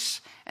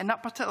case in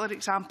that particular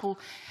example?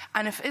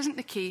 And if it isn't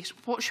the case,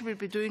 what should we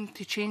be doing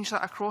to change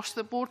that across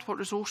the board? What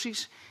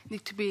resources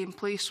need to be in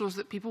place so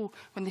that people,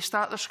 when they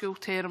start their school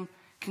term,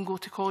 can go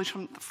to college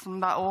from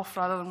that off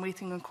rather than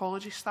waiting on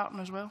colleges starting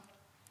as well?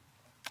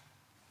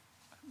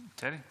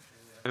 Terry?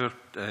 Our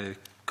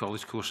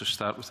college courses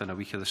start within a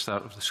week of the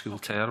start of the school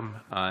term,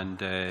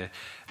 and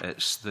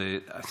it's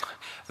the, I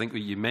think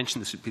you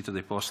mentioned the St Peter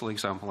the Apostle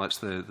example. That's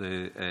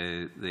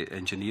the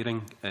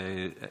engineering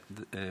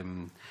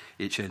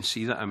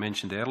HNC that I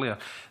mentioned earlier.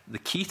 The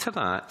key to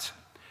that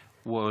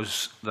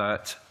was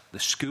that the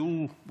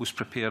school was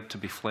prepared to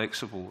be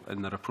flexible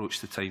in their approach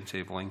to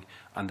timetabling,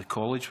 and the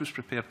college was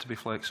prepared to be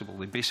flexible.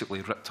 They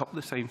basically ripped up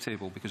the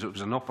timetable because it was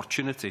an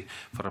opportunity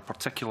for a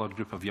particular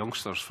group of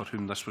youngsters for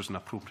whom this was an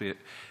appropriate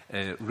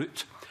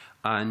route.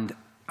 And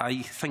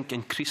I think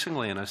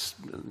increasingly in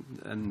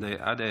the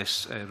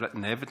ADES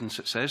written evidence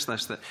it says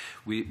this, that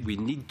we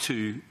need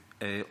to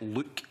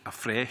look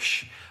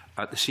afresh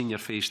at the senior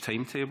phase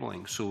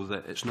timetabling, so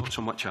that it's not so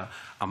much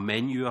a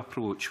menu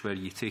approach where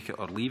you take it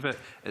or leave it.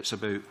 It's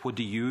about what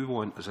do you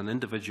want as an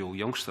individual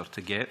youngster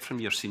to get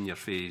from your senior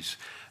phase,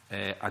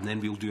 and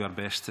then we'll do our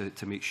best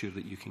to make sure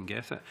that you can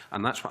get it.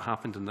 And that's what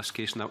happened in this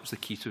case, and that was the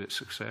key to its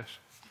success.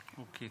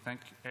 Okay,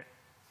 thank you.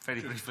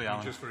 Very briefly,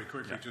 Alan. Just very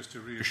quickly, just to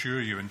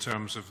reassure you in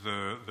terms of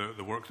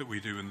the work that we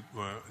do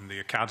in the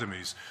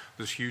academies,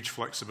 there's huge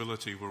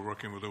flexibility. We're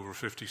working with over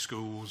 50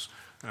 schools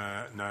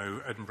now,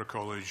 Edinburgh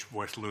College,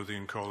 West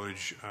Lothian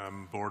College,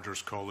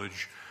 Borders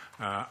College,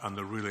 and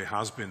there really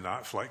has been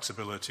that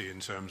flexibility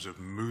in terms of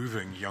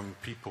moving young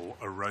people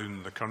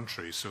around the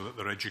country so that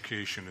their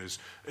education is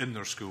in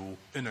their school,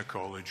 in a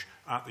college,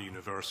 at the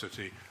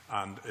university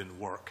and in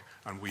work.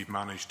 And we've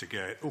managed to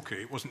get,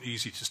 okay, it wasn't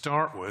easy to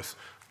start with,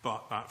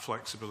 but that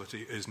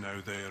flexibility is now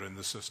there in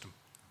the system.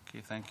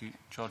 Okay, thank you.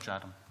 George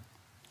Adam.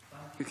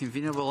 Thank you,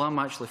 Convener. Well, I'm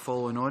actually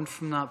following on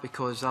from that,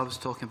 because I was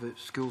talking about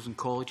schools and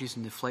colleges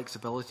and the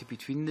flexibility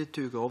between the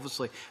two.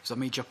 Obviously, it's a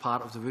major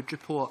part of the Wood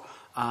Report,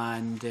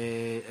 and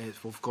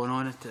we've gone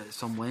on it at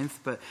some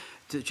length. But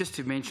just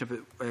to mention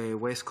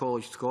about West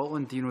College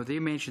Scotland, you know, they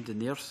mentioned in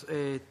their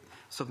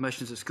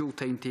submissions that school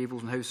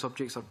timetables and how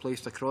subjects are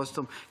placed across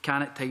them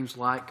can at times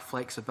lack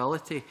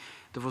flexibility.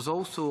 There was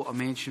also a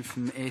mention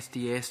from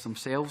SDS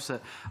themselves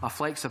that a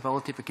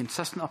flexibility but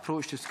consistent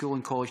approach to school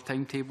and college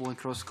timetabling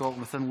across Scotland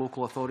within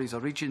local authorities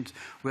or regions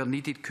where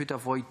needed could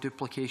avoid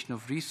duplication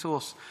of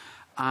resource,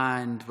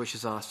 and which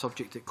is a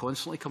subject that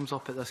constantly comes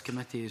up at this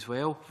committee as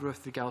well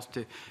with regards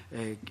to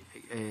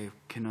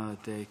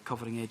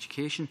covering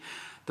education.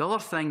 The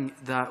other thing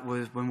that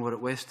was when we were at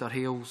Wester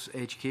Hales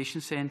Education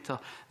Centre,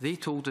 they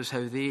told us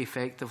how they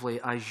effectively,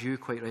 as you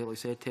quite rightly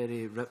said,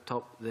 Terry, ripped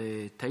up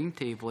the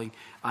timetabling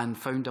and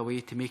found a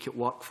way to make it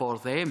work for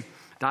them.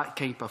 That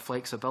kind of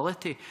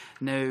flexibility.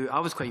 Now, I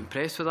was quite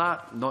impressed with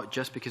that, not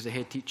just because the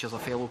head teacher's a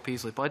fellow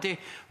Paisley buddy,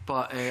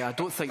 but I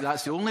don't think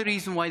that's the only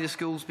reason why the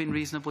school's been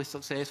reasonably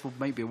successful.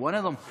 Might be one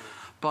of them.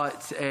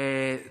 But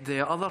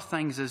the other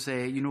things is,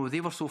 you know, they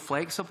were so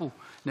flexible.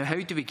 Now, how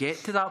do we get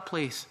to that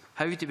place?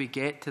 How do we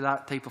get to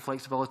that type of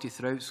flexibility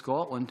throughout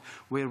Scotland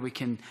where we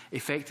can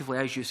effectively,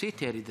 as you say,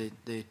 Terry,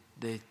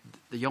 the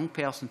young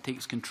person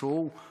takes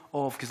control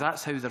of, because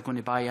that's how they're going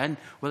to buy in,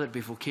 whether it be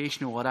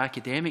vocational or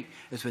academic,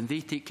 is when they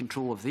take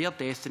control of their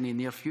destiny and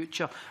their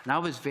future. And I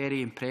was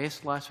very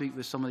impressed last week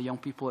with some of the young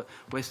people at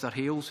Wester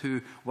Hales who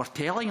were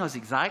telling us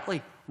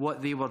exactly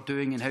what they were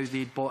doing and how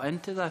they'd bought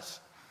into this.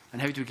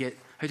 And how do we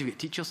get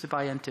teachers to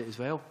buy into it as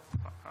well?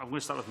 I'm going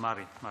to start with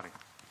Mary.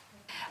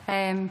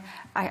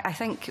 I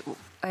think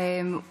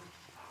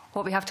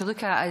what we have to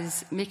look at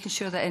is making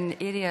sure that in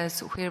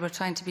areas where we're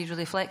trying to be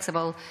really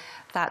flexible,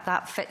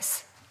 that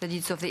fits the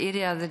needs of the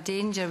area. The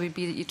danger would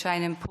be that you try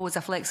and impose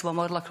a flexible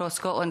model across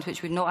Scotland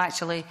which would not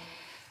actually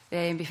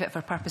be fit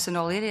for purpose in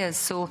all areas.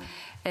 So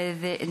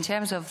in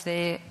terms of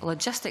the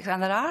logistics,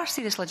 and there are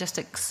serious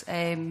logistics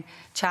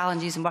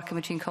challenges in working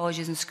between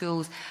colleges and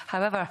schools.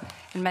 However,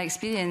 in my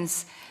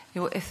experience,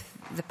 you know, if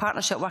the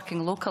partnership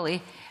working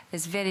locally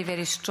is very,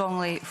 very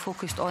strongly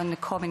focused on the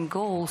common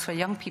goals for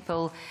young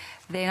people,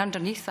 then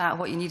underneath that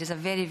what you need is a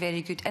very,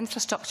 very good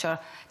infrastructure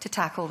to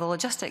tackle the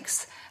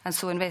logistics. And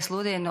so in West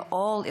Lothian,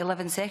 all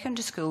 11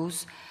 secondary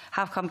schools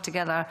have come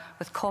together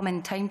with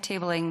common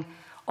timetabling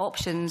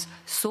options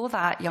so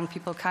that young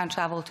people can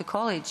travel to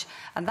college.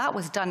 And that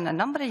was done a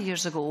number of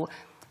years ago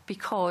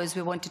because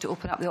we wanted to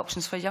open up the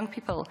options for young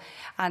people.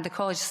 And the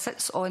college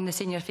sits on the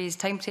senior phase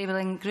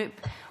timetabling group.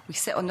 We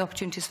sit on the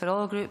opportunities for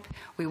all group.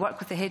 We work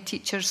with the head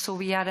teachers, so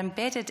we are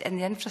embedded in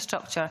the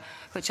infrastructure,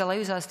 which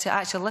allows us to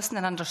actually listen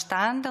and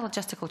understand the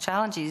logistical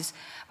challenges,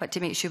 but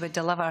to make sure we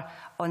deliver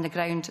on the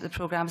ground the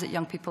programmes that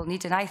young people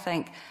need. And I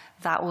think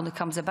that only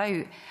comes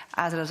about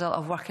as a result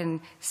of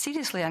working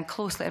seriously and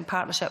closely in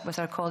partnership with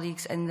our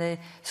colleagues in the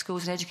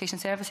schools and education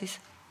services.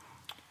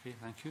 Okay,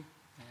 thank you.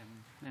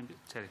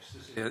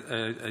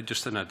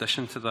 Just in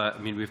addition to that, I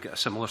mean, we've got a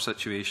similar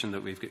situation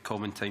that we've got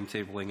common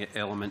timetabling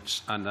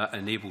elements, and that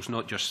enables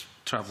not just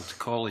travel to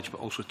college, but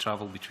also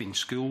travel between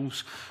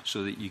schools,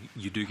 so that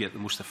you do get the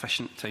most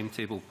efficient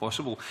timetable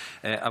possible.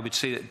 I would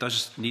say it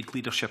does need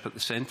leadership at the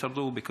centre,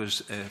 though,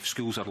 because if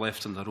schools are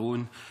left on their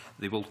own,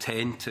 they will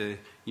tend to,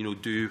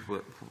 do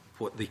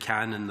what they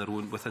can in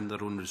within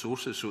their own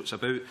resources. So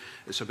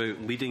it's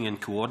about leading and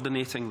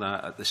coordinating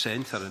that at the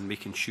centre and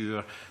making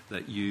sure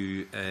that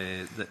you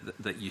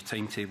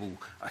timetable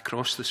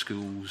across the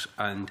schools.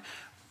 And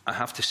I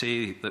have to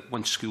say that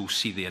once schools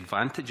see the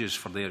advantages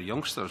for their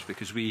youngsters,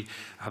 because we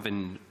have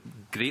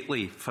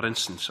greatly, for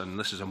instance, and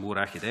this is a more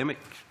academic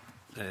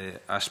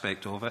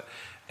aspect of it,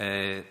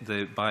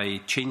 by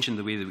changing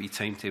the way that we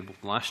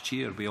timetabled last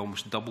year, we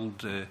almost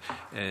doubled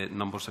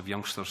numbers of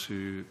youngsters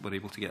who were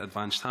able to get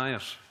advanced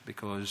hires,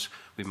 because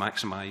we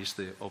maximised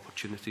the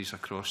opportunities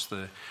across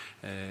the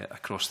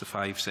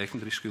 5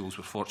 secondary schools.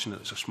 We're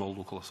fortunate it's a small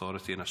local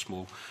authority in a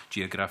small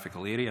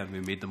geographical area, and we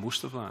made the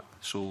most of that.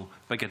 So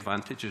big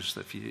advantages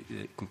if you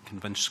can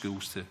convince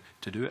schools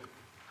to do it.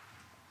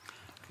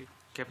 Okay.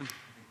 Kevin?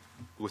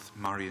 With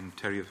Marion,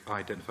 Terry have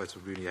identified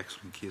some really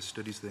excellent case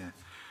studies there,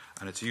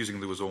 and it's using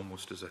those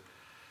almost as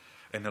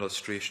an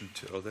illustration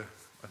to other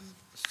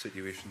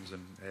situations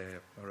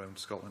around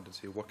Scotland, and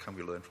say, what can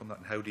we learn from that,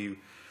 and how do you,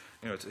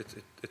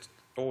 it's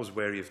always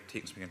wary of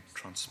taking something and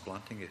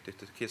transplanting it.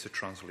 It's a case of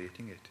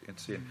translating it and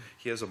saying,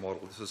 here's a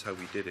model, this is how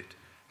we did it,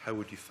 how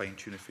would you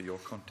fine-tune it for your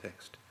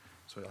context?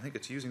 So I think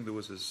it's using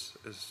those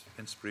as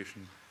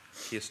inspiration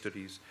case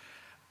studies,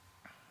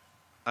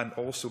 and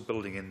also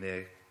building in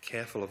there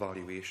careful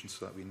evaluation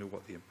so that we know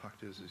what the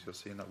impact is, as you're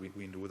saying, that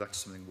we know that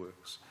something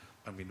works,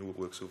 and we know it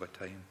works over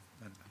time.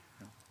 And,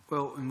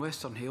 Well, in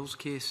Western Hales'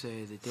 case,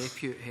 the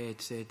deputy head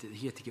said that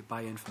he had to get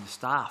buy-in from the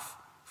staff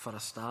for a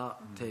start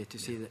to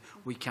say that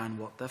we can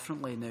work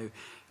differently. Now,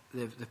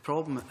 the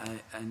problem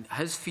and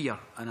his fear,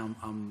 and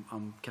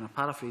I'm kind of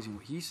paraphrasing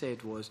what he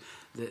said, was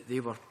that they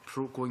were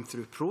going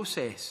through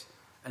process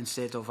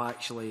instead of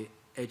actually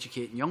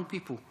educating young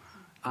people.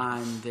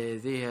 And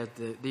they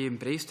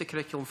embraced the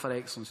curriculum for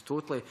excellence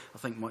totally. I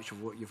think much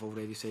of what you've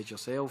already said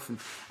yourself,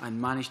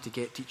 and managed to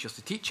get teachers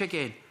to teach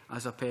again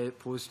as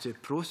opposed to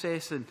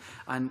processing.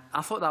 And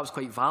I thought that was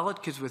quite valid,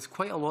 because with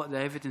quite a lot of the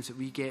evidence that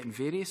we get in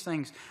various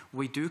things,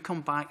 we do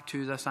come back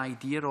to this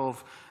idea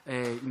of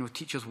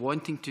teachers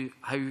wanting to,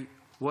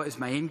 what is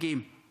my end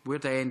game? Where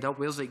do I end up?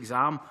 Where's the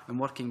exam? And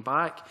working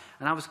back.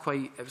 And it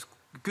was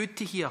good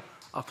to hear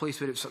a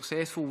place where it was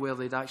successful, where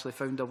they'd actually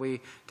found a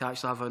way to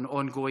actually have an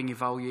ongoing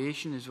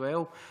evaluation as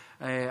well.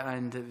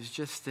 And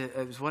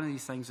it was one of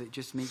these things that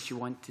just makes you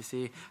want to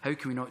say, how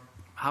can we not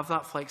have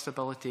that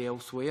flexibility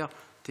elsewhere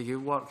to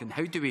get work, and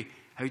how do we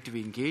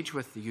engage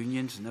with the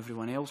unions and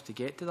everyone else to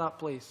get to that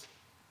place?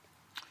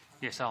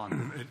 Yes,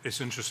 Alan.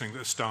 It's interesting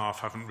that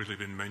staff haven't really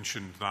been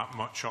mentioned that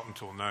much up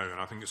until now,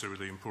 and I think it's a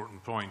really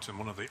important point. And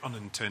one of the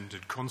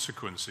unintended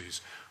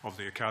consequences of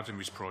the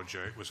Academies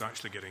project was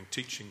actually getting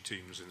teaching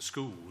teams in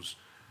schools,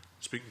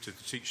 speaking to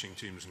the teaching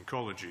teams in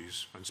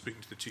colleges, and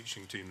speaking to the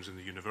teaching teams in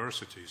the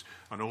universities,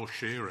 and all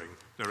sharing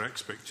their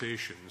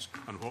expectations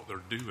and what they're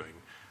doing,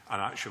 and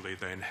actually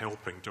then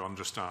helping to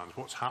understand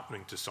what's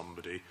happening to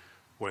somebody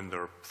when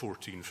they're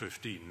 14,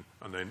 15,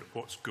 and then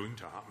what's going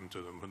to happen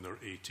to them when they're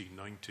 18,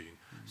 19.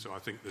 So I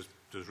think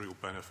there's real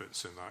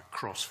benefits in that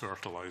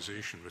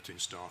cross-fertilisation between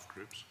staff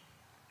groups.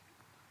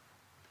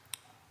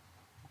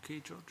 Okay,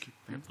 George.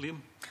 Liam?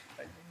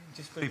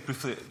 Just very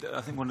briefly,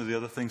 I think one of the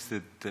other things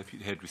the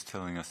Deputy Head was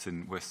telling us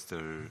in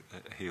Wester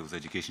Hales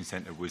Education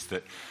Centre was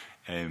that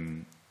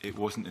it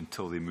wasn't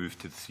until they moved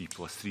to the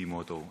 3+3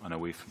 model and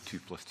away from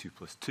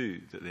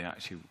 2+2+2 that they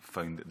actually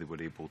found that they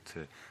were able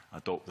to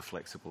adopt the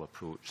flexible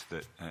approach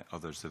that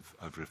others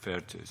have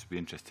referred to. So we'd be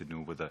interested to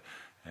know whether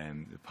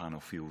the panel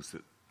feels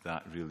that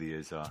that really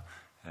is a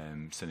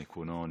sine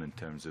qua non in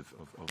terms of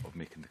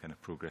making the kind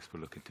of progress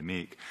we're looking to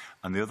make.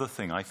 And the other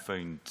thing I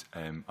found,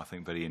 I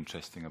think, very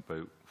interesting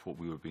about what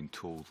we were being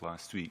told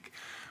last week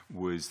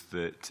was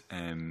that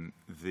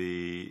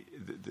the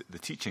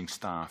teaching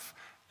staff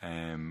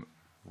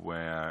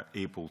were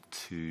able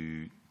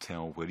to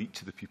tell where each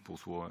of the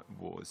pupils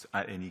was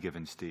at any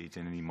given stage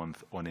in any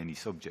month on any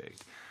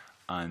subject.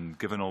 And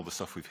given all the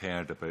stuff we've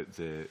heard about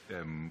the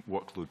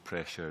workload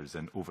pressures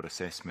and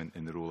over-assessment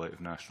in the rollout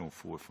of National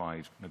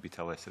 4-5, maybe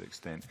to a lesser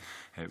extent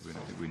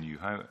with new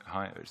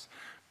hires,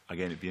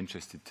 again, it'd be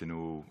interested to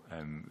know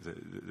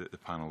the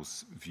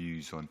panel's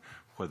views on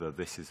whether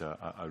this is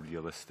a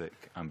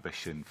realistic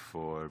ambition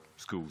for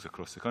schools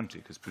across the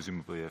country, because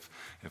presumably if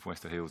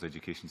Wester Hales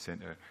Education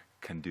Centre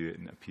can do it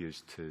and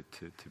appears to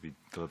be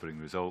delivering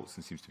results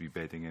and seems to be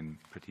bedding in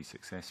pretty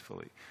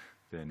successfully,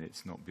 then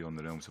it's not beyond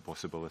the realms of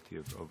possibility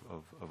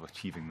of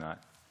achieving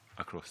that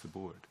across the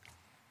board.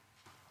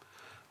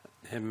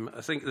 I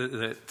think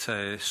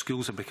that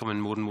schools are becoming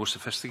more and more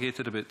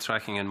sophisticated about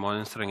tracking and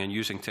monitoring and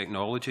using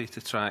technology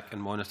to track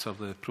and monitor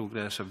the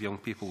progress of young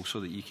people so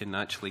that you can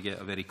actually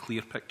get a very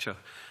clear picture.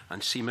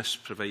 And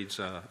CMIS provides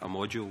a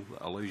module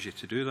that allows you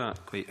to do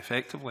that quite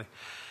effectively.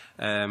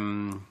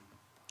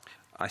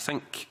 I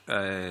think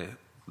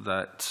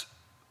that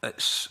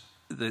it's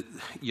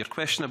your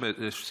question about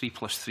the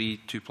 3+3,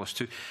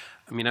 2+2.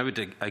 I mean, I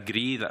would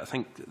agree that I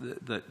think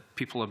that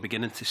people are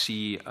beginning to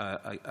see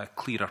a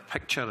clearer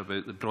picture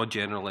about the broad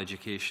general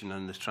education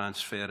and the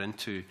transfer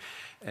into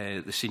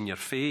the senior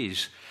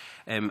phase.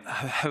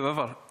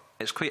 However,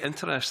 it's quite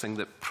interesting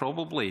that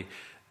probably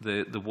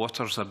the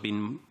waters have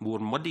been more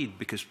muddied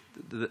because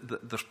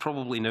there's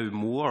probably now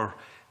more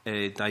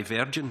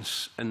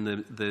divergence in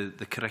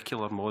the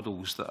curricular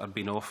models that are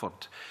being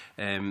offered.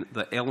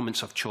 The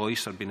elements of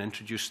choice are being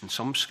introduced in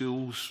some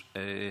schools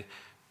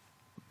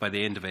by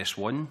the end of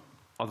S1,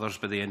 others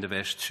by the end of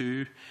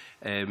S2.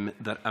 And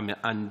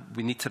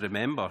we need to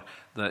remember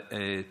that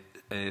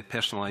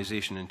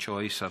personalisation and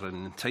choice are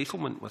an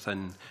entitlement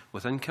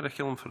within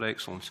Curriculum for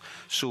Excellence.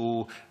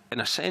 So, in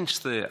a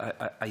sense,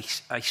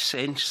 I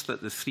sense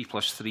that the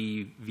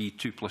 3+3 v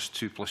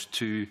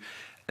 2+2+2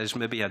 is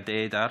maybe a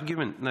dead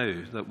argument now,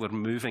 that we're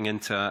moving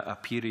into a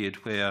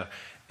period where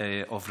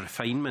of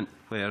refinement,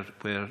 where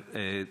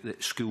the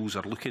schools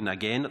are looking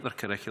again at their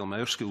curriculum.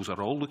 Our schools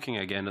are all looking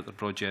again at their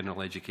broad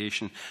general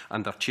education,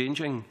 and they're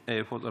changing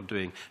what they're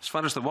doing. As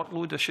far as the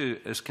workload issue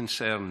is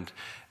concerned,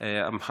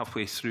 I'm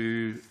halfway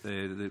through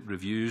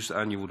the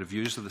annual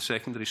reviews of the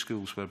secondary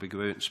schools, where we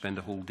go out and spend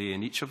a whole day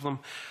in each of them.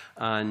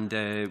 And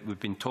we've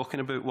been talking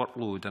about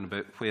workload and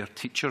about where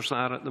teachers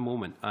are at the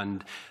moment.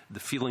 And the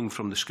feeling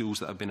from the schools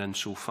that I've been in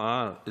so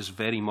far is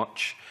very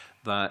much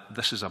that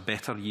this is a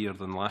better year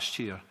than last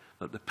year,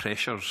 that the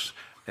pressures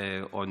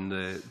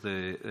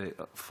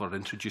for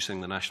introducing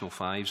the National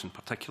Fives in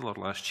particular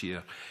last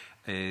year,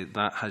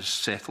 that has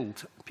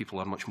settled. People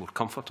are much more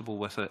comfortable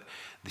with it.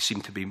 They seem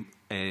to be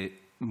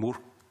more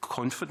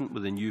confident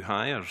with the new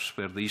hires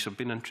where these have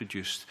been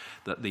introduced,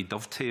 that they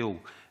dovetail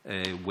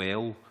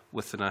well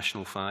with the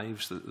National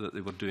Fives that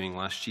they were doing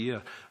last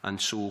year. And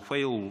so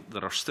while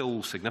there are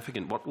still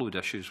significant workload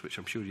issues, which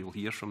I'm sure you'll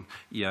hear from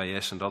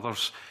EIS and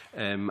others,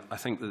 I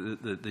think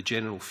that the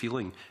general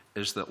feeling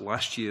is that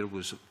last year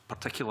was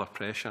particular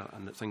pressure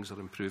and that things are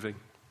improving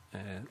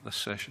this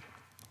session.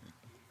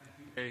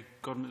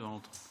 Gordon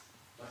MacDonald.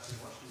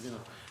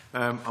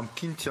 I'm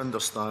keen to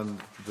understand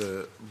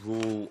the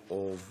role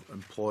of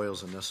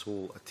employers in this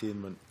whole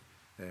attainment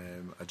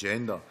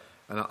agenda.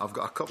 And I've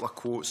got a couple of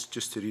quotes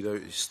just to read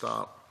out to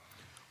start.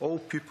 All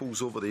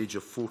pupils over the age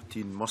of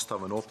 14 must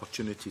have an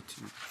opportunity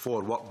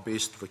for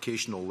work-based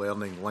vocational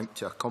learning linked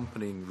to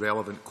accompanying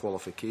relevant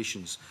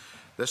qualifications.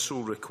 This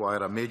will require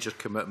a major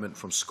commitment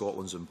from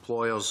Scotland's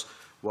employers,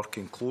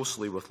 working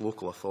closely with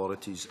local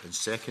authorities in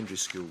secondary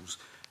schools.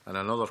 And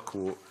another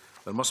quote,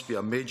 there must be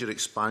a major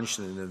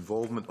expansion in the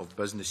involvement of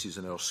businesses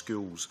in our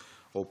schools.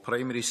 All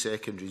primary,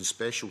 secondary and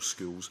special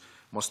schools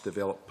must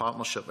develop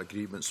partnership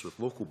agreements with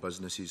local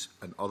businesses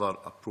and other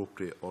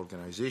appropriate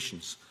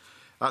organisations.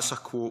 That's a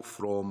quote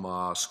from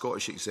a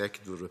Scottish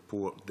Executive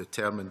report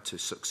determined to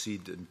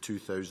succeed in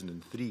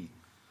 2003.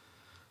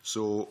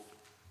 So,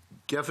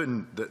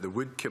 given that the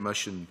Wood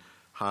Commission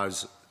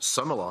has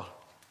similar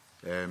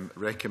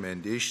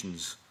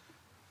recommendations,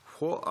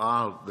 what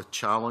are the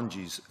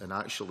challenges in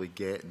actually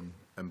getting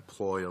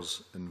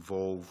employers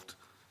involved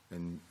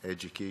in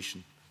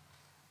education?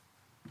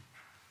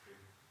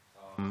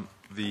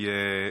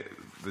 The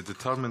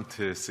determined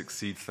to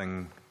succeed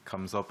thing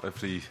comes up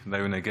every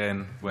now and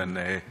again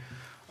when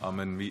I'm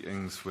in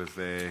meetings with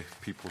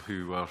people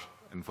who were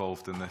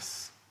involved in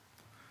this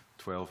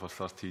 12 or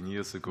 13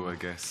 years ago, I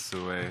guess.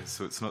 So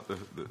it's not the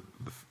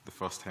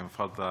first time I've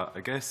heard that. I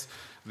guess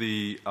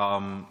the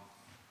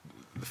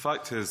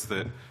fact is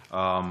that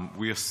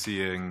we're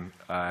seeing,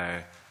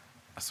 I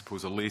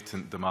suppose, a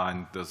latent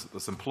demand.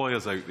 There's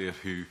employers out there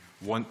who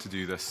want to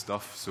do this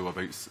stuff. So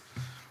about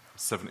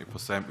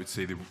 70% would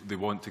say they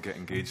want to get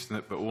engaged in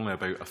it, but only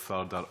about a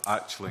third are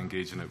actually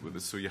engaging it with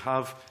us. So you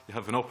have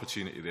an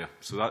opportunity there.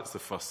 So that's the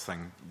first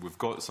thing. We've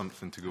got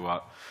something to go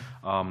at.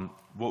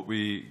 What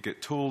we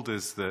get told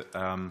is that,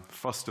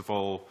 first of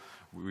all,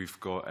 we've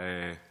got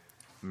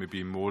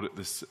maybe more at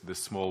the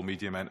small,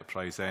 medium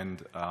enterprise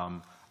end,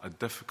 a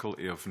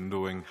difficulty of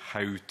knowing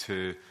how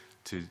to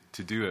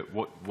do it.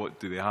 What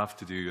do they have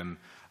to do, and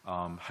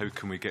how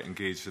can we get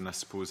engaged? And I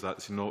suppose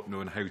that's not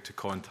knowing how to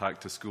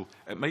contact a school.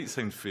 It might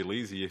sound fairly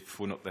easy, you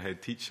phone up the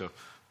head teacher,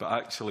 but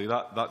actually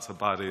that's a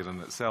barrier in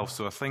itself.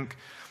 So I think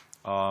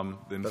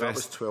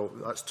that's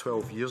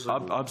 12 years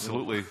ago.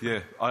 Absolutely,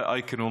 yeah.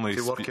 I can only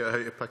to work out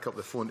how to pick up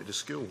the phone to the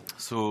school.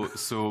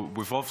 So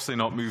we've obviously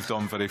not moved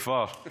on very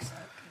far.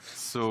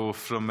 So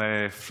from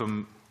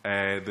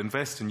the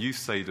Invest in Youth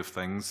side of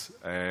things,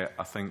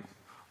 I think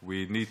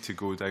we need to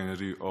go down a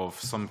route of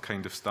some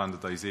kind of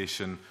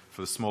standardisation for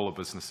the smaller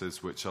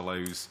businesses, which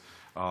allows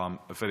a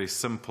very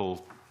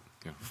simple,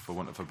 for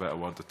want of a better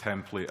word, a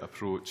template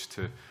approach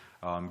to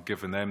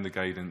giving them the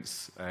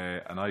guidance.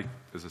 And I,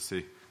 as I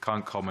say,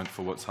 can't comment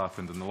for what's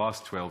happened in the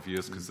last 12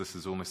 years because this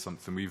is only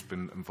something we've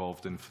been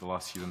involved in for the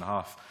last year and a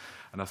half.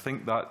 And I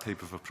think that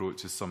type of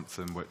approach is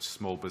something which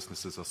small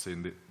businesses are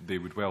saying that they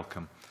would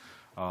welcome.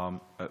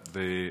 At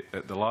the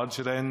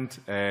larger end,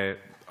 I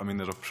mean,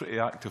 there are pretty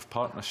active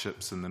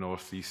partnerships in the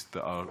North East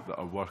that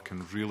are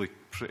working really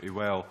pretty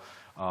well,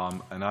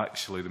 and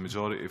actually the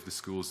majority of the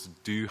schools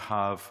do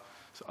have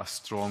a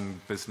strong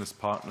business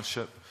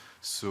partnership.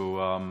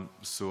 So,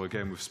 so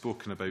again, we've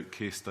spoken about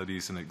case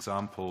studies and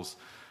examples.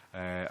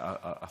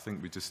 I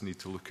think we just need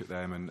to look at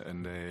them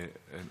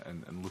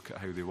and look at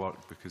how they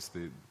work, because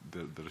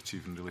they're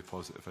achieving really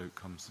positive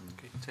outcomes.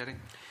 Okay, Terry?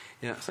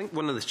 Yeah, I think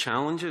one of the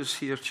challenges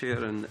here,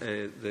 Chair,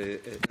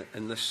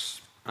 in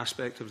this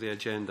aspect of the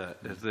agenda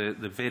is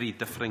the very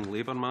differing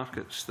labour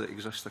markets that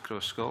exist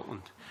across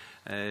Scotland.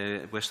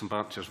 Western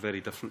Berkshire is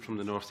very different from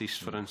the North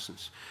East, for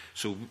instance.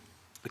 So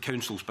the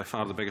council is by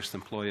far the biggest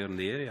employer in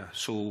the area.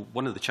 So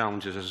one of the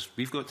challenges is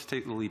we've got to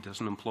take the lead as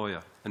an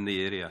employer in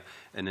the area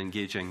in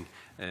engaging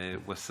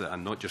with,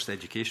 and not just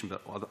education,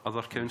 but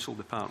other council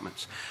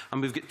departments.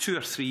 And we've got 2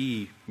 or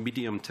 3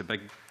 medium to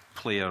big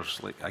players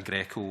like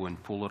Agreco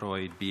and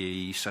Polaroid,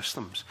 BAE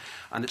Systems.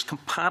 And it's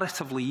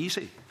comparatively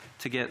easy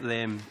to get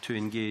them to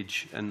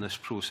engage in this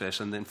process.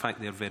 And in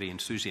fact, they're very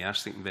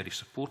enthusiastic and very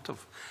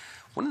supportive.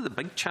 One of the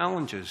big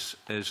challenges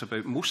is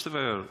about most of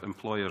our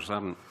employers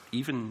aren't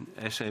even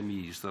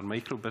SMEs, they're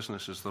micro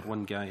businesses, they're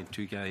 1 guy and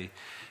 2 guy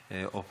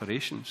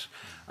operations.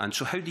 And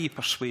so how do you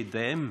persuade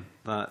them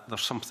that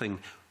there's something,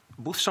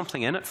 both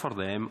something in it for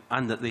them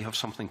and that they have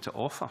something to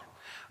offer?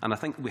 And I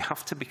think we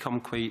have to become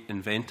quite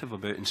inventive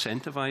about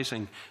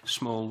incentivising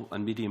small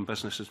and medium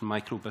businesses,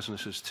 micro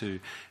businesses to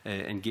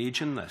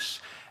engage in this.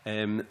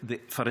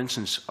 For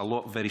instance, a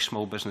lot of very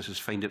small businesses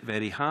find it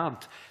very hard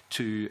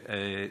to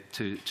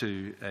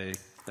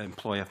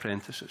employ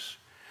apprentices.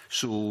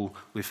 So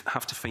we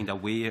have to find a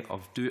way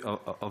of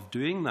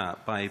doing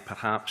that by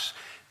perhaps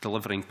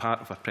delivering part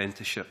of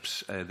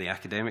apprenticeships, the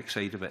academic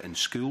side of it, in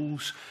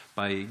schools,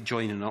 by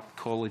joining up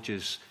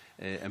colleges,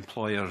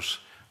 employers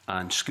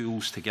and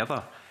schools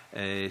together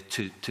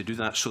to do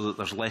that, so that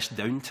there's less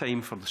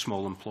downtime for the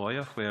small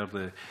employer, where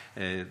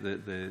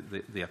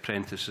the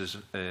apprentice is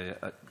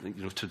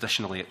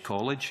traditionally at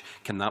college.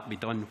 Can that be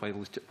done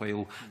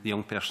while the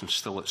young person's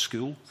still at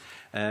school?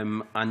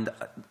 And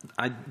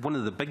one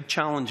of the big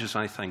challenges,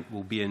 I think,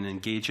 will be in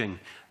engaging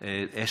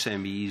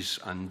SMEs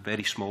and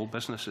very small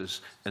businesses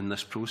in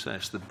this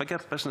process. The bigger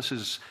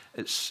businesses,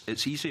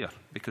 it's easier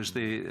because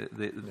they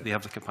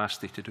have the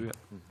capacity to do it.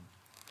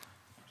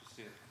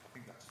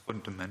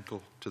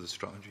 Fundamental to the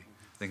strategy,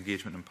 the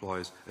engagement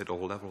employers at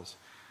all levels.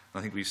 And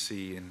I think we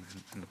see in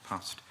the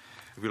past,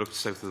 if we look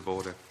south of the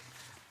border,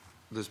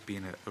 there's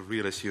been a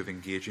real issue of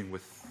engaging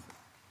with,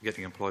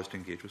 getting employers to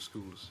engage with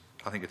schools.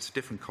 I think it's a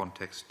different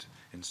context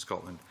in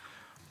Scotland,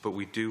 but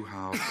we do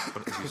have,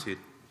 as you say,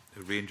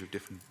 a range of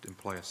different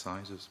employer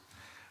sizes.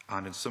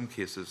 And in some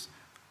cases,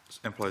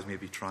 employers may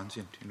be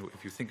transient. You know,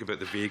 if you think about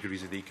the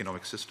vagaries of the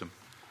economic system,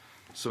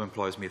 some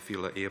employers may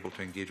feel they're able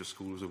to engage with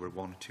schools over a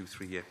 1, 2,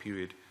 3 year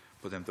period,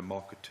 but then the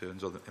market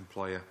turns or the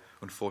employer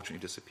unfortunately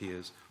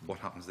disappears. What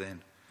happens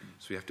then?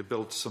 So we have to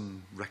build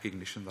some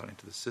recognition of that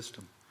into the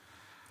system.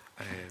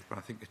 But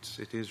I think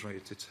it is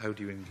right. It's how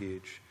do you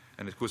engage?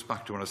 And it goes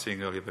back to what I was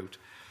saying earlier about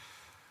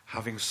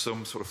having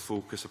some sort of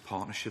focus, a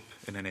partnership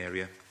in an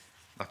area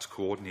that's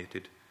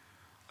coordinated,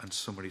 and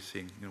somebody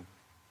saying, you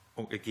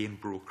know, again,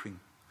 brokering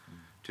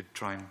to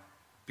try and,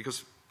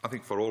 because I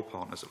think for all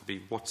partners it'll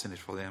be what's in it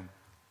for them.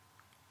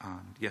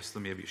 And yes,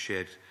 there may be a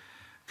shared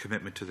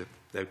commitment to the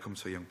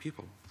outcomes for young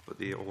people, but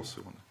they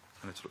also want,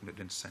 and it's looking at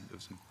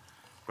incentives.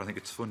 But I think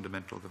it's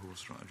fundamental to the whole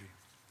strategy.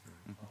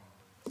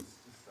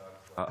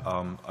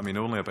 I mean,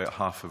 only about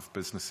half of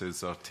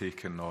businesses are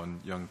taking on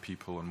young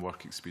people and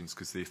work experience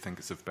because they think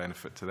it's of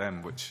benefit to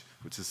them, which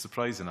is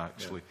surprising,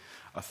 actually.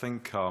 Yeah. I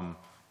think,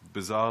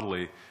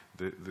 bizarrely,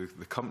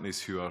 the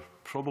companies who are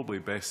probably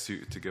best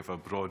suited to give a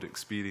broad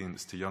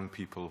experience to young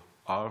people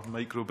are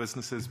micro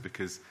businesses,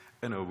 because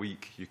in a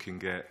week you can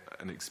get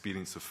an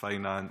experience of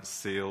finance,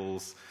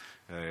 sales,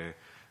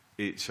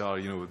 HR,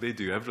 you know, they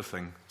do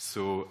everything.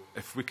 So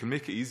if we can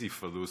make it easy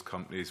for those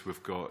companies,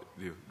 we've got,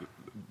 you know,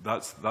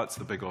 that's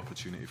the big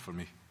opportunity for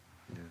me.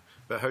 Yeah.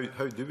 But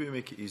how do we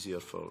make it easier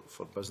for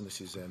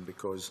businesses then?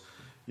 Because,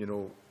 you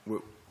know,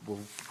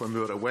 when we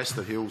were at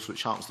Wester Hills,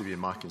 which happens to be in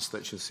my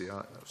constituency,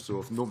 so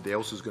if nobody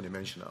else is going to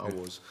mention it, I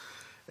was,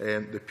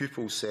 the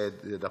people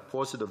said they had a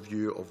positive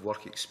view of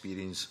work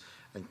experience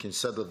and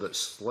considered that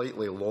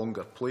slightly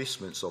longer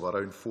placements of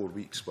around 4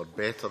 weeks were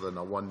better than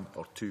a 1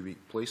 or 2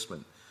 week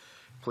placement.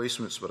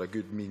 Placements were a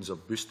good means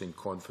of boosting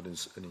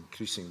confidence and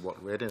increasing work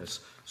readiness.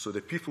 So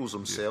the pupils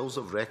themselves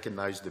have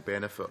recognised the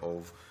benefit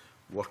of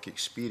work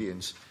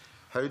experience.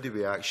 How do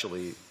we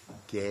actually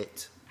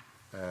get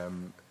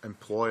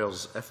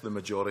employers, if the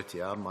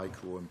majority are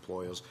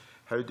micro-employers,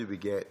 how do we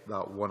get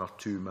that 1 or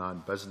 2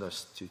 man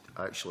business to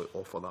actually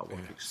offer that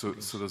work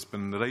experience? So there's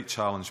been the right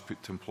challenge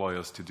put to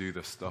employers to do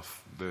this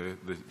stuff. The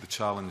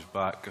challenge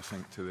back, I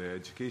think, to the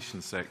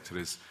education sector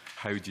is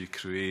how do you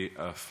create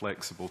a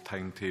flexible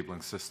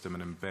timetabling system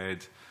and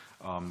embed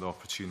the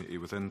opportunity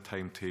within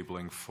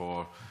timetabling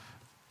for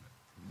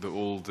the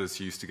old, as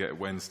you used to get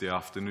Wednesday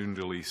afternoon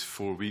release,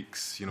 4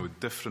 weeks, you know,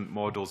 different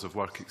models of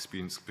work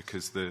experience,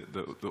 because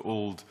the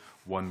old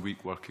 1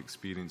 week work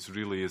experience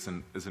really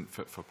isn't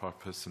fit for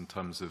purpose in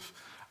terms of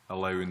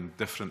allowing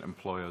different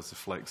employers the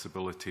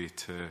flexibility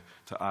to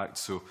act.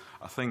 So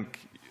I think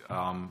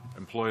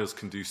employers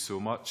can do so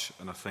much,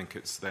 and I think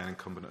it's then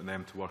incumbent on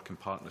them to work in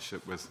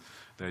partnership with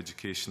the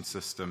education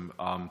system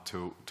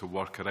to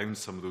work around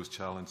some of those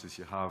challenges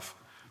you have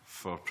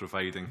for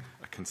providing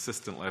a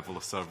consistent level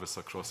of service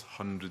across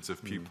hundreds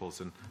of pupils.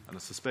 And I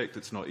suspect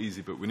it's not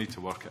easy, but we need to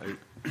work it out.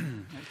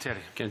 Terry,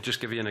 can I just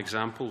give you an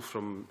example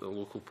from the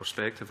local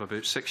perspective?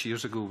 About 6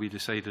 years ago, we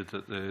decided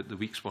that the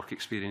week's work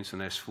experience in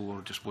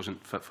S4 just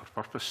wasn't fit for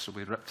purpose, so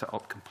we ripped it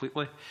up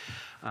completely.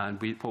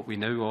 And what we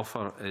now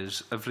offer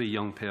is every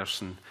young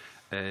person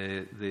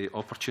the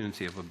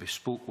opportunity of a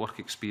bespoke work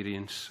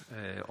experience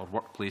or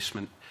work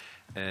placement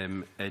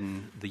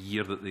in the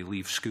year that they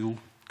leave school.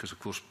 Because, of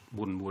course,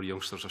 more and more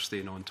youngsters are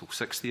staying on until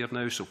 6th year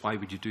now, so why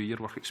would you do your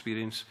work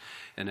experience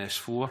in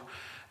S4?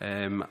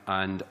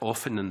 And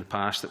often in the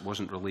past, it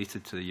wasn't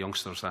related to the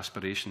youngsters'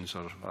 aspirations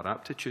or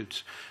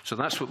aptitudes. So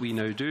that's what we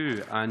now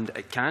do, and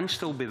it can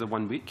still be the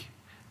 1 week,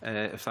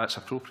 if that's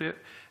appropriate.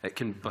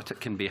 But it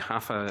can be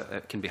half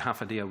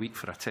a day a week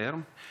for a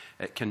term.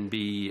 It can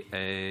be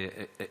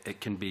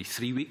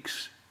 3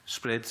 weeks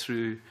spread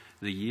through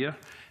the year.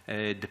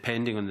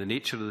 Depending on the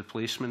nature of the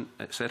placement,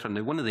 etc.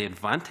 Now, one of the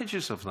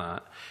advantages of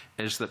that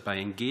is that by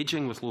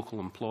engaging with local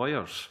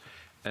employers,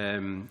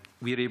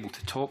 we're able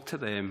to talk to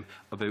them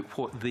about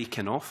what they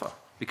can offer,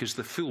 because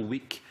the full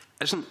week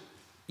isn't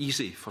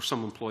easy for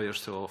some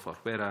employers to offer,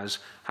 whereas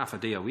half a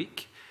day a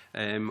week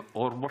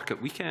or work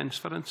at weekends,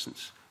 for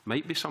instance,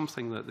 might be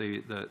something that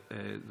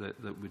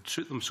that would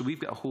suit them. So we've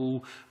got a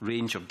whole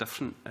range of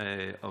different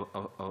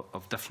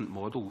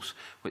models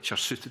which are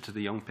suited to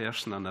the young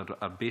person and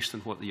are based on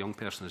what the young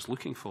person is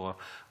looking for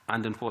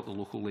and in what the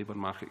local labour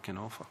market can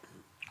offer.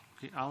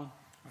 Okay, Alan?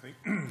 I think,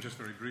 just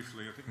very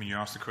briefly, I think when you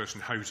asked the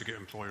question how to get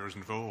employers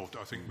involved,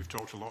 I think we've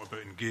talked a lot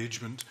about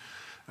engagement.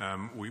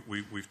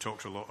 We've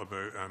talked a lot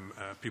about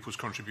people's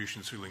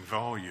contributions feeling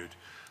valued.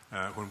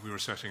 When we were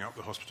setting up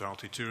the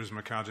Hospitality Tourism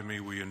Academy,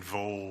 we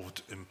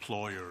involved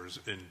employers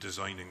in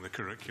designing the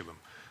curriculum.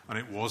 And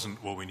it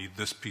wasn't, well, we need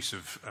this piece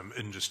of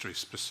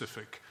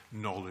industry-specific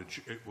knowledge.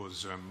 It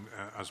was,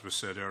 as was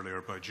said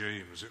earlier by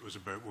James, it was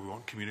about we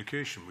want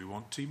communication, we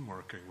want team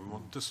working, we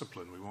want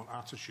discipline, we want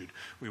attitude,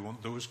 we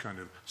want those kind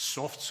of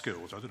soft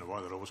skills. I don't know why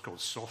they're always called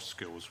soft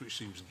skills, which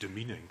seems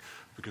demeaning,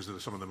 because they're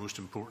some of the most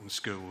important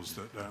skills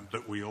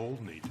that we all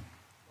need.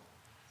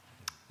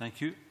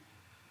 Thank you.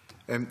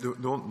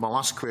 My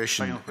last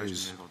question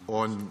is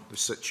on the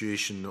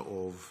situation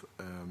of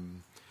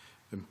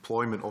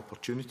employment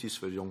opportunities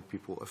for young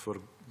people. If we're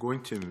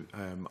going to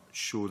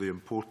show the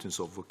importance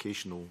of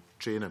vocational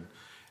training,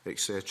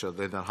 etc.,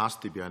 then there has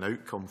to be an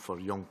outcome for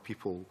young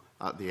people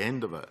at the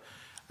end of it.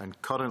 And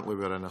currently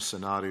we're in a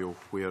scenario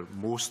where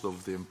most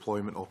of the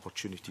employment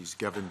opportunities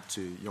given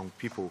to young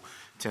people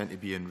tend to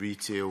be in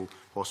retail,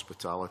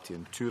 hospitality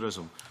and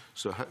tourism.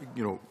 So,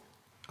 you know,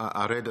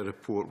 I read a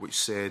report which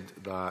said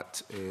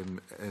that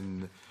in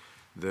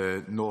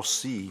the North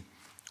Sea,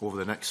 over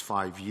the next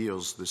 5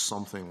 years, there's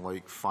something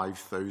like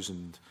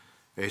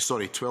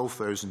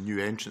 12,000 new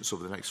entrants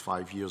over the next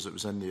 5 years. It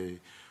was in the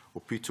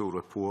Opito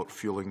report,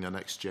 Fueling the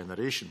Next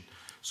Generation.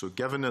 So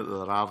given that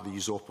there are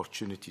these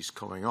opportunities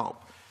coming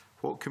up,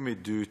 what can we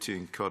do to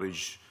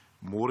encourage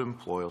more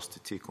employers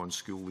to take on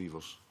school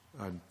leavers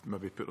and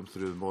maybe put them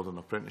through the modern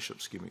apprenticeship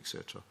scheme,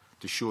 etc.,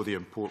 to show the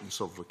importance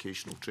of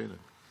vocational training?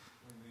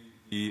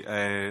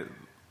 The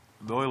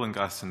oil and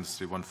gas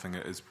industry, one thing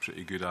it is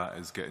pretty good at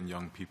is getting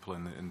young people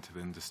into the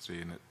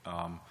industry,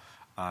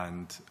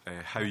 and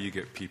how you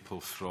get people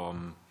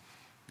from,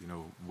 you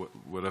know,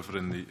 wherever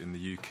in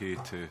the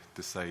UK to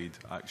decide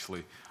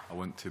actually I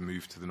want to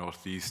move to the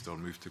northeast or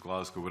move to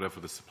Glasgow, wherever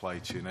the supply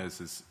chain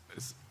is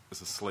a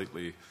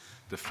slightly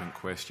different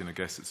question. I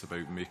guess it's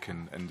about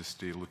making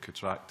industry look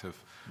attractive.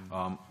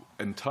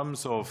 In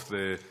terms of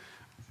the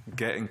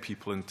getting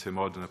people into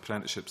modern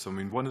apprenticeships, I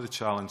mean, one of the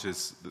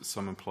challenges that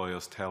some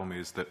employers tell me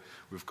is that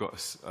we've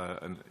got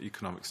an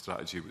economic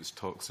strategy which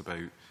talks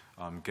about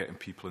getting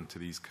people into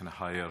these kind of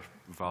higher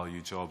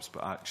value jobs,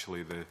 but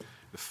actually the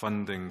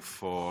funding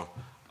for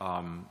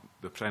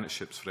the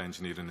apprenticeships for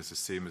engineering is the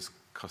same as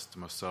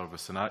customer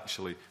service, and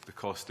actually the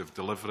cost of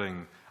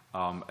delivering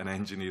an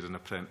engineering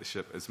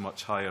apprenticeship is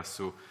much higher.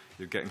 So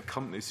you're getting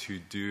companies who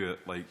do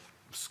it, like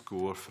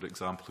Score, for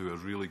example, who are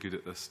really good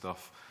at this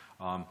stuff,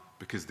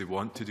 because they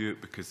want to do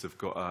it, because they've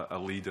got a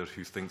leader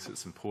who thinks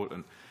it's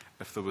important.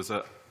 If there was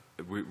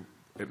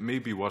it may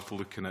be worth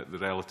looking at the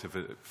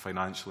relative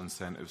financial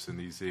incentives in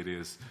these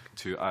areas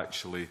to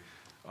actually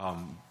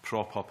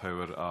prop up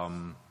our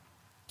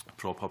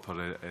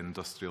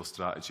industrial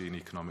strategy and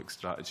economic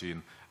strategy,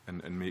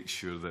 and make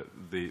sure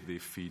that they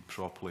feed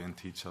properly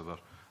into each other.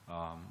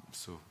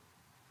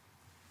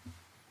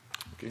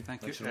 Okay,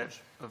 thank you.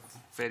 A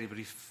very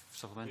brief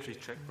supplementary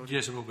check.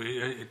 Yes, it will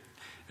be.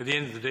 At the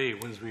end of the day,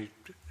 once we,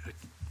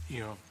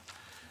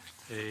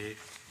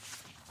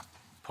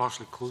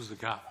 partially close the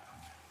gap,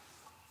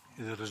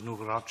 there is an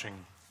overarching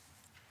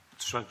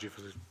strategy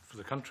for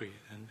the country,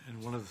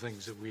 and one of the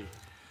things that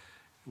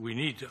we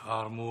need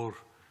are more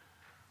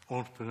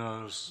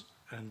entrepreneurs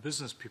and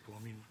business people.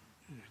 I mean,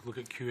 look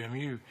at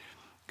QMU,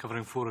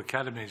 covering 4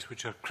 academies,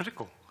 which are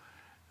critical,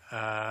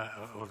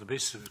 or the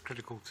basis of it,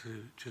 critical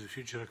to the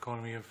future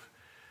economy of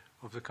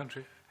the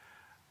country.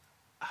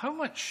 How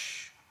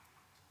much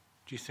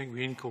do you think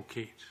we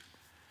inculcate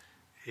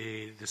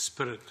the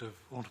spirit of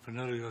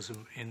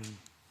entrepreneurialism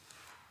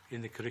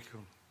in the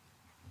curriculum?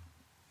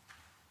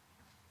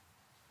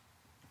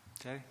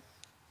 Terry?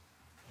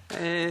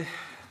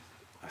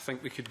 I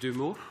think we could do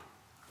more.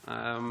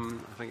 I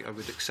think I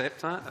would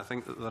accept that. I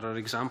think that there are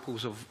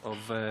examples of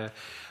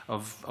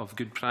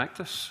good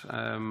practice.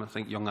 I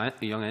think young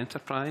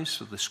enterprise,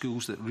 so the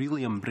schools that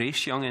really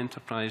embrace young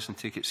enterprise and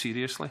take it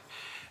seriously,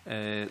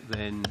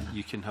 then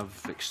you can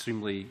have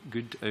extremely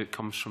good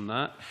outcomes from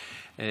that.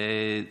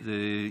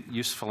 The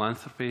Youth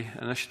Philanthropy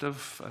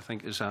Initiative, I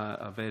think, is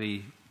a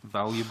very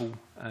valuable.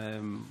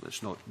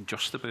 It's not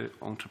just about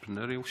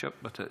entrepreneurship,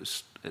 but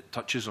it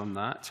touches on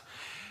that.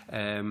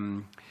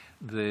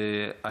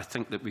 I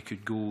think that we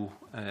could go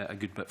a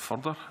good bit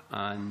further,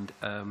 and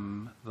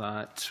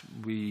that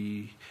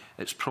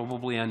it's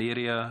probably an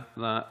area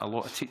that a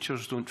lot of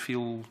teachers don't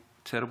feel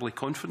terribly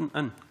confident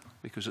in,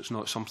 because it's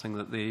not something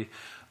that they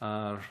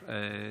are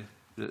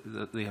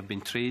that they have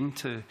been trained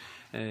to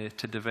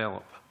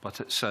develop. But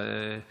it's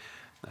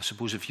I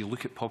suppose if you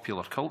look at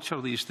popular culture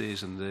these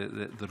days and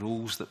the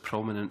roles that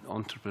prominent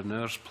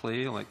entrepreneurs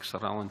play, like Sir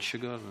Alan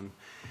Sugar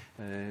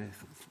and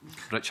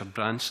Richard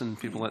Branson,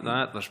 people like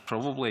that, there's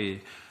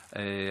probably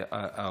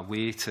a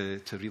way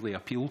to really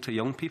appeal to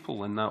young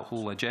people in that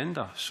whole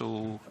agenda.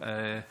 So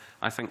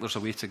I think there's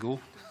a way to go.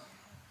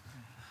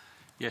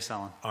 Yes,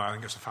 Alan. I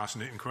think it's a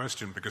fascinating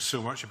question, because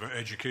so much about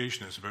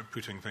education is about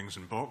putting things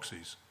in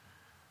boxes.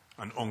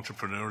 And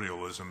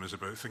entrepreneurialism is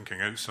about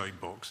thinking outside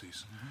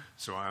boxes.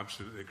 So I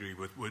absolutely agree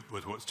with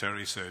what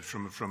Terry said.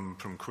 From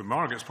Queen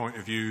Margaret's point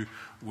of view,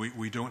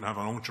 we don't have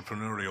an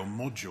entrepreneurial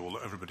module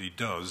that everybody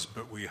does,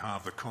 but we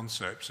have the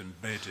concepts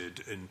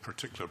embedded in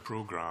particular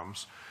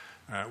programmes.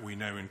 We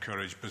now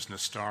encourage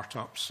business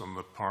startups on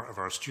the part of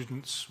our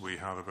students. We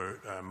have about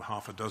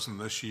half a dozen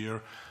this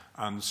year.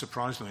 And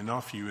surprisingly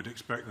enough, you would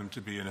expect them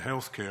to be in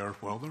healthcare.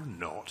 Well, they're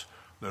not.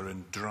 They're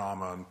in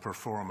drama and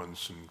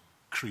performance and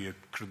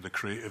the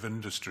creative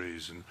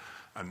industries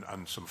and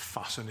some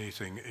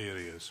fascinating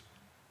areas.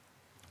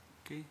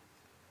 Okay.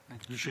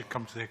 You should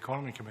come to the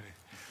Economy Committee.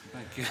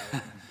 Thank you.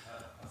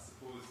 I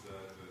suppose the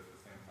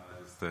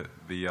thing is that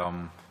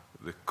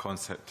the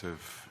concept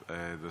of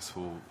this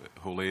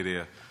whole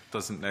area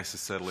doesn't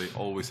necessarily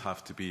always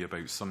have to be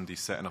about somebody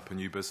setting up a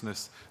new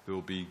business. There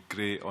will be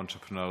great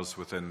entrepreneurs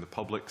within the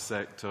public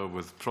sector,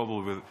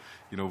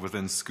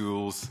 within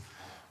schools,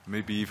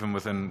 maybe even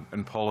within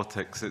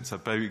politics. It's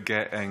about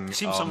getting. You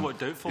seem somewhat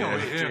doubtful.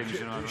 James,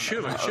 you know,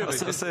 Surely. I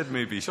said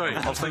maybe. Sorry.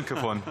 I'll think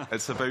of one.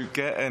 It's about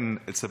getting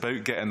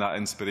that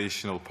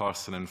inspirational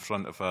person in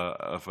front of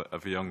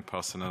a young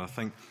person, and I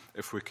think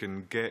if we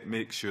can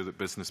make sure that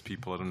business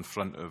people are in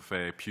front of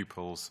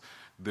pupils,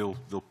 they'll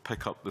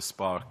pick up the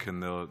spark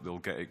and they'll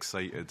get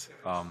excited.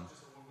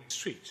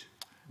 Street.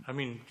 I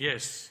mean,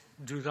 yes,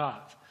 do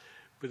that,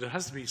 but there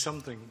has to be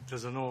something,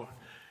 does there not,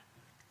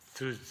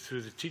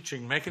 through the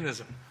teaching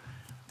mechanism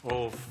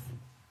of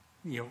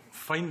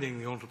finding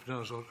the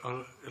entrepreneurs or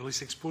at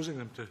least exposing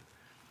them to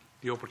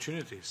the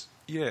opportunities.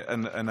 Yeah,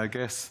 and I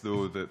guess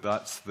though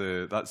that's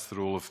the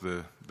role of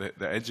the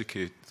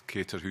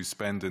educator who's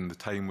spending the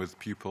time with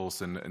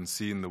pupils and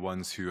seeing the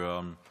ones who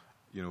are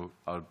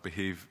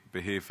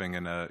behaving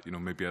in a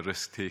maybe a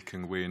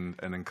risk-taking way and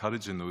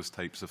encouraging those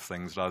types of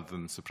things rather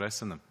than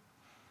suppressing them.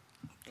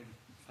 If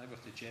I were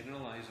to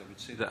generalise, I would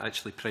say that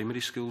actually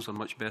primary schools are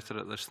much better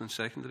at this than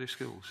secondary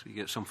schools. You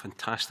get some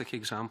fantastic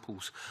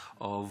examples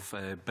of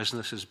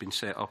businesses being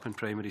set up in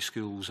primary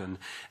schools and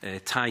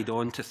tied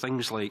on to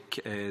things like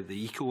the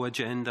eco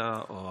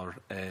agenda or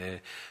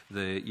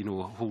the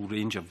whole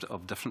range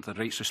of different the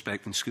rights,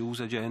 respect and schools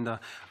agenda.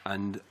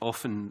 And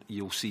often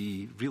you'll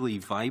see really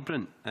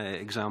vibrant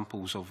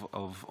examples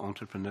of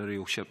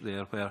entrepreneurship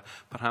there, where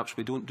perhaps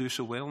we don't do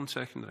so well in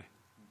secondary.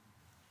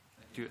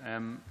 Thank you.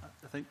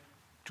 I think.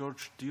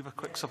 George, do you have a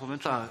quick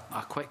supplementary?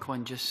 A quick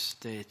one,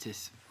 just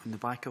on the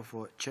back of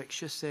what Chick's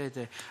just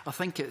said. I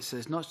think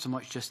it's not so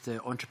much just the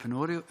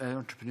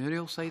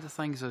entrepreneurial side of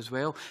things as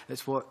well.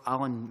 It's what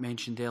Alan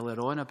mentioned earlier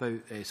on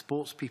about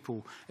sports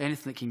people,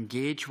 anything that can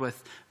engage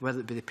with, whether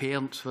it be the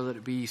parents, whether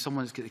it be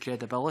someone that's got the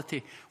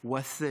credibility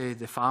with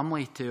the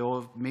family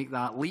to make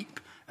that leap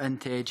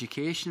into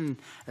education.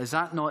 Is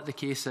that not the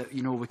case that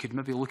we could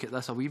maybe look at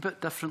this a wee bit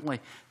differently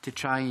to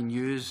try and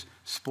use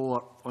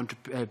sport,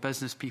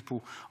 business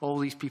people, all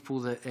these people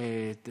that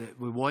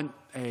we want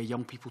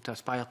young people to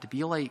aspire to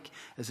be like?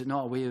 Is it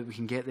not a way that we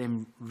can get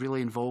them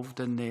really involved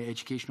in the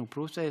educational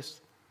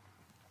process?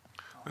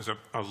 There's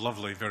a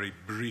lovely, very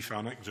brief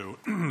anecdote.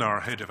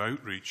 Our head of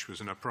outreach was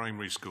in a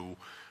primary school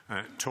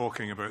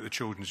talking about the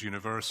Children's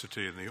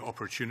University and the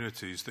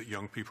opportunities that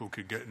young people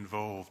could get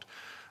involved.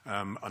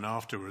 And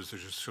afterwards,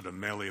 there's just sort of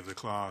melee of the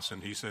class,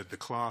 and he said the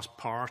class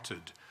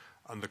parted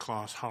and the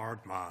class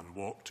hard man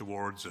walked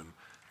towards him.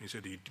 He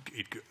said he'd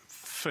get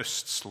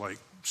fists like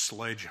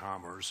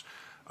sledgehammers.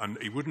 And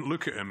he wouldn't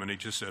look at him, and he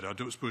just said, I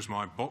don't suppose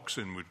my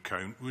boxing would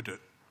count, would it?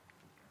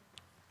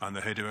 And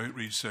the head of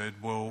outreach said,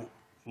 well,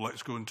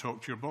 let's go and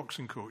talk to your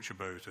boxing coach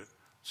about it.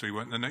 So he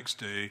went the next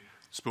day,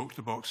 spoke to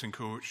the boxing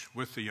coach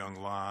with the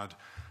young lad,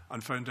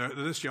 and found out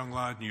that this young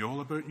lad knew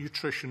all about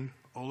nutrition,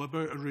 all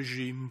about a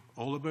regime,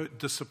 all about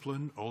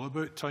discipline, all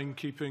about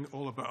timekeeping,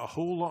 all about a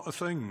whole lot of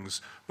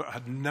things, but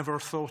had never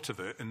thought of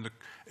it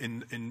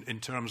in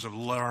terms of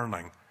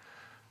learning.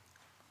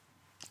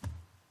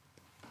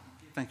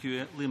 Thank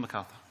you. Liam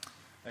MacArthur.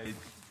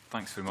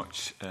 Thanks very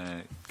much,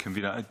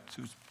 Convener. I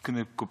was going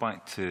to go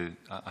back to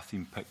a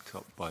theme picked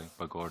up by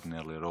Gordon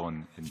earlier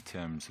on in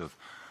terms of,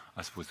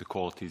 I suppose, the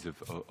qualities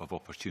of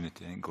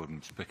opportunity. I think Gordon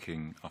was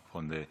picking up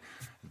on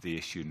the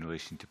issue in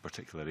relation to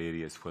particular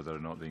areas, whether or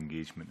not the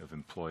engagement of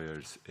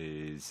employers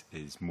is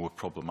more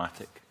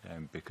problematic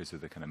because of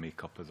the kind of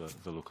makeup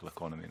of the local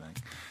economy. And I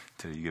think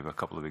to give a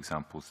couple of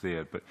examples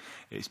there, but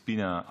it's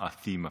been a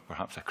theme,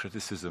 perhaps a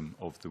criticism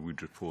of the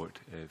Wood report,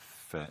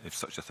 if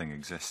such a thing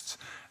exists.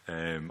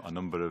 A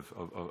number of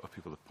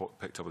people have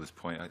picked up on this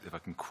point. If I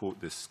can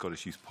quote the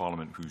Scottish Youth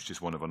Parliament, who's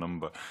just one of a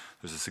number,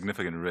 there's a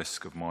significant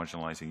risk of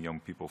marginalising young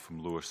people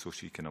from lower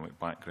socioeconomic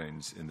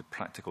backgrounds in the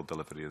practical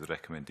delivery of the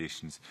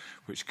recommendations,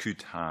 which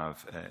could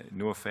have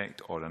no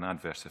effect or an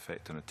adverse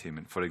effect on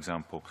attainment. For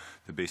example,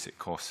 the basic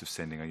costs of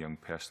sending a young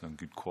person on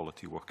good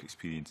quality work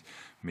experience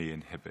may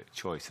inhibit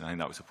choice. And I think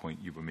that was a point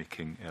you were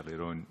making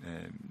earlier on,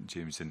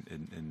 James,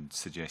 in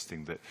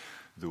suggesting that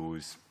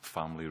those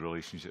family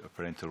relationships or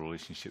parental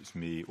relationships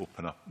may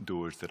open up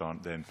doors that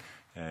aren't then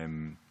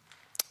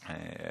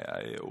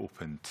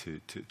open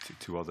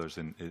to others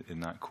in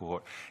that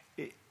cohort.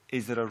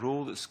 Is there a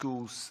role that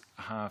schools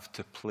have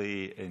to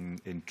play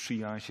in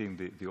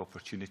triaging the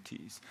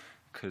opportunities?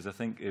 Because I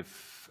think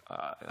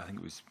I think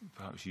it was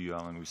perhaps you,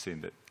 Alan, was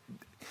saying that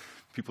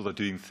people are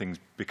doing things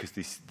because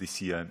they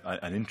see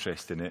an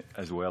interest in it,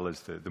 as well as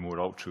the more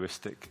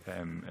altruistic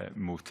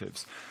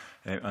motives.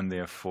 And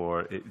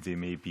therefore they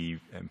may be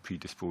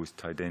predisposed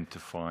to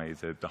identify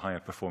the higher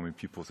performing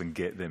pupils and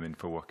get them in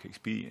for work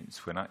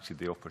experience, when actually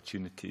the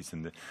opportunities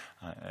and that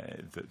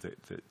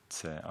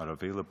are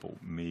available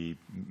may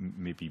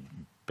be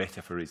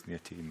better for raising the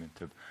attainment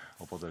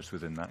of others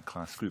within that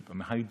class group. I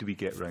mean, how do we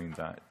get around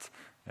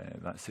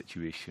that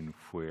situation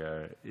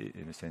where,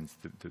 in a sense,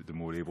 the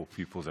more able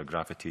pupils are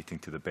gravitating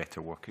to the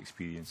better work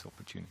experience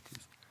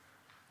opportunities?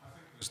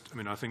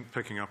 I think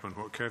picking up on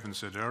what Kevin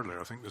said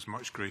earlier, I think there's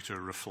much greater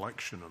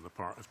reflection on the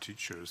part of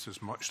teachers.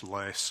 There's much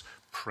less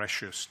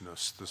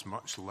preciousness. There's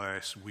much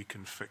less we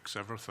can fix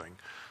everything.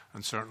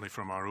 And certainly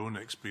from our own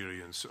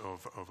experience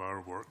of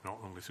our work, not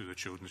only through the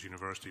Children's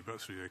University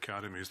but through the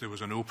academies, there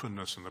was an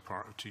openness on the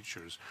part of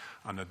teachers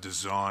and a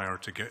desire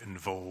to get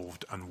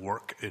involved and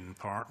work in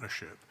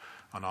partnership.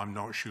 And I'm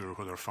not sure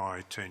whether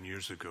 5-10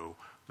 years ago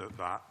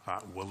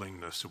that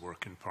willingness to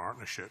work in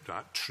partnership,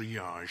 that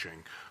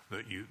triaging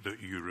that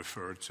you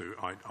referred to,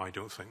 I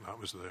don't think that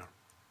was there.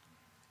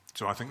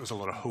 So I think there's a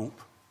lot of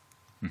hope.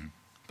 Mm-hmm.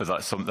 But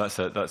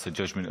that's a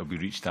judgment that will be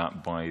reached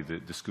at by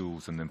the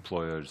schools and the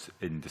employers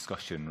in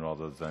discussion,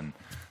 rather than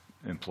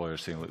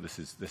employers saying, look, this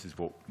is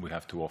what we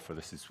have to offer,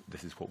 this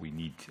is what we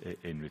need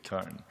in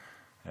return.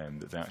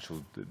 That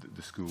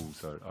the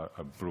schools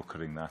are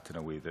brokering that in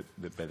a way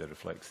that better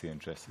reflects the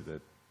interests of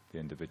the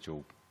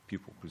individual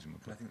pupil,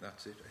 presumably. I think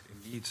that's it.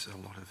 It needs a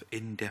lot of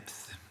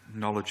in-depth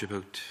knowledge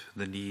about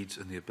the needs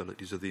and the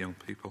abilities of the young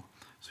people.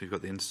 So you've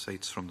got the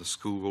insights from the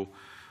school,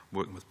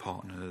 working with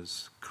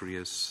partners,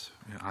 careers,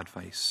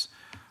 advice,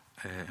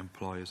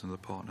 employers and the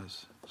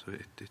partners. So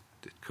it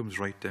comes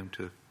right down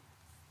to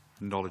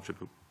knowledge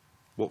about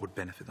what would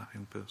benefit that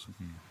young person.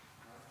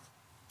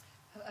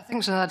 I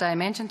think there's another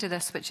dimension to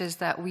this, which is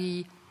that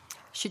we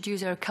should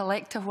use our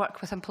collective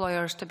work with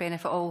employers to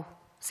benefit all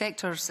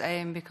sectors,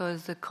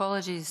 because the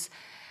colleges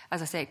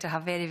as a sector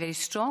have very, very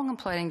strong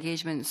employer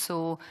engagement.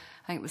 So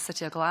I think the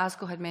City of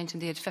Glasgow had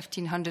mentioned they had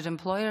 1,500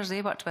 employers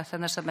they worked with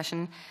in their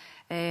submission.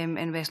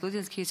 In West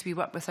Lothian's case, we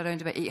worked with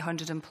around about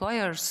 800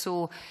 employers.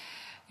 So,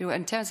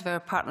 in terms of our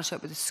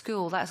partnership with the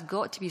school, that's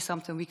got to be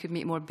something we could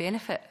make more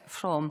benefit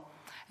from,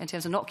 in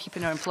terms of not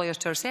keeping our employers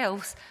to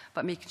ourselves,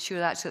 but making sure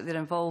that they're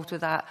involved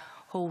with that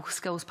whole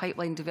skills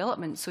pipeline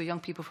development, so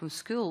young people from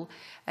school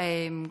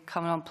coming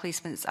on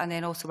placements and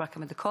then also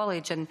working with the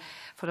college. And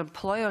for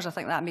employers, I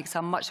think that makes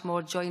a much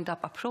more joined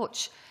up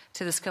approach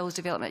to the skills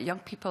development of young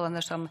people. And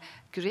there's some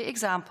great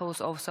examples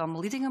of some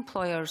leading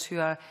employers who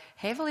are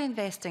heavily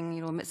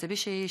investing,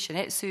 Mitsubishi,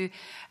 Shinetsu,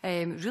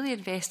 really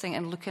investing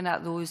and looking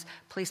at those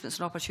placements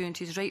and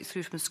opportunities right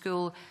through from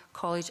school,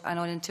 college and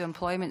on into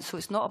employment. So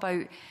it's not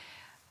about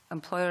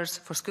employers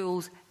for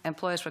schools,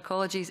 employers for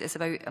colleges. It's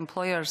about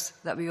employers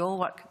that we all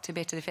work to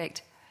better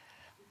effect.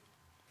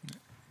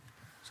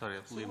 Sorry,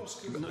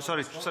 Liam.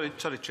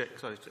 Sorry, check.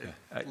 Sorry.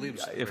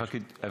 If I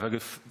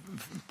could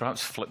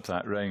perhaps flip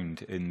that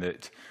round, in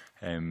that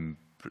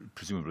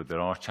presumably there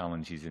are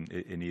challenges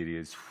in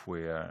areas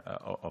where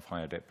of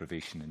higher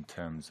deprivation in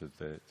terms of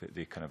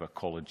the kind of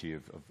ecology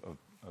of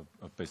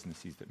of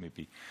businesses that may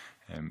be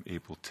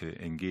able to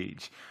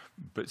engage.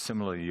 But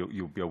similarly,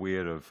 you'll be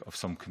aware of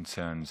some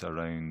concerns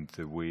around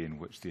the way in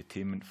which the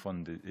attainment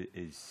fund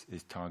is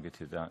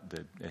targeted at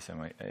the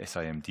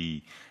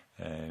SIMD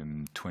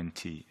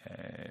 20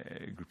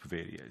 group of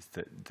areas,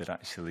 that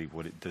actually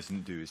what it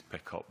doesn't do is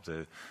pick up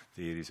the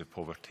areas of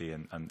poverty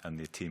and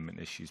the attainment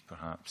issues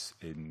perhaps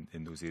in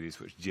those areas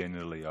which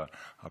generally are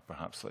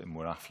perhaps slightly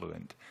more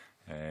affluent.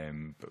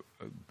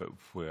 But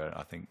where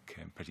I think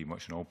pretty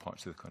much in all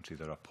parts of the country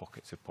there are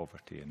pockets of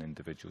poverty and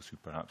individuals who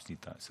perhaps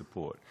need that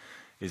support.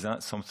 Is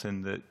that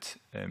something that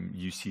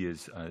you see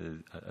as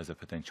a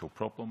potential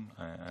problem?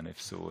 And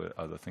if so,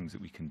 are there things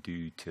that we can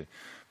do to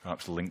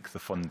perhaps link the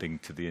funding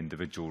to the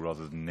individual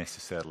rather than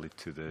necessarily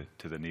to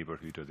the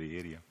neighbourhood or the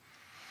area?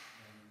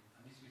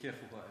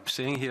 Careful what I'm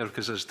saying here,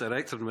 because as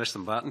Director in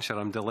Western Bartonshire,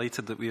 I'm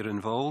delighted that we are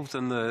involved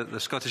in the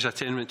Scottish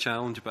Attainment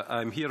Challenge, but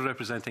I'm here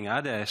representing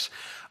ADES,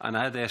 and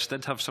ADES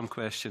did have some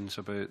questions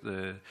about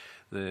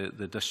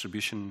the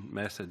distribution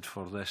method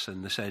for this,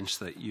 in the sense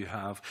that you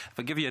have, if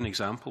I give you an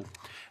example,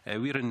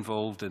 we're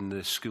involved in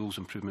the Schools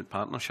Improvement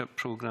Partnership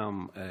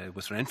Programme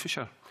with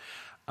Renfrewshire,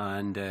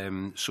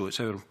 and so it's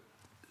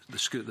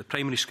the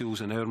primary schools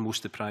in our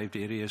most deprived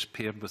areas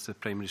paired with the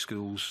primary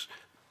schools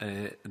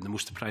in the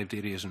most deprived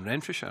areas in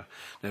Renfrewshire.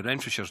 Now,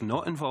 Renfrewshire is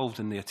not involved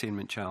in the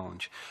Attainment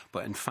Challenge,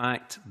 but in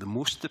fact, the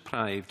most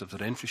deprived of the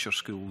Renfrewshire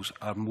schools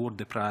are more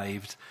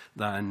deprived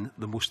than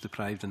the most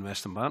deprived in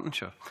Western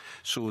Bartonshire.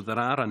 So there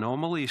are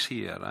anomalies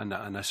here, and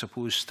I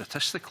suppose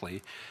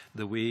statistically,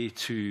 the way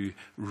to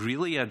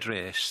really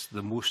address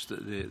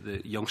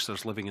the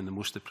youngsters living in the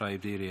most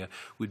deprived area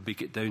would be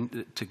get down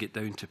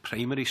to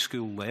primary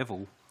school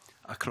level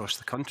across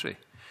the country.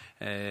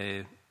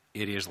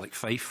 Areas like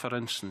Fife, for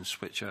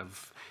instance, which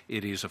have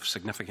areas of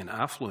significant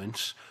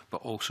affluence, but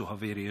also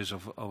have areas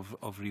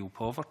of real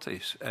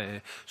poverty.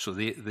 So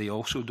they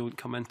also don't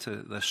come into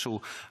this.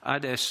 So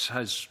ADES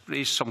has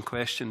raised some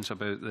questions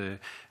about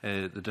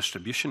the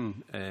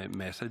distribution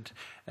method,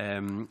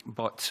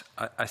 but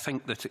I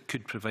think that it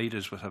could provide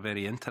us with a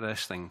very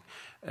interesting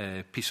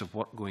piece of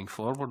work going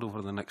forward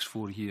over the next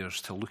 4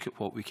 years to look at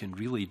what we can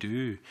really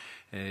do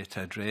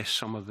to address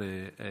some of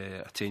the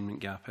attainment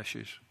gap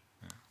issues.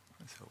 Yeah,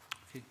 that's helpful.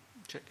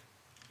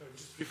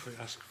 Just briefly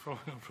ask,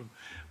 following on from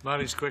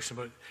Mary's question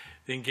about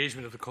the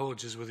engagement of the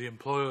colleges with the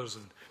employers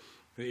and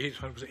the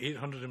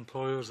 800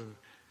 employers, and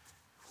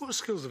what is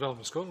Skills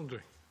Development Scotland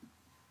doing?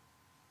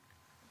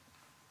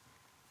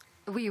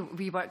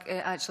 We work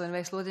actually in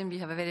West Lothian. We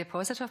have a very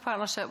positive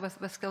partnership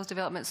with Skills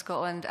Development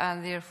Scotland,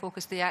 and their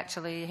focus, they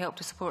actually help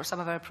to support some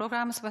of our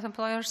programmes with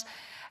employers,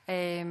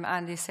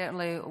 and they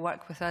certainly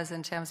work with us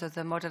in terms of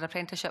the modern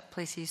apprenticeship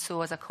places.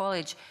 So as a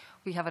college,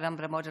 we have a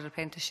number of modern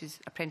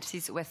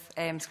apprentices with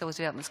Skills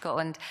Development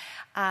Scotland,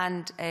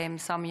 and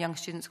some young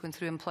students going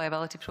through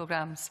employability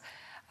programmes.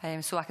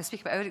 So I can speak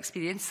about our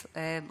experience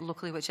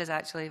locally, which is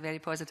actually very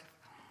positive.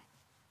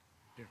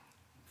 Yeah.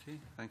 Okay,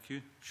 thank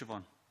you.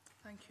 Siobhan.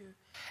 Thank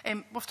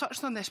you. We've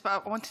touched on this,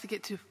 but I wanted to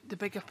get to the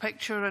bigger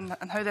picture and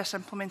how this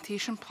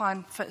implementation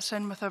plan fits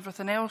in with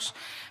everything else.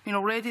 I mean,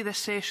 already this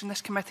session,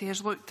 this committee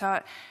has looked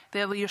at the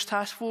Early Years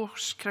Task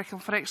Force,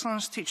 Curriculum for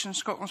Excellence, Teaching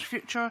Scotland's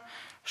Future,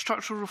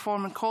 structural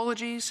reform in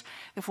colleges,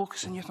 the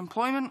focus on youth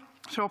employment,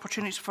 through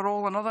opportunities for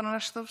all and other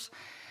initiatives,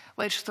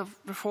 legislative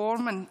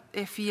reform and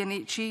FE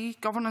and HE,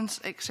 governance,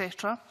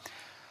 etc.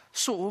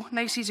 So,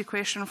 nice easy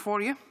question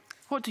for you.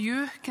 What do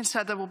you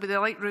consider will be the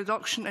likely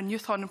reduction in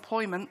youth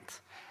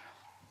unemployment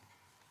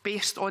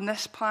based on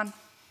this plan?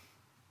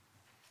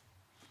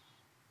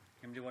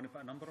 Anybody want to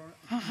put a number on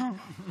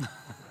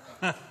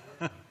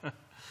it?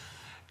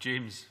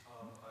 James.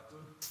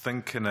 I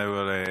think in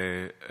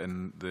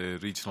the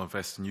Regional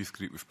Investing Youth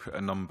Group we've put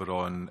a number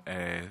on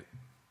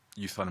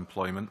youth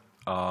unemployment.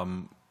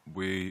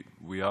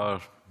 We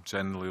are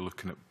generally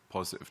looking at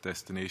positive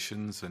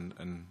destinations,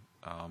 and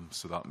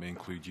so that may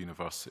include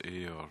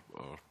university or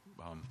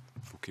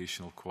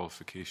vocational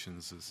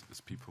qualifications,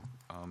 as people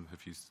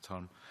have used the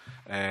term.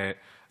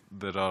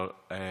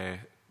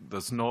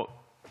 There's not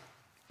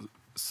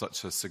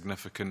such a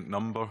significant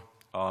number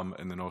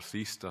in the North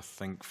East. I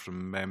think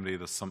from memory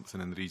there's something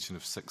in the region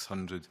of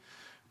 600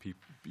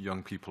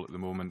 young people at the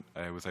moment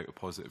without a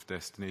positive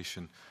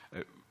destination.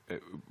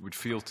 It would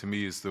feel to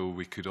me as though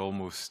we could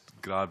almost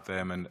grab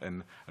them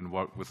and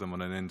work with them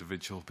on an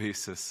individual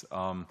basis.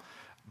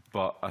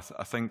 But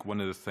I think one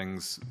of the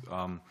things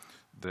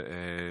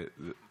that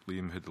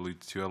Liam had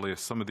alluded to earlier,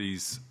 some of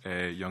these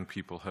young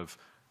people have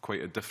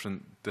quite a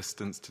different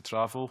distance to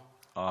travel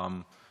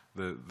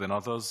than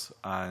others,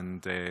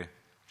 and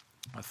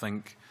I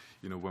think,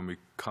 you know, when we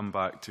come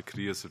back to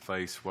careers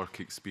advice, work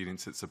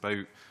experience, it's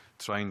about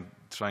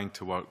trying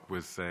to work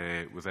with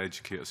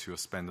educators who are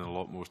spending a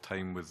lot more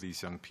time with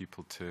these young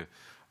people to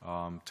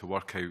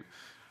work out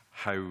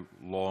how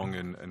long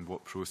and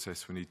what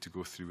process we need to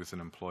go through with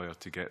an employer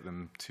to get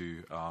them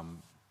to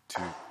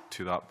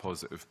that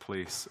positive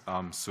place.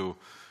 So,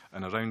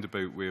 in a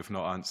roundabout way of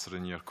not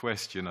answering your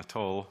question at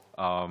all,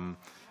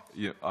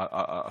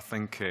 I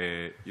think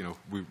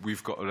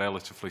we've got a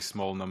relatively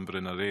small number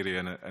in our area,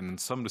 and in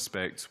some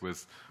respects,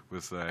 with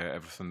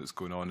everything that's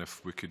going on,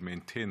 if we could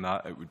maintain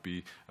that, it would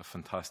be a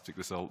fantastic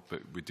result.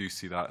 But we do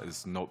see that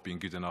as not being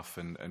good enough,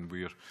 and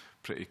we're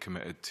pretty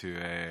committed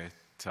to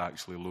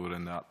actually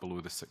lowering that below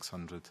the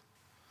 600.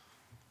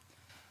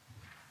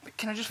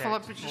 Can I just follow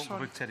up?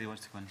 Terry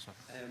wants to go in, sorry.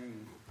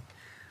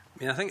 I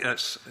mean, I think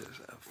that's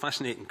a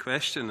fascinating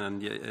question,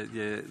 and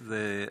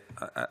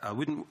I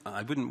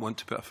wouldn't want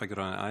to put a figure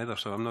on it either,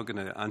 so I'm not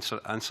going to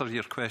answer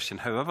your question.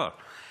 However,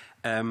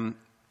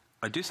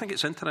 I do think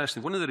it's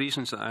interesting. One of the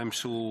reasons that I'm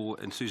so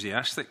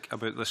enthusiastic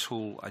about this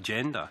whole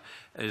agenda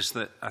is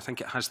that I think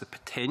it has the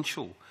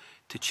potential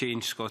to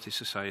change Scottish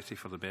society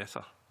for the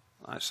better.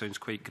 That sounds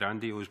quite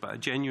grandiose, but I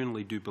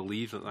genuinely do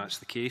believe that that's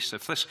the case.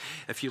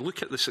 If you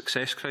look at the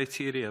success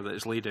criteria that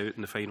is laid out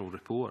in the final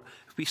report,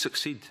 if we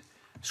succeed,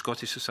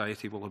 Scottish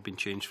society will have been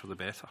changed for the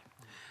better.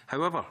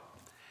 However,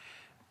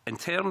 in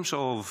terms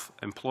of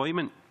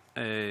employment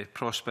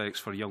prospects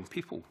for young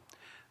people,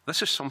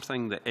 this is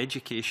something that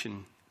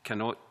education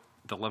cannot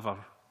deliver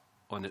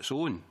on its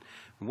own.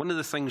 One of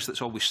the things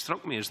that's always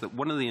struck me is that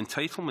one of the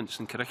entitlements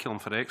in Curriculum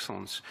for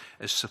Excellence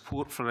is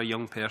support for a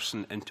young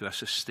person into a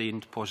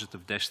sustained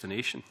positive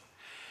destination.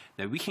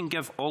 Now, we can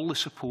give all the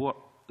support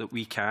that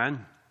we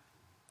can,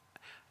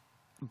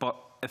 but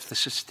if the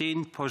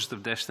sustained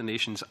positive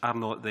destinations are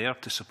not there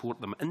to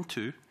support them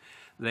into,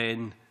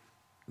 then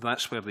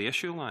that's where the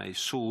issue lies.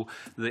 So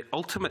the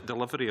ultimate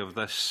delivery of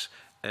this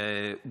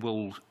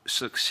will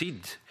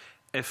succeed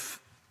if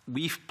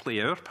we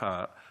play our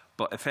part,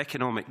 but if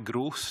economic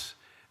growth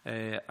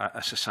at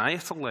a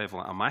societal level,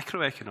 at a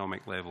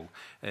macroeconomic level,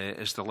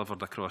 is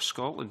delivered across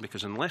Scotland,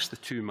 because unless the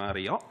two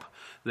marry up,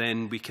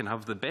 then we can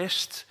have the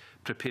best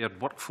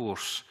prepared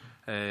workforce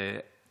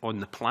on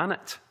the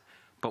planet,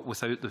 but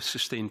without the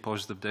sustained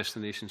positive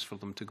destinations for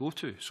them to go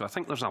to. So I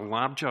think there's a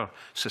larger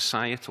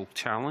societal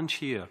challenge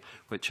here,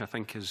 which I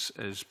think is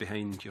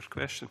behind your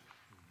question.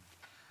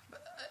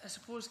 But I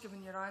suppose,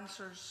 given your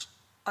answers,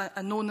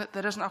 I know that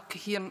there isn't a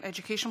coherent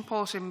education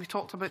policy, and we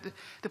talked about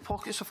the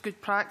pockets of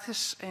good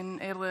practice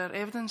in earlier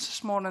evidence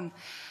this morning.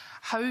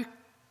 How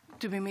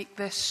do we make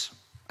this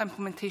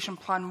implementation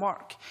plan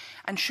work?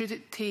 And should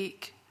it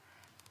take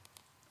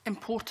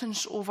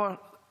importance over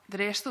the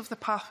rest of the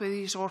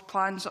pathways or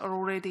plans that are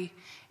already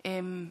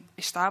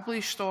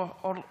established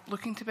or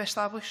looking to be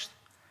established?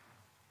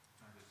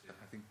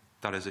 I think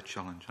that is a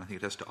challenge. I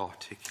think it has to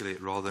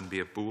articulate rather than be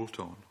a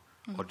bolt-on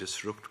or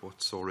disrupt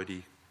what's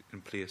already in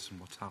place and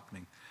what's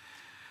happening.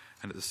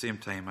 And at the same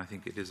time, I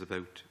think it is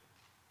about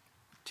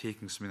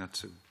taking something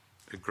that's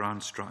a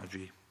grand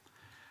strategy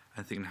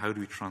and thinking, how do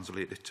we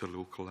translate it to a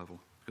local level?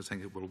 Because I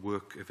think it will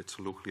work if it's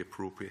locally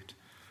appropriate,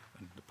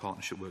 and the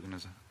partnership working,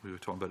 as we were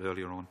talking about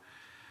earlier on.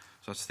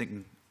 So I was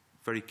thinking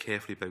very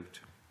carefully about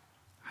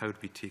how do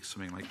we take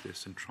something like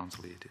this and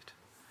translate it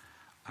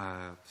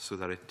so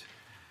that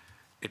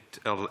it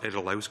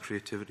allows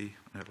creativity,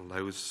 and it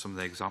allows some of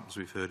the examples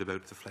we've heard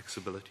about, the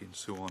flexibility and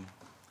so on,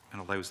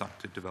 and allows that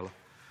to develop.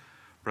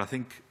 But I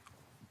think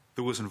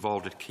those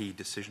involved at key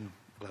decision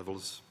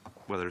levels,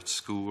 whether it's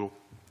school,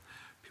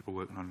 people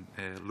working on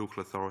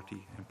local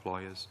authority,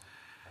 employers,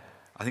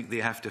 I think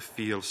they have to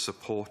feel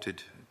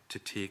supported to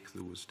take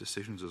those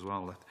decisions as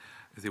well. That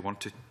if they want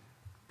to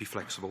be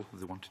flexible, if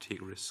they want to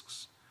take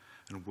risks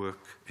and work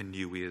in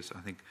new ways, I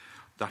think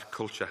that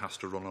culture has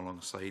to run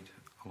alongside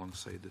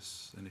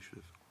this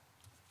initiative.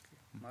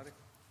 Mary?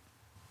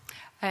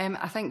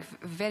 I think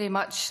very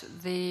much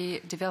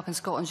the Developing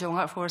Scotland's Young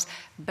Workforce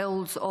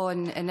builds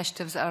on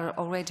initiatives that are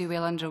already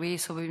well underway.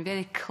 So we've been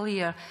very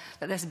clear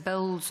that this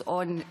builds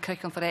on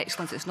Curriculum for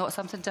Excellence. It's not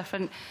something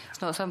different.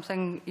 It's not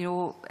something,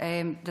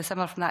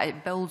 dissimilar from that.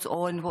 It builds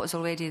on what is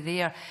already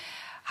there.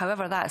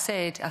 However, that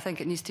said, I think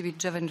it needs to be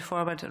driven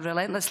forward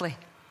relentlessly.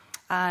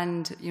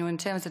 And, in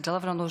terms of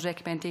delivering on those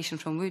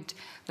recommendations from Wood,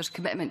 there's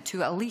commitment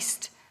to at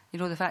least,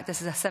 the fact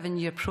this is a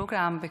 7-year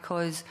programme,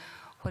 because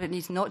what it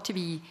needs not to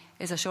be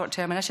is a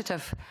short-term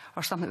initiative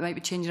or something that might be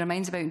changing our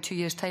minds about in 2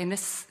 years' time.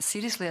 This,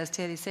 seriously, as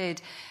Terry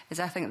said, is,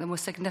 I think, the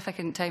most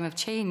significant time of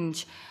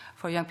change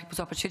for young people's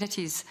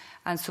opportunities.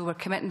 And so we're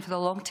committing for the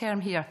long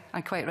term here,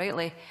 and quite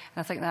rightly. And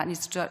I think that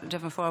needs to be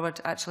driven forward,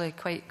 actually,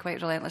 quite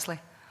relentlessly.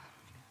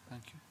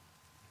 Thank you.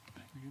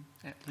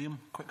 Liam,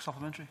 quick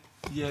supplementary.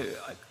 Yeah,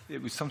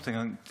 it was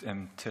something,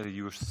 Terry,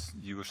 you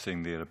were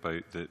saying there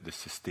about the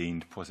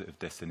sustained positive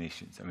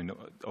destinations. I mean,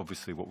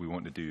 obviously what we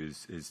want to do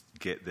is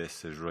get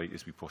this as right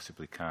as we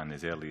possibly can,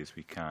 as early as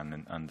we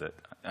can, and that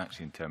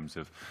actually in terms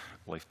of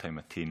lifetime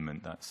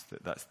attainment, that's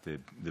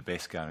the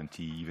best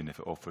guarantee, even if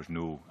it offers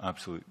no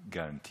absolute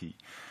guarantee.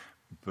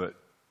 But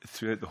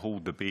throughout the whole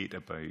debate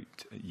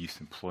about youth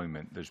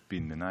employment, there's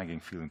been the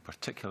nagging feeling,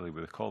 particularly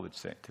with the college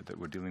sector, that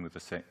we're dealing with a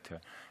sector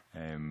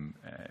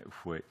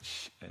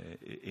which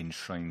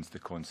enshrines the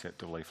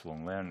concept of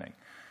lifelong learning.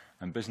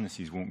 And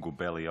businesses won't go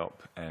belly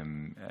up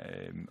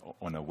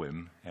on a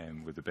whim.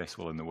 With the best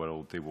will in the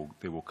world, they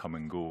will come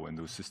and go, and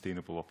those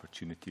sustainable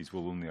opportunities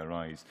will only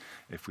arise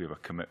if we have a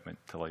commitment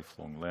to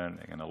lifelong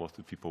learning. And a lot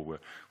of people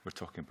we're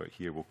talking about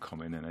here will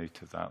come in and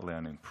out of that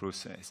learning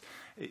process.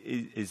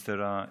 Is there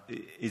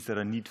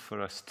a need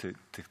for us to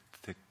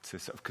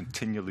sort of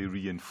continually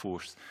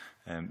reinforce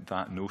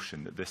that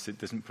notion that it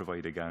doesn't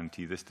provide a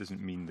guarantee? This doesn't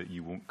mean that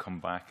you won't come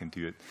back and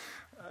do it,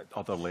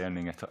 other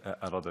learning at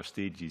other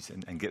stages,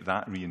 and get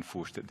that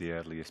reinforced at the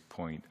earliest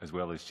point, as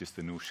well as just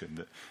the notion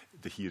that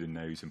the here and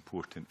now is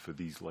important for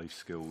these life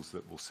skills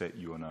that will set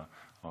you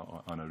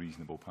on a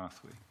reasonable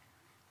pathway.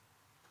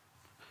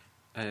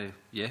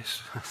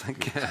 Yes, I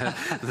think.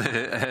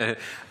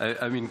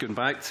 I mean, going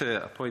back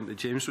to a point that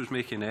James was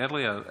making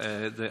earlier,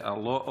 that a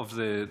lot of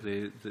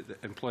the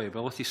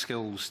employability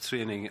skills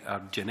training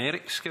are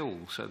generic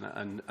skills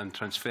and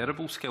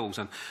transferable skills,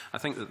 and I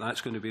think that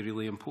that's going to be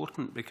really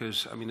important,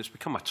 because I mean, it's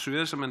become a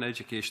truism in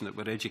education that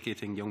we're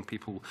educating young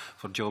people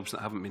for jobs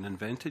that haven't been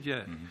invented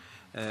yet.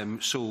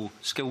 So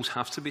skills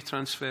have to be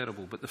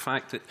transferable, but the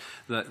fact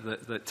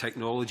that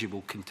technology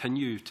will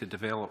continue to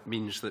develop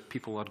means that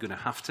people are going to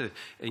have to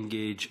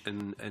engage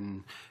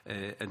in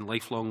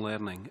lifelong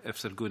learning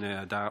if they're going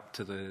to adapt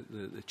to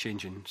the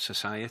changing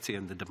society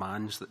and the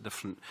demands that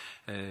different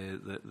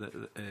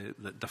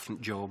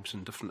jobs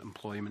and different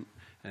employment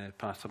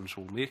patterns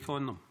will make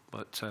on them.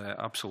 But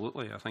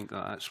absolutely, I think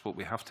that's what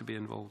we have to be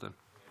involved in.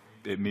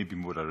 It may be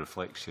more a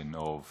reflection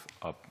of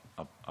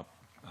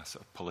a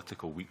sort of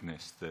political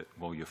weakness, that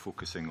while you're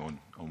focusing on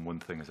one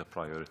thing as a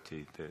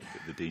priority,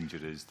 the danger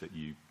is that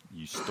you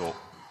stop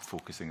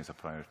focusing as a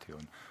priority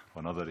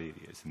on other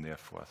areas, and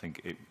therefore I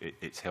think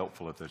it's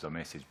helpful if there's a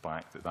message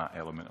back that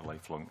element of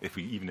lifelong,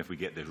 even if we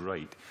get this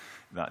right,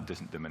 that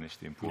doesn't diminish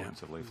the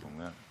importance of lifelong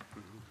learning.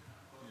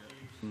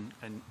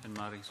 And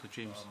Mary, so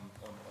James.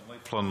 On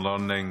lifelong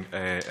learning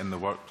in the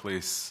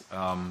workplace,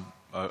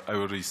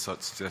 our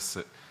research suggests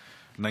that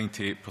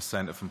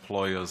 98% of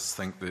employers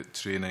think that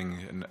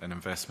training and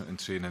investment in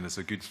training is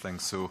a good thing.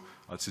 So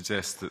I'd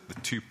suggest that the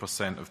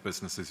 2% of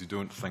businesses who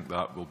don't think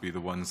that will be the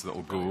ones that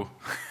will go.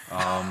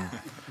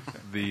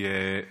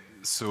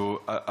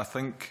 So I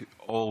think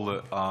all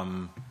that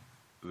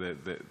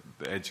the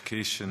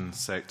education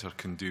sector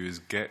can do is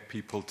get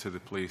people to the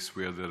place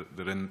where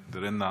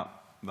they're in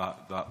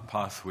that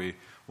pathway.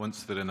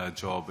 Once they're in a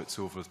job, it's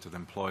over to the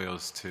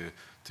employers to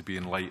be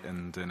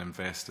enlightened and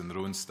invest in their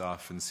own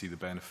staff and see the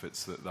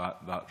benefits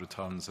that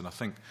returns. And I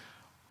think,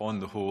 on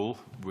the whole,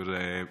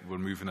 we're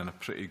moving in a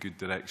pretty good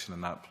direction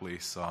in that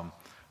place. And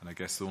I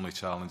guess the only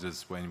challenge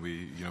is when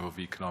we have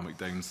economic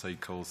down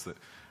cycles, that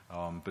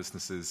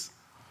businesses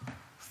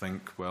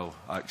think, well,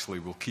 actually,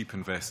 we'll keep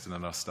investing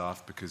in our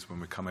staff, because when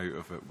we come out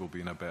of it, we'll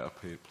be in a better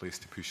place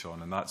to push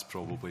on. And that's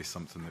probably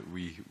something that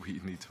we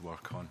need to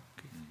work on.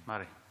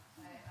 Mary.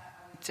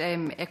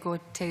 Echo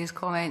Terry's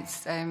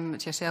comments to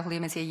yourself,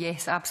 Liam, and say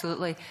yes,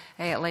 absolutely,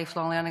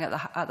 lifelong learning at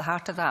the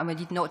heart of that, and we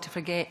need not to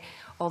forget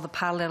all the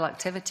parallel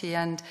activity.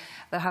 And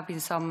there have been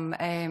some,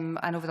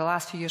 and over the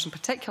last few years in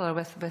particular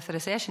with the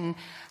recession,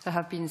 there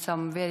have been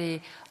some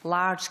very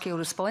large-scale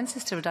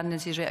responses to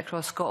redundancies right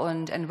across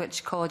Scotland, in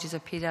which colleges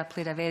have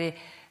played a very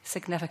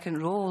significant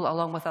role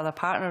along with other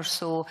partners.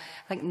 So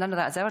I think none of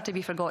that is ever to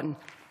be forgotten.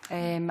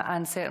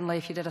 And certainly,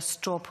 if you did a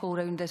straw poll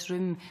around this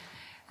room,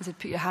 I said,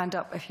 put your hand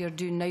up if you're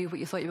doing now what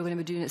you thought you were going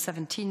to be doing at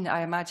 17.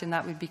 I imagine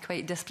that would be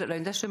quite disparate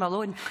around this room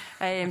alone.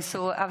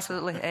 So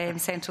absolutely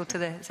central to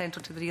the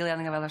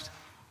relearning of others.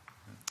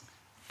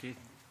 Okay,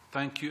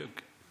 thank you.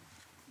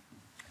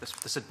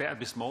 This had better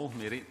be small,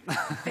 Mary.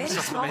 Very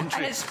small, and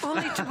it's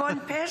only to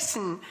one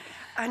person.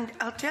 And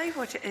I'll tell you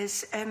what it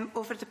is.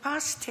 Over the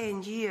past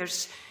 10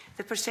 years,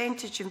 the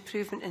percentage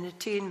improvement in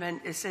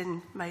attainment is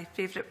in my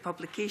favourite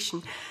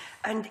publication.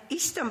 And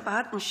East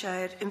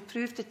Dunbartonshire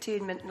improved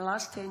attainment in the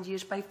last 10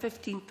 years by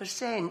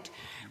 15%,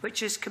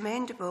 which is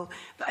commendable.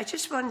 But I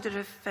just wonder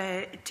if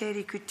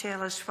Terry could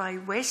tell us why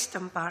West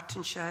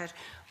Dunbartonshire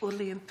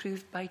only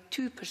improved by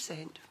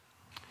 2%.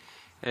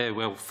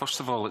 Well, first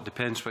of all, it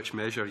depends which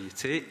measure you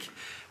take.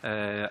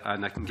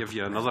 And I can give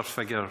you another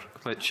figure,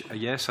 which,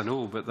 yes, I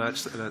know, but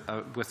that's,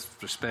 with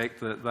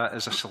respect, that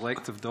is a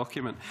selective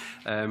document.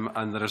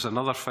 And there is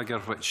another figure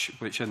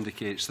which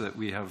indicates that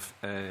we have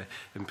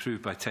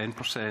improved by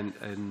 10%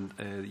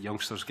 in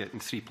youngsters getting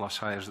 3+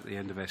 hires at the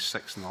end of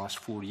S6 in the last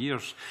 4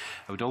 years.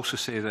 I would also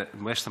say that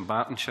in West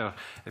Dunbartonshire,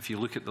 if you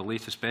look at the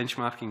latest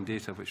benchmarking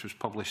data, which was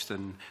published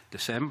in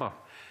December,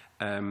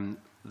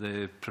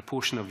 the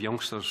proportion of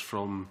youngsters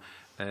from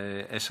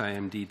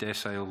SIMD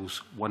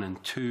deciles 1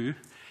 and 2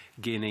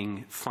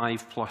 gaining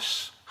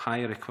 5+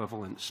 higher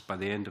equivalents by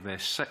the end of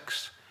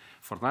S6.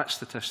 For that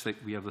statistic,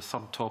 we are the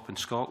third top in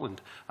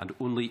Scotland, and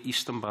only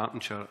East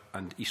Dunbartonshire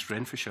and East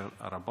Renfrewshire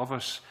are above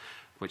us.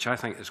 which I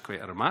think is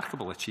quite a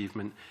remarkable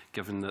achievement,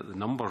 given that the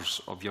numbers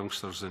of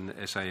youngsters in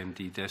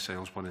SIMD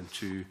deciles 1 and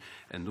 2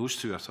 in those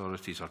two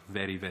authorities are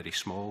very, very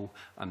small,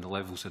 and the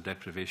levels of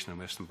deprivation in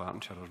Western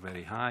Bartonshire are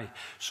very high.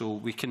 So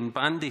we can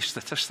bandy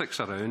statistics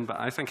around, but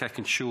I think I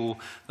can show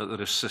that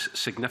there is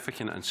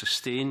significant and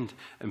sustained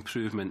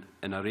improvement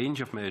in a range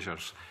of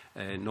measures,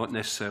 not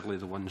necessarily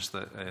the ones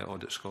that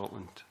Audit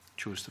Scotland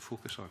chose to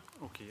focus on.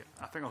 Okay,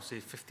 I think I'll say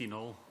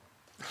 15-all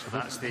at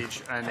that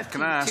stage. And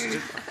can I ask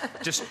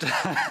just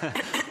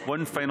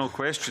one final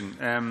question,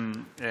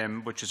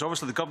 which is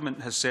obviously the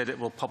government has said it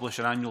will publish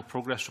an annual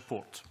progress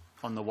report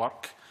on the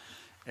work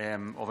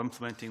of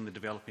implementing the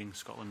Developing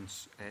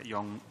Scotland's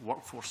Young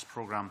Workforce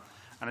Programme.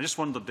 And I just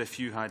wondered if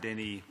you had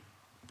any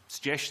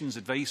suggestions,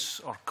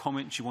 advice or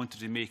comments you wanted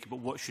to make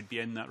about what should be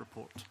in that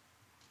report.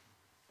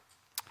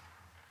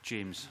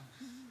 James.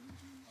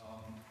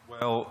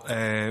 Well,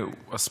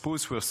 I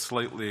suppose we're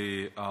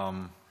slightly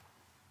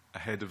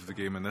ahead of the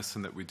game in this,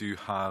 in that we do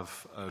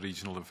have a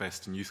regional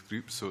investing youth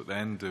group. So at the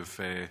end of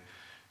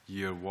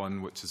year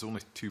 1, which is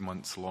only 2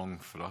 months long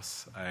for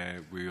us,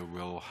 we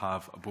will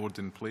have a board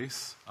in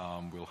place.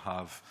 We'll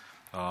have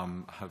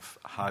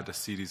had a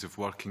series of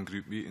working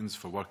group meetings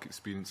for work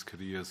experience,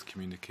 careers,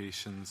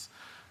 communications,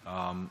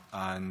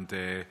 and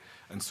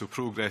so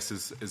progress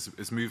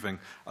is moving.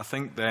 I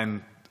think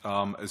then,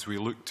 as we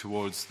look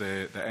towards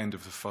the end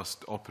of the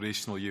first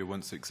operational year,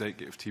 once the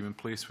executive team in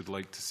place, we'd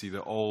like to see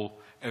that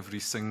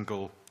every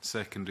single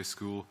secondary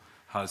school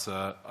has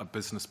a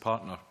business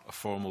partner, a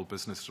formal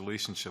business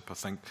relationship. I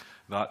think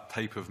that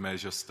type of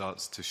measure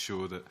starts to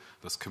show that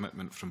there's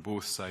commitment from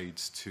both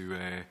sides to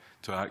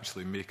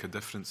actually make a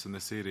difference in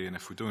this area. And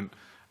if we don't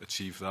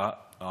achieve that,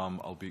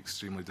 I'll be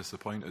extremely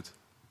disappointed.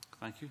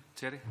 Thank you.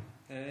 Terry?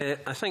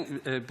 I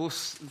think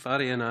both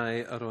Barry and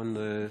I are on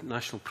the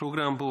National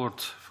Programme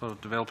Board for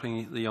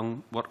Developing the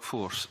Young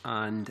Workforce,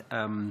 and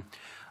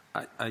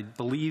I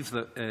believe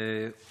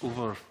that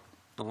over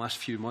the last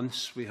few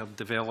months we have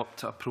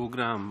developed a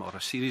programme, or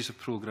a series of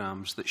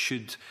programmes, that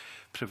should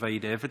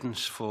provide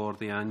evidence for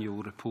the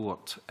annual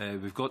report.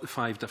 We've got the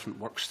 5 different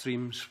work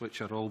streams,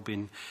 which are all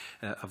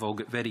have all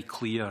got very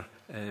clear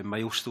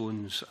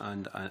milestones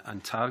and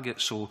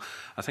targets. So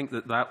I think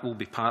that will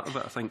be part of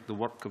it. I think the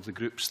work of the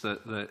groups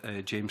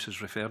that James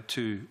has referred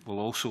to will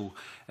also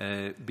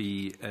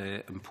be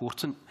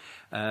important.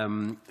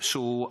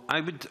 So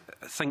I would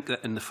think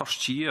that in the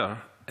first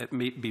year it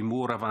may be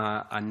more of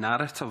a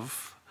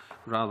narrative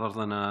rather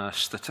than a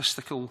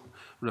statistical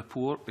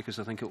report, because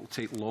I think it will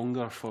take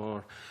longer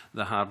for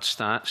the hard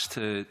stats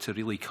to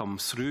really come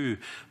through,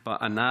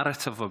 but a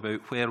narrative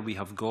about where we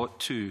have got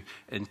to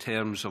in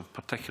terms of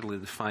particularly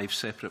the 5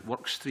 separate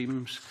work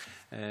streams.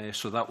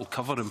 So that will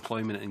cover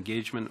employment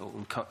engagement,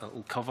 it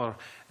will cover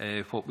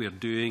what we are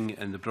doing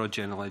in the broad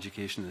general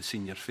education in the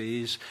senior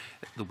phase.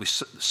 There will be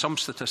some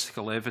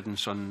statistical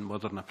evidence on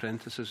modern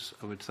apprentices,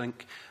 I would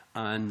think,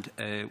 and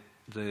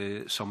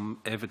some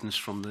evidence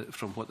from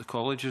what the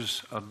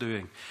colleges are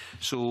doing.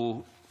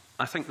 So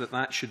I think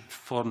that should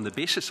form the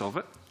basis of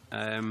it,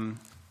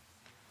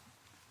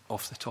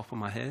 off the top of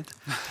my head.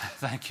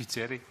 Thank you,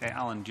 Terry.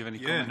 Alan, do you have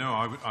any comment? Yeah,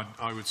 no,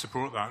 I would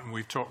support that. And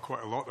we've talked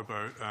quite a lot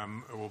about,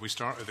 well, we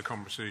started the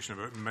conversation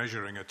about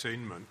measuring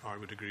attainment. I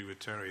would agree with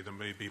Terry. There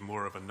may be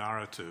more of a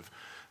narrative.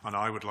 And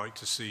I would like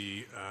to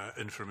see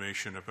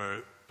information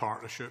about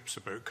partnerships,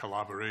 about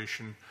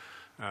collaboration,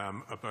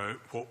 about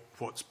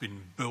what's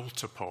been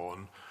built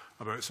upon,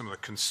 about some of the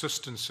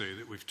consistency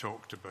that we've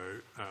talked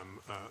about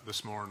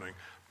this morning.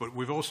 But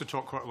we've also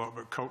talked quite a lot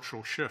about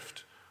cultural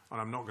shift. And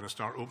I'm not going to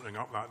start opening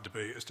up that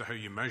debate as to how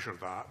you measure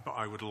that, but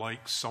I would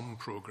like some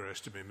progress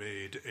to be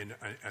made in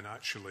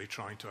actually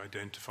trying to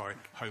identify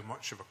how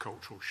much of a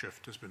cultural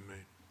shift has been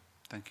made.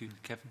 Thank you.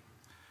 Kevin?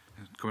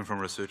 Coming from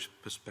a research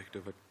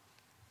perspective,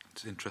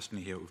 it's interesting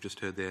to hear what we've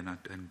just heard there, and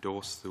I'd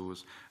endorse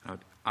those.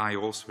 I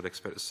also would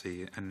expect to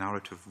see a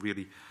narrative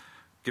really,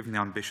 given the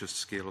ambitious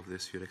scale of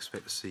this, you'd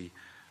expect to see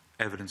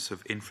evidence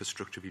of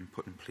infrastructure being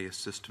put in place,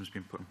 systems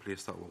being put in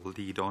place that will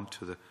lead on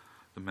to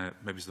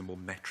maybe the more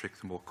metric,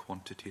 the more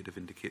quantitative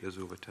indicators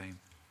over time.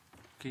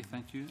 Okay,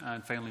 thank you.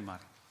 And finally, Mary.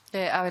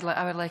 I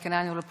would like an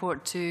annual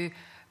report to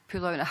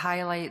pull out and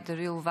highlight the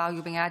real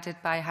value being added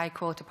by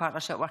high-quality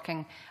partnership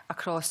working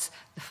across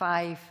the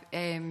 5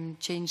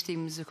 change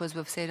themes, because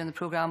we've said on the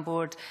programme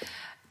board,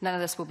 none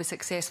of this will be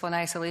successful in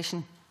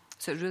isolation.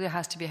 So it really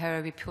has to be how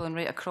are we pulling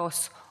right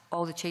across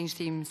all the change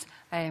themes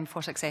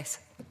for success.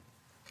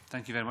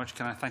 Thank you very much.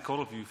 Can I thank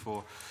all of you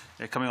for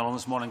coming along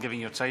this morning and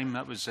giving your time.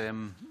 That was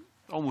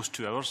almost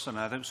 2 hours, and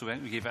I think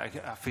we gave it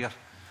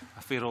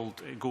a fair old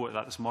go at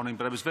that this morning.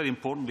 But it was very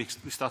important.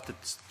 We started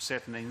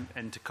setting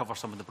in to cover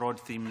some of the broad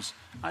themes,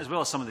 as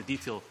well as some of the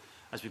detail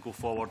as we go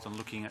forward and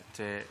looking at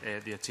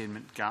the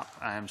attainment gap.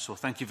 So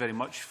thank you very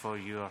much for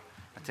your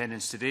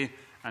attendance today.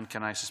 And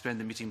can I suspend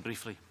the meeting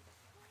briefly?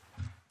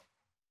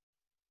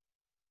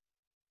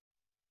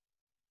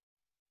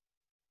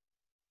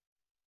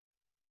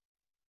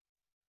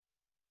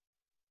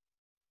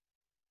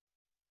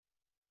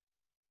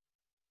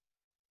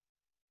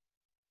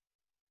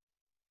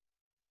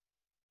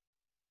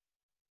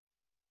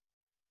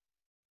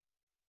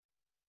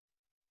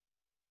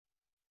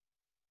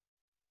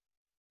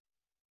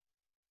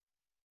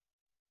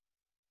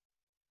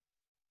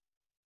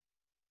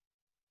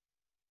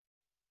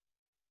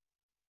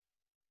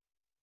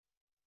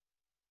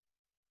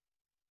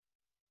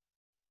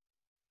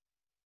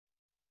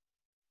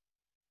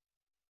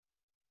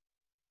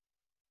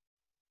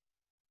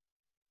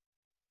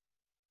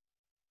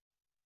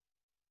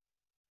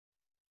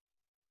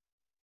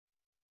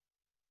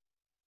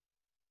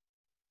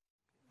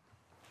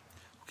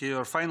 Okay,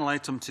 our final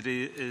item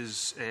today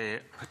is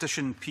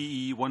petition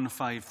PE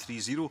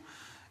 1530.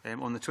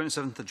 On the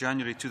 27th of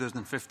January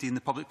 2015,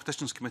 the Public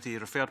Petitions Committee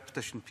referred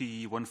petition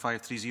PE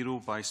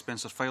 1530 by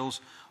Spencer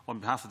Files on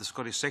behalf of the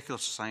Scottish Secular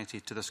Society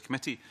to this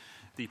committee.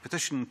 The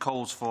petition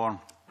calls for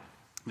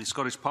the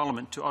Scottish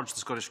Parliament to urge the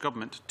Scottish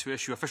Government to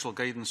issue official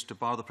guidance to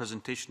bar the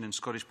presentation in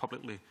Scottish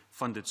publicly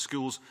funded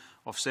schools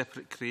of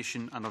separate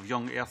creation and of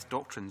young earth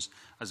doctrines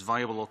as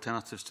viable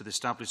alternatives to the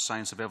established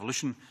science of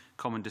evolution,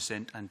 common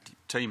descent and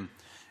deep time.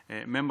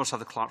 Members have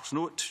the Clerk's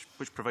Note,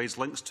 which provides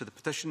links to the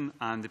petition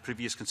and the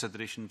previous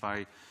consideration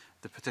by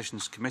the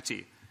Petitions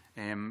Committee.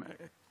 Can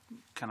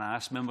I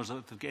ask members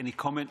if they've got any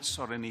comments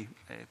or any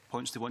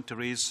points they want to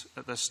raise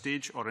at this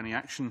stage, or any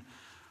action,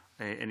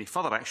 any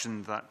further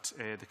action that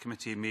the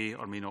committee may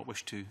or may not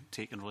wish to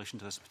take in relation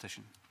to this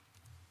petition?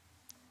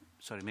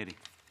 Sorry, Mary.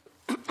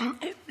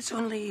 It was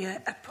only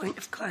a point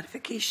of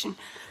clarification,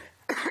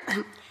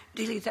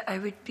 really, that I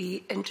would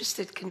be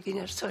interested,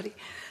 convener, sorry,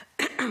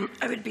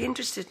 I would be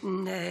interested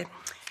in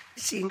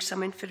seeing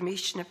some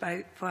information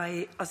about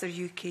why other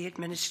UK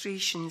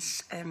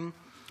administrations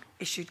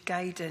issued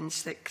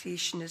guidance that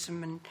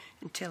creationism and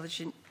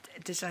intelligent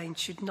design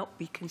should not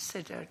be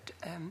considered.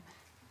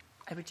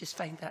 I would just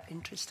find that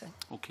interesting.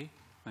 Okay,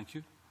 thank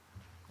you.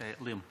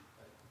 Liam.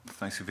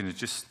 Thanks, Convener.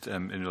 Just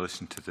in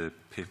relation to the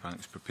paper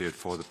that's prepared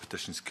for the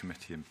Petitions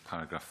Committee, in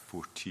paragraph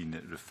 14,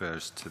 it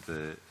refers to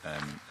the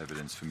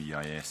evidence from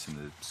EIS and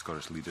the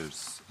Scottish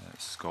Leaders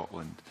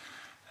Scotland.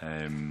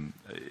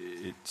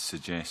 It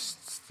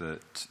suggests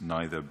that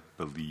neither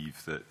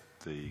believe that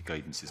the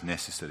guidance is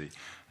necessary,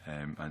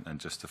 and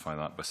justify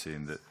that by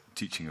saying that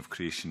teaching of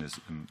creationism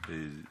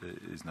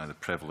is neither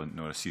prevalent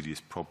nor a serious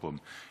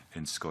problem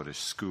in Scottish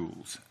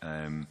schools,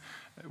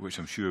 which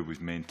I'm sure was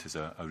meant as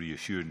a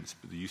reassurance,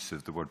 but the use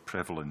of the word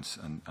prevalence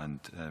and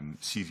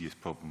serious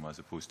problem as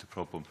opposed to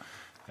problem,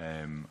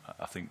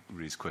 I think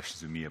raised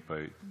questions with me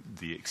about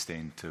the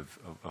extent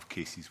of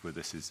cases where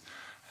this is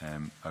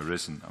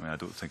arisen. I mean, I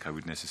don't think I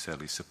would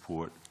necessarily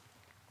support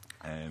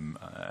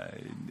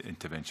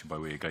intervention by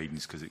way of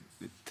guidance, because it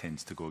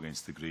tends to go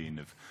against the grain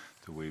of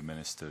the way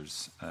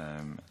ministers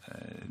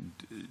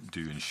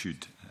do and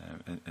should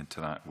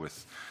interact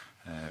with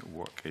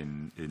work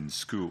in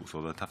schools.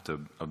 Although I'd have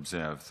to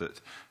observe that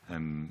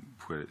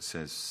where it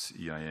says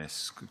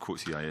EIS,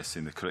 quotes EIS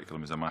saying the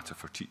curriculum is a matter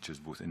for teachers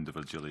both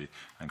individually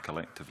and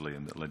collectively,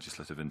 and that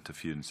legislative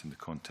interference in the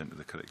content of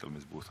the curriculum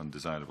is both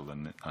undesirable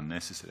and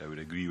unnecessary. I would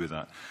agree with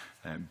that,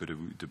 but I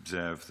would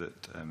observe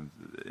that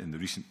in the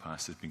recent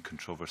past there's been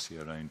controversy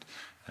around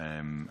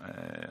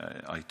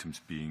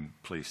items being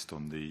placed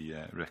on the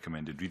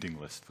recommended reading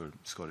list for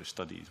Scottish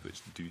studies,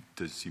 which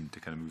does seem to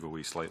kind of move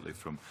away slightly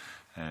from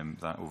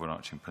that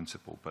overarching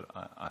principle. But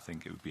I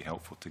think it would be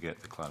helpful to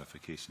get the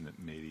clarification that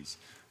Mary's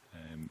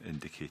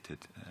indicated.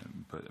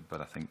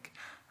 But I think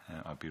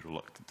I'd be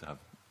reluctant to have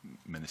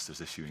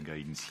ministers issuing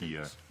guidance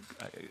here,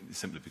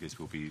 simply because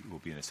we'll be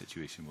in a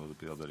situation where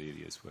there'll be other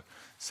areas where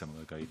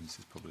similar guidance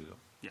is probably not.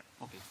 Yeah.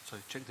 Okay. So,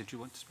 Chick, did you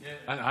want to speak?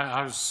 Yeah,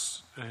 I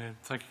was.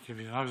 Thank you,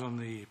 Kevin. I was on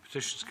the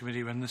Petitions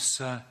Committee when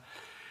this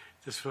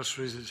first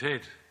raised its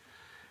head.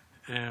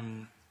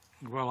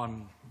 Well,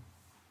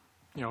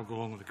 I'll go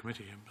along with the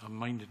committee. I'm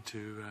minded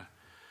to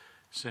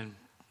send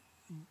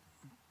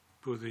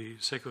both the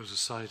Secular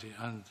Society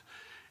and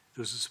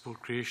those that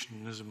support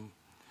creationism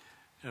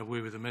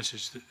away with a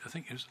message that I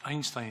think it was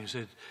Einstein who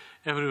said,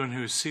 everyone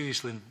who is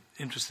seriously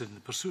interested in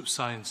the pursuit of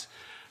science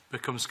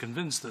becomes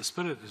convinced that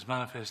spirit is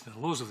manifest in the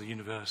laws of the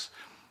universe,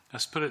 a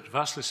spirit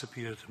vastly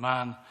superior to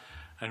man,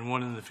 and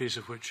one in the face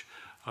of which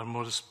our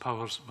modest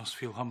powers must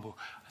feel humble.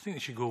 I think they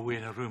should go away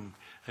in a room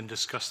and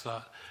discuss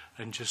that,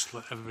 and just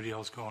let everybody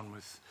else go on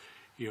with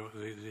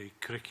the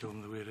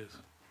curriculum the way it is.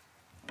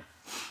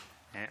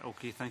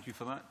 Okay, thank you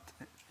for that.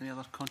 Any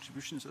other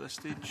contributions at this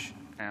stage?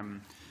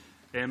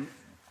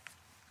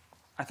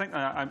 I think,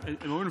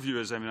 in my own view,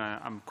 is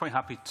I'm quite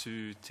happy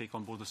to take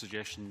on board the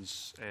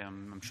suggestions.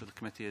 I'm sure the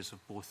committee is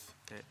of both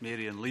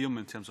Mary and Liam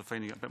in terms of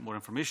finding out a bit more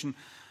information.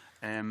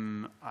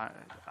 I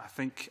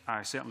think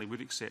I certainly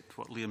would accept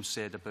what Liam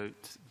said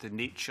about the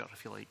nature,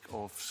 if you like,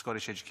 of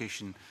Scottish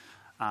education,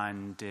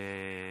 and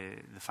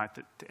the fact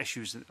that the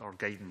issues or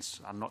guidance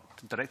are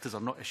not, directives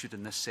are not issued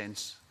in this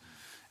sense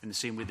in the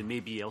same way they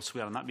may be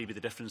elsewhere, and that may be the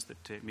difference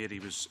that Mary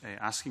was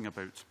asking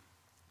about.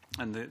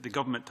 And the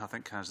government, I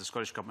think, the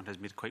Scottish Government has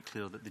made quite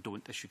clear that they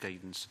don't issue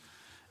guidance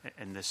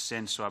in this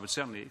sense, so I would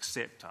certainly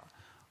accept that.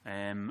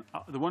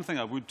 The one thing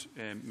I would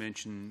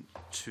mention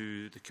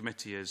to the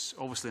committee is,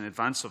 obviously in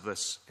advance of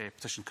this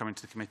petition coming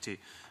to the committee,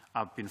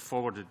 I've been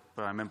forwarded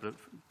by a member of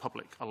the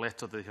public a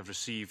letter they have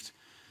received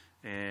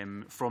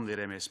from their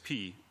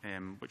MSP,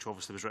 which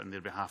obviously was written on their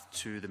behalf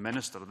to the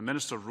Minister. The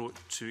Minister wrote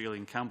to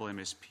Aileen Campbell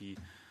MSP,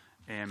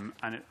 and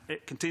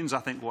it contains, I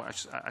think, what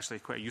is actually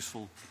quite a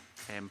useful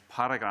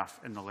paragraph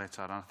in the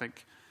letter, and I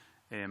think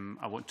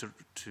I want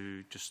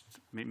to just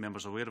make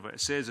members aware of it.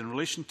 It says, in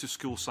relation to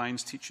school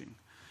science teaching,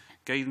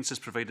 guidance is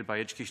provided by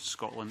Education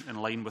Scotland in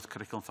line with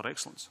Curriculum for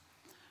Excellence.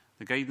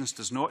 The guidance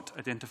does not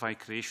identify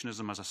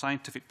creationism as a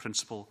scientific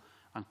principle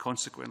and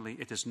consequently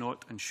it is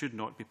not and should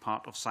not be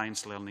part of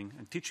science learning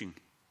and teaching.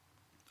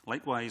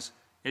 Likewise,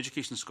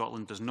 Education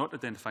Scotland does not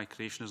identify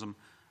creationism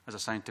as a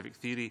scientific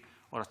theory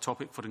or a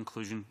topic for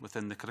inclusion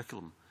within the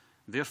curriculum.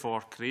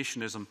 Therefore,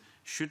 creationism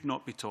should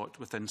not be taught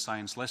within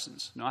science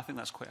lessons. Now, I think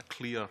that's quite a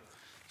clear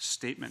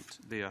statement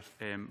there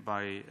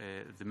by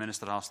the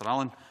Minister, Alistair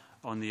Allen,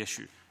 on the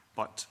issue.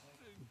 But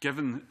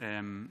given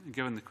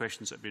the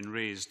questions that have been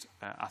raised,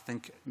 I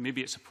think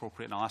maybe it's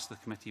appropriate, and I'll ask the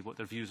committee what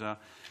their views are,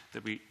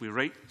 that we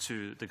write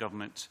to the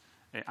government,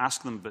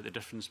 ask them about the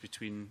difference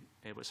between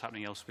what's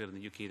happening elsewhere in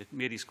the UK,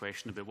 Mary's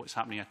question about what's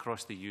happening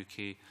across the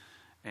UK,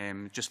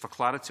 just for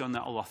clarity on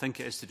that, although I think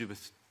it is to do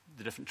with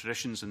the different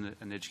traditions in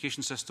the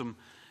education system,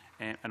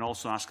 and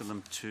also asking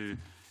them to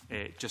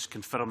just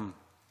confirm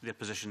their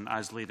position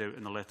as laid out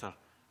in the letter,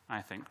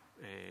 I think,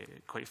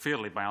 quite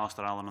fairly by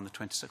Alistair Allen on the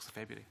 26th of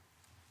February.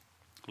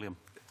 Liam.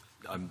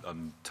 I'm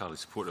entirely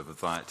supportive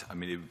of that. I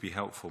mean, it would be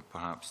helpful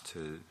perhaps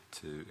to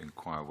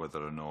inquire whether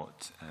or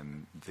not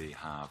they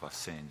have a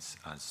sense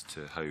as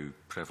to how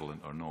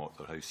prevalent or not,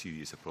 or how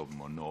serious a problem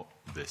or not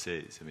this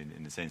is. I mean,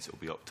 in the sense it will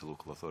be up to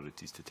local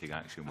authorities to take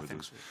action where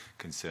those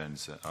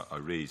concerns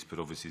are raised. But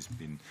obviously it's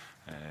been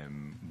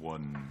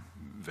one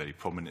very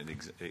prominent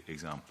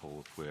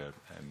example where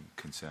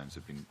concerns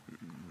have been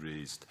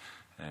raised.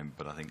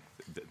 But I think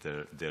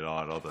that there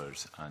are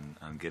others,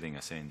 and getting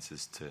a sense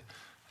as to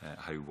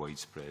how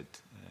widespread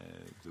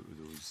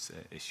those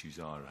issues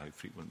are, how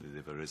frequently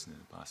they've arisen in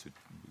the past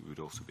would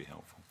also be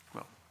helpful.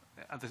 Well,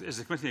 is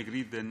the committee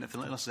agreed then, if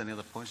unless there's any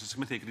other points, is the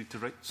committee agreed to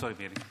write? Sorry,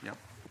 Mary. Yep.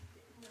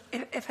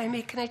 If I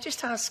may, can I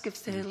just ask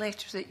if the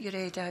letter that you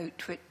read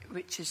out,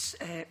 which is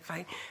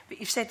fine, but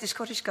you've said the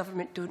Scottish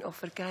Government don't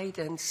offer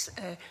guidance,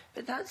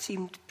 but that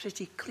seemed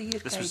pretty clear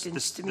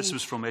guidance to me. This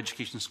was from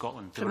Education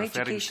Scotland. From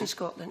Education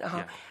Scotland,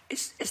 yeah.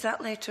 Is that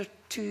letter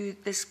to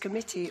this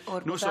committee, or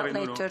will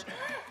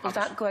will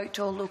that go out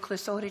to all local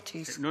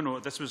authorities? No,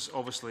 this was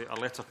obviously a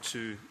letter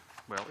to,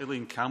 well,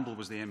 Elaine Campbell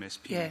was the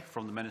MSP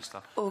from the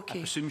Minister.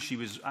 Okay. I presume she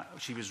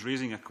was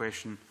raising a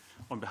question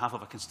on behalf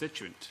of a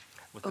constituent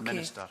with the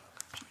Minister.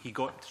 She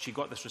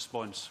got this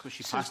response, which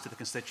she passed to the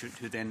constituent,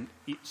 who then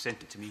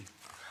sent it to me.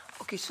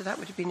 Okay, so that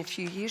would have been a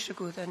few years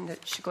ago then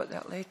that she got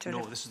that letter?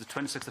 No, this is the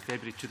 26th of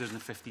February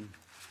 2015.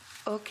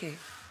 Okay.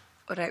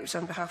 All right, it was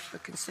on behalf of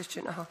a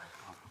constituent.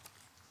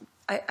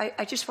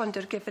 I just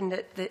wonder, given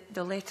that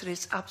the letter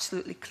is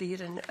absolutely clear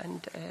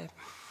and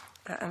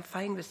I'm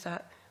fine with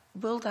that,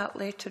 will that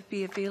letter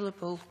be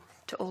available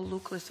to all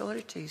local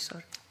authorities?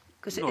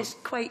 Because it is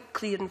quite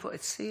clear in what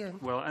it's saying.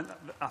 Well, and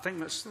I think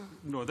that's...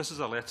 No, this is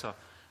a letter...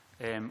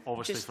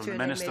 obviously just from the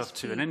Minister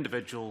to an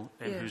individual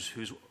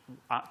who's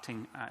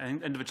acting,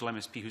 an individual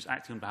MSP who's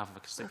acting on behalf of a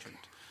constituent.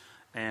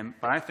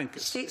 But I think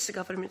it states the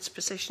government's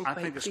position quite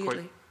clearly. I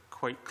think it's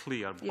quite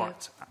clear,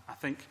 but I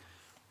think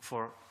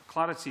for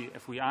clarity,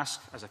 if we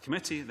ask as a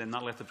committee, then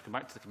that letter would come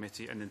back to the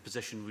committee, and then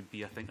position would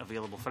be, I think,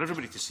 available for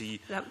everybody to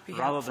see,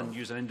 rather than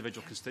use an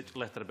individual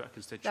letter about a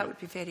constituent. That would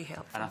be very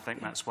helpful. And I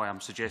think that's why I'm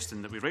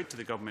suggesting that we write to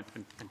the government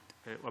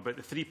about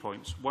the 3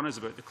 points. One is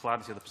about the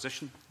clarity of the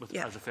position,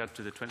 as referred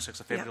to the 26th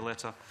of February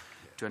letter,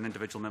 to an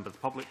individual member of the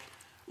public.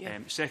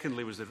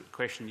 Secondly was the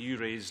question you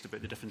raised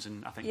about the difference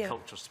in, I think,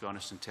 cultures, to be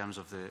honest, in terms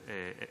of the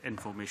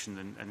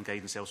information and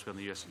guidance elsewhere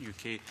in the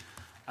UK.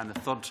 And the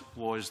third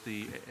was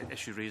the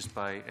issue raised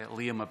by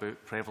Liam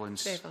about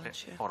prevalence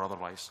or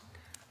otherwise.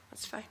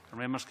 That's fine. Are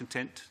members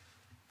content?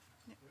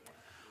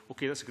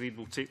 Okay, that's agreed.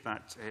 We'll take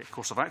that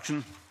course of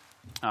action.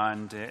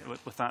 And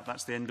with that,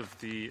 that's the end of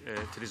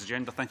today's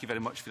agenda. Thank you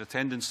very much for your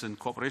attendance and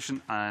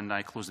cooperation, and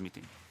I close the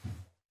meeting.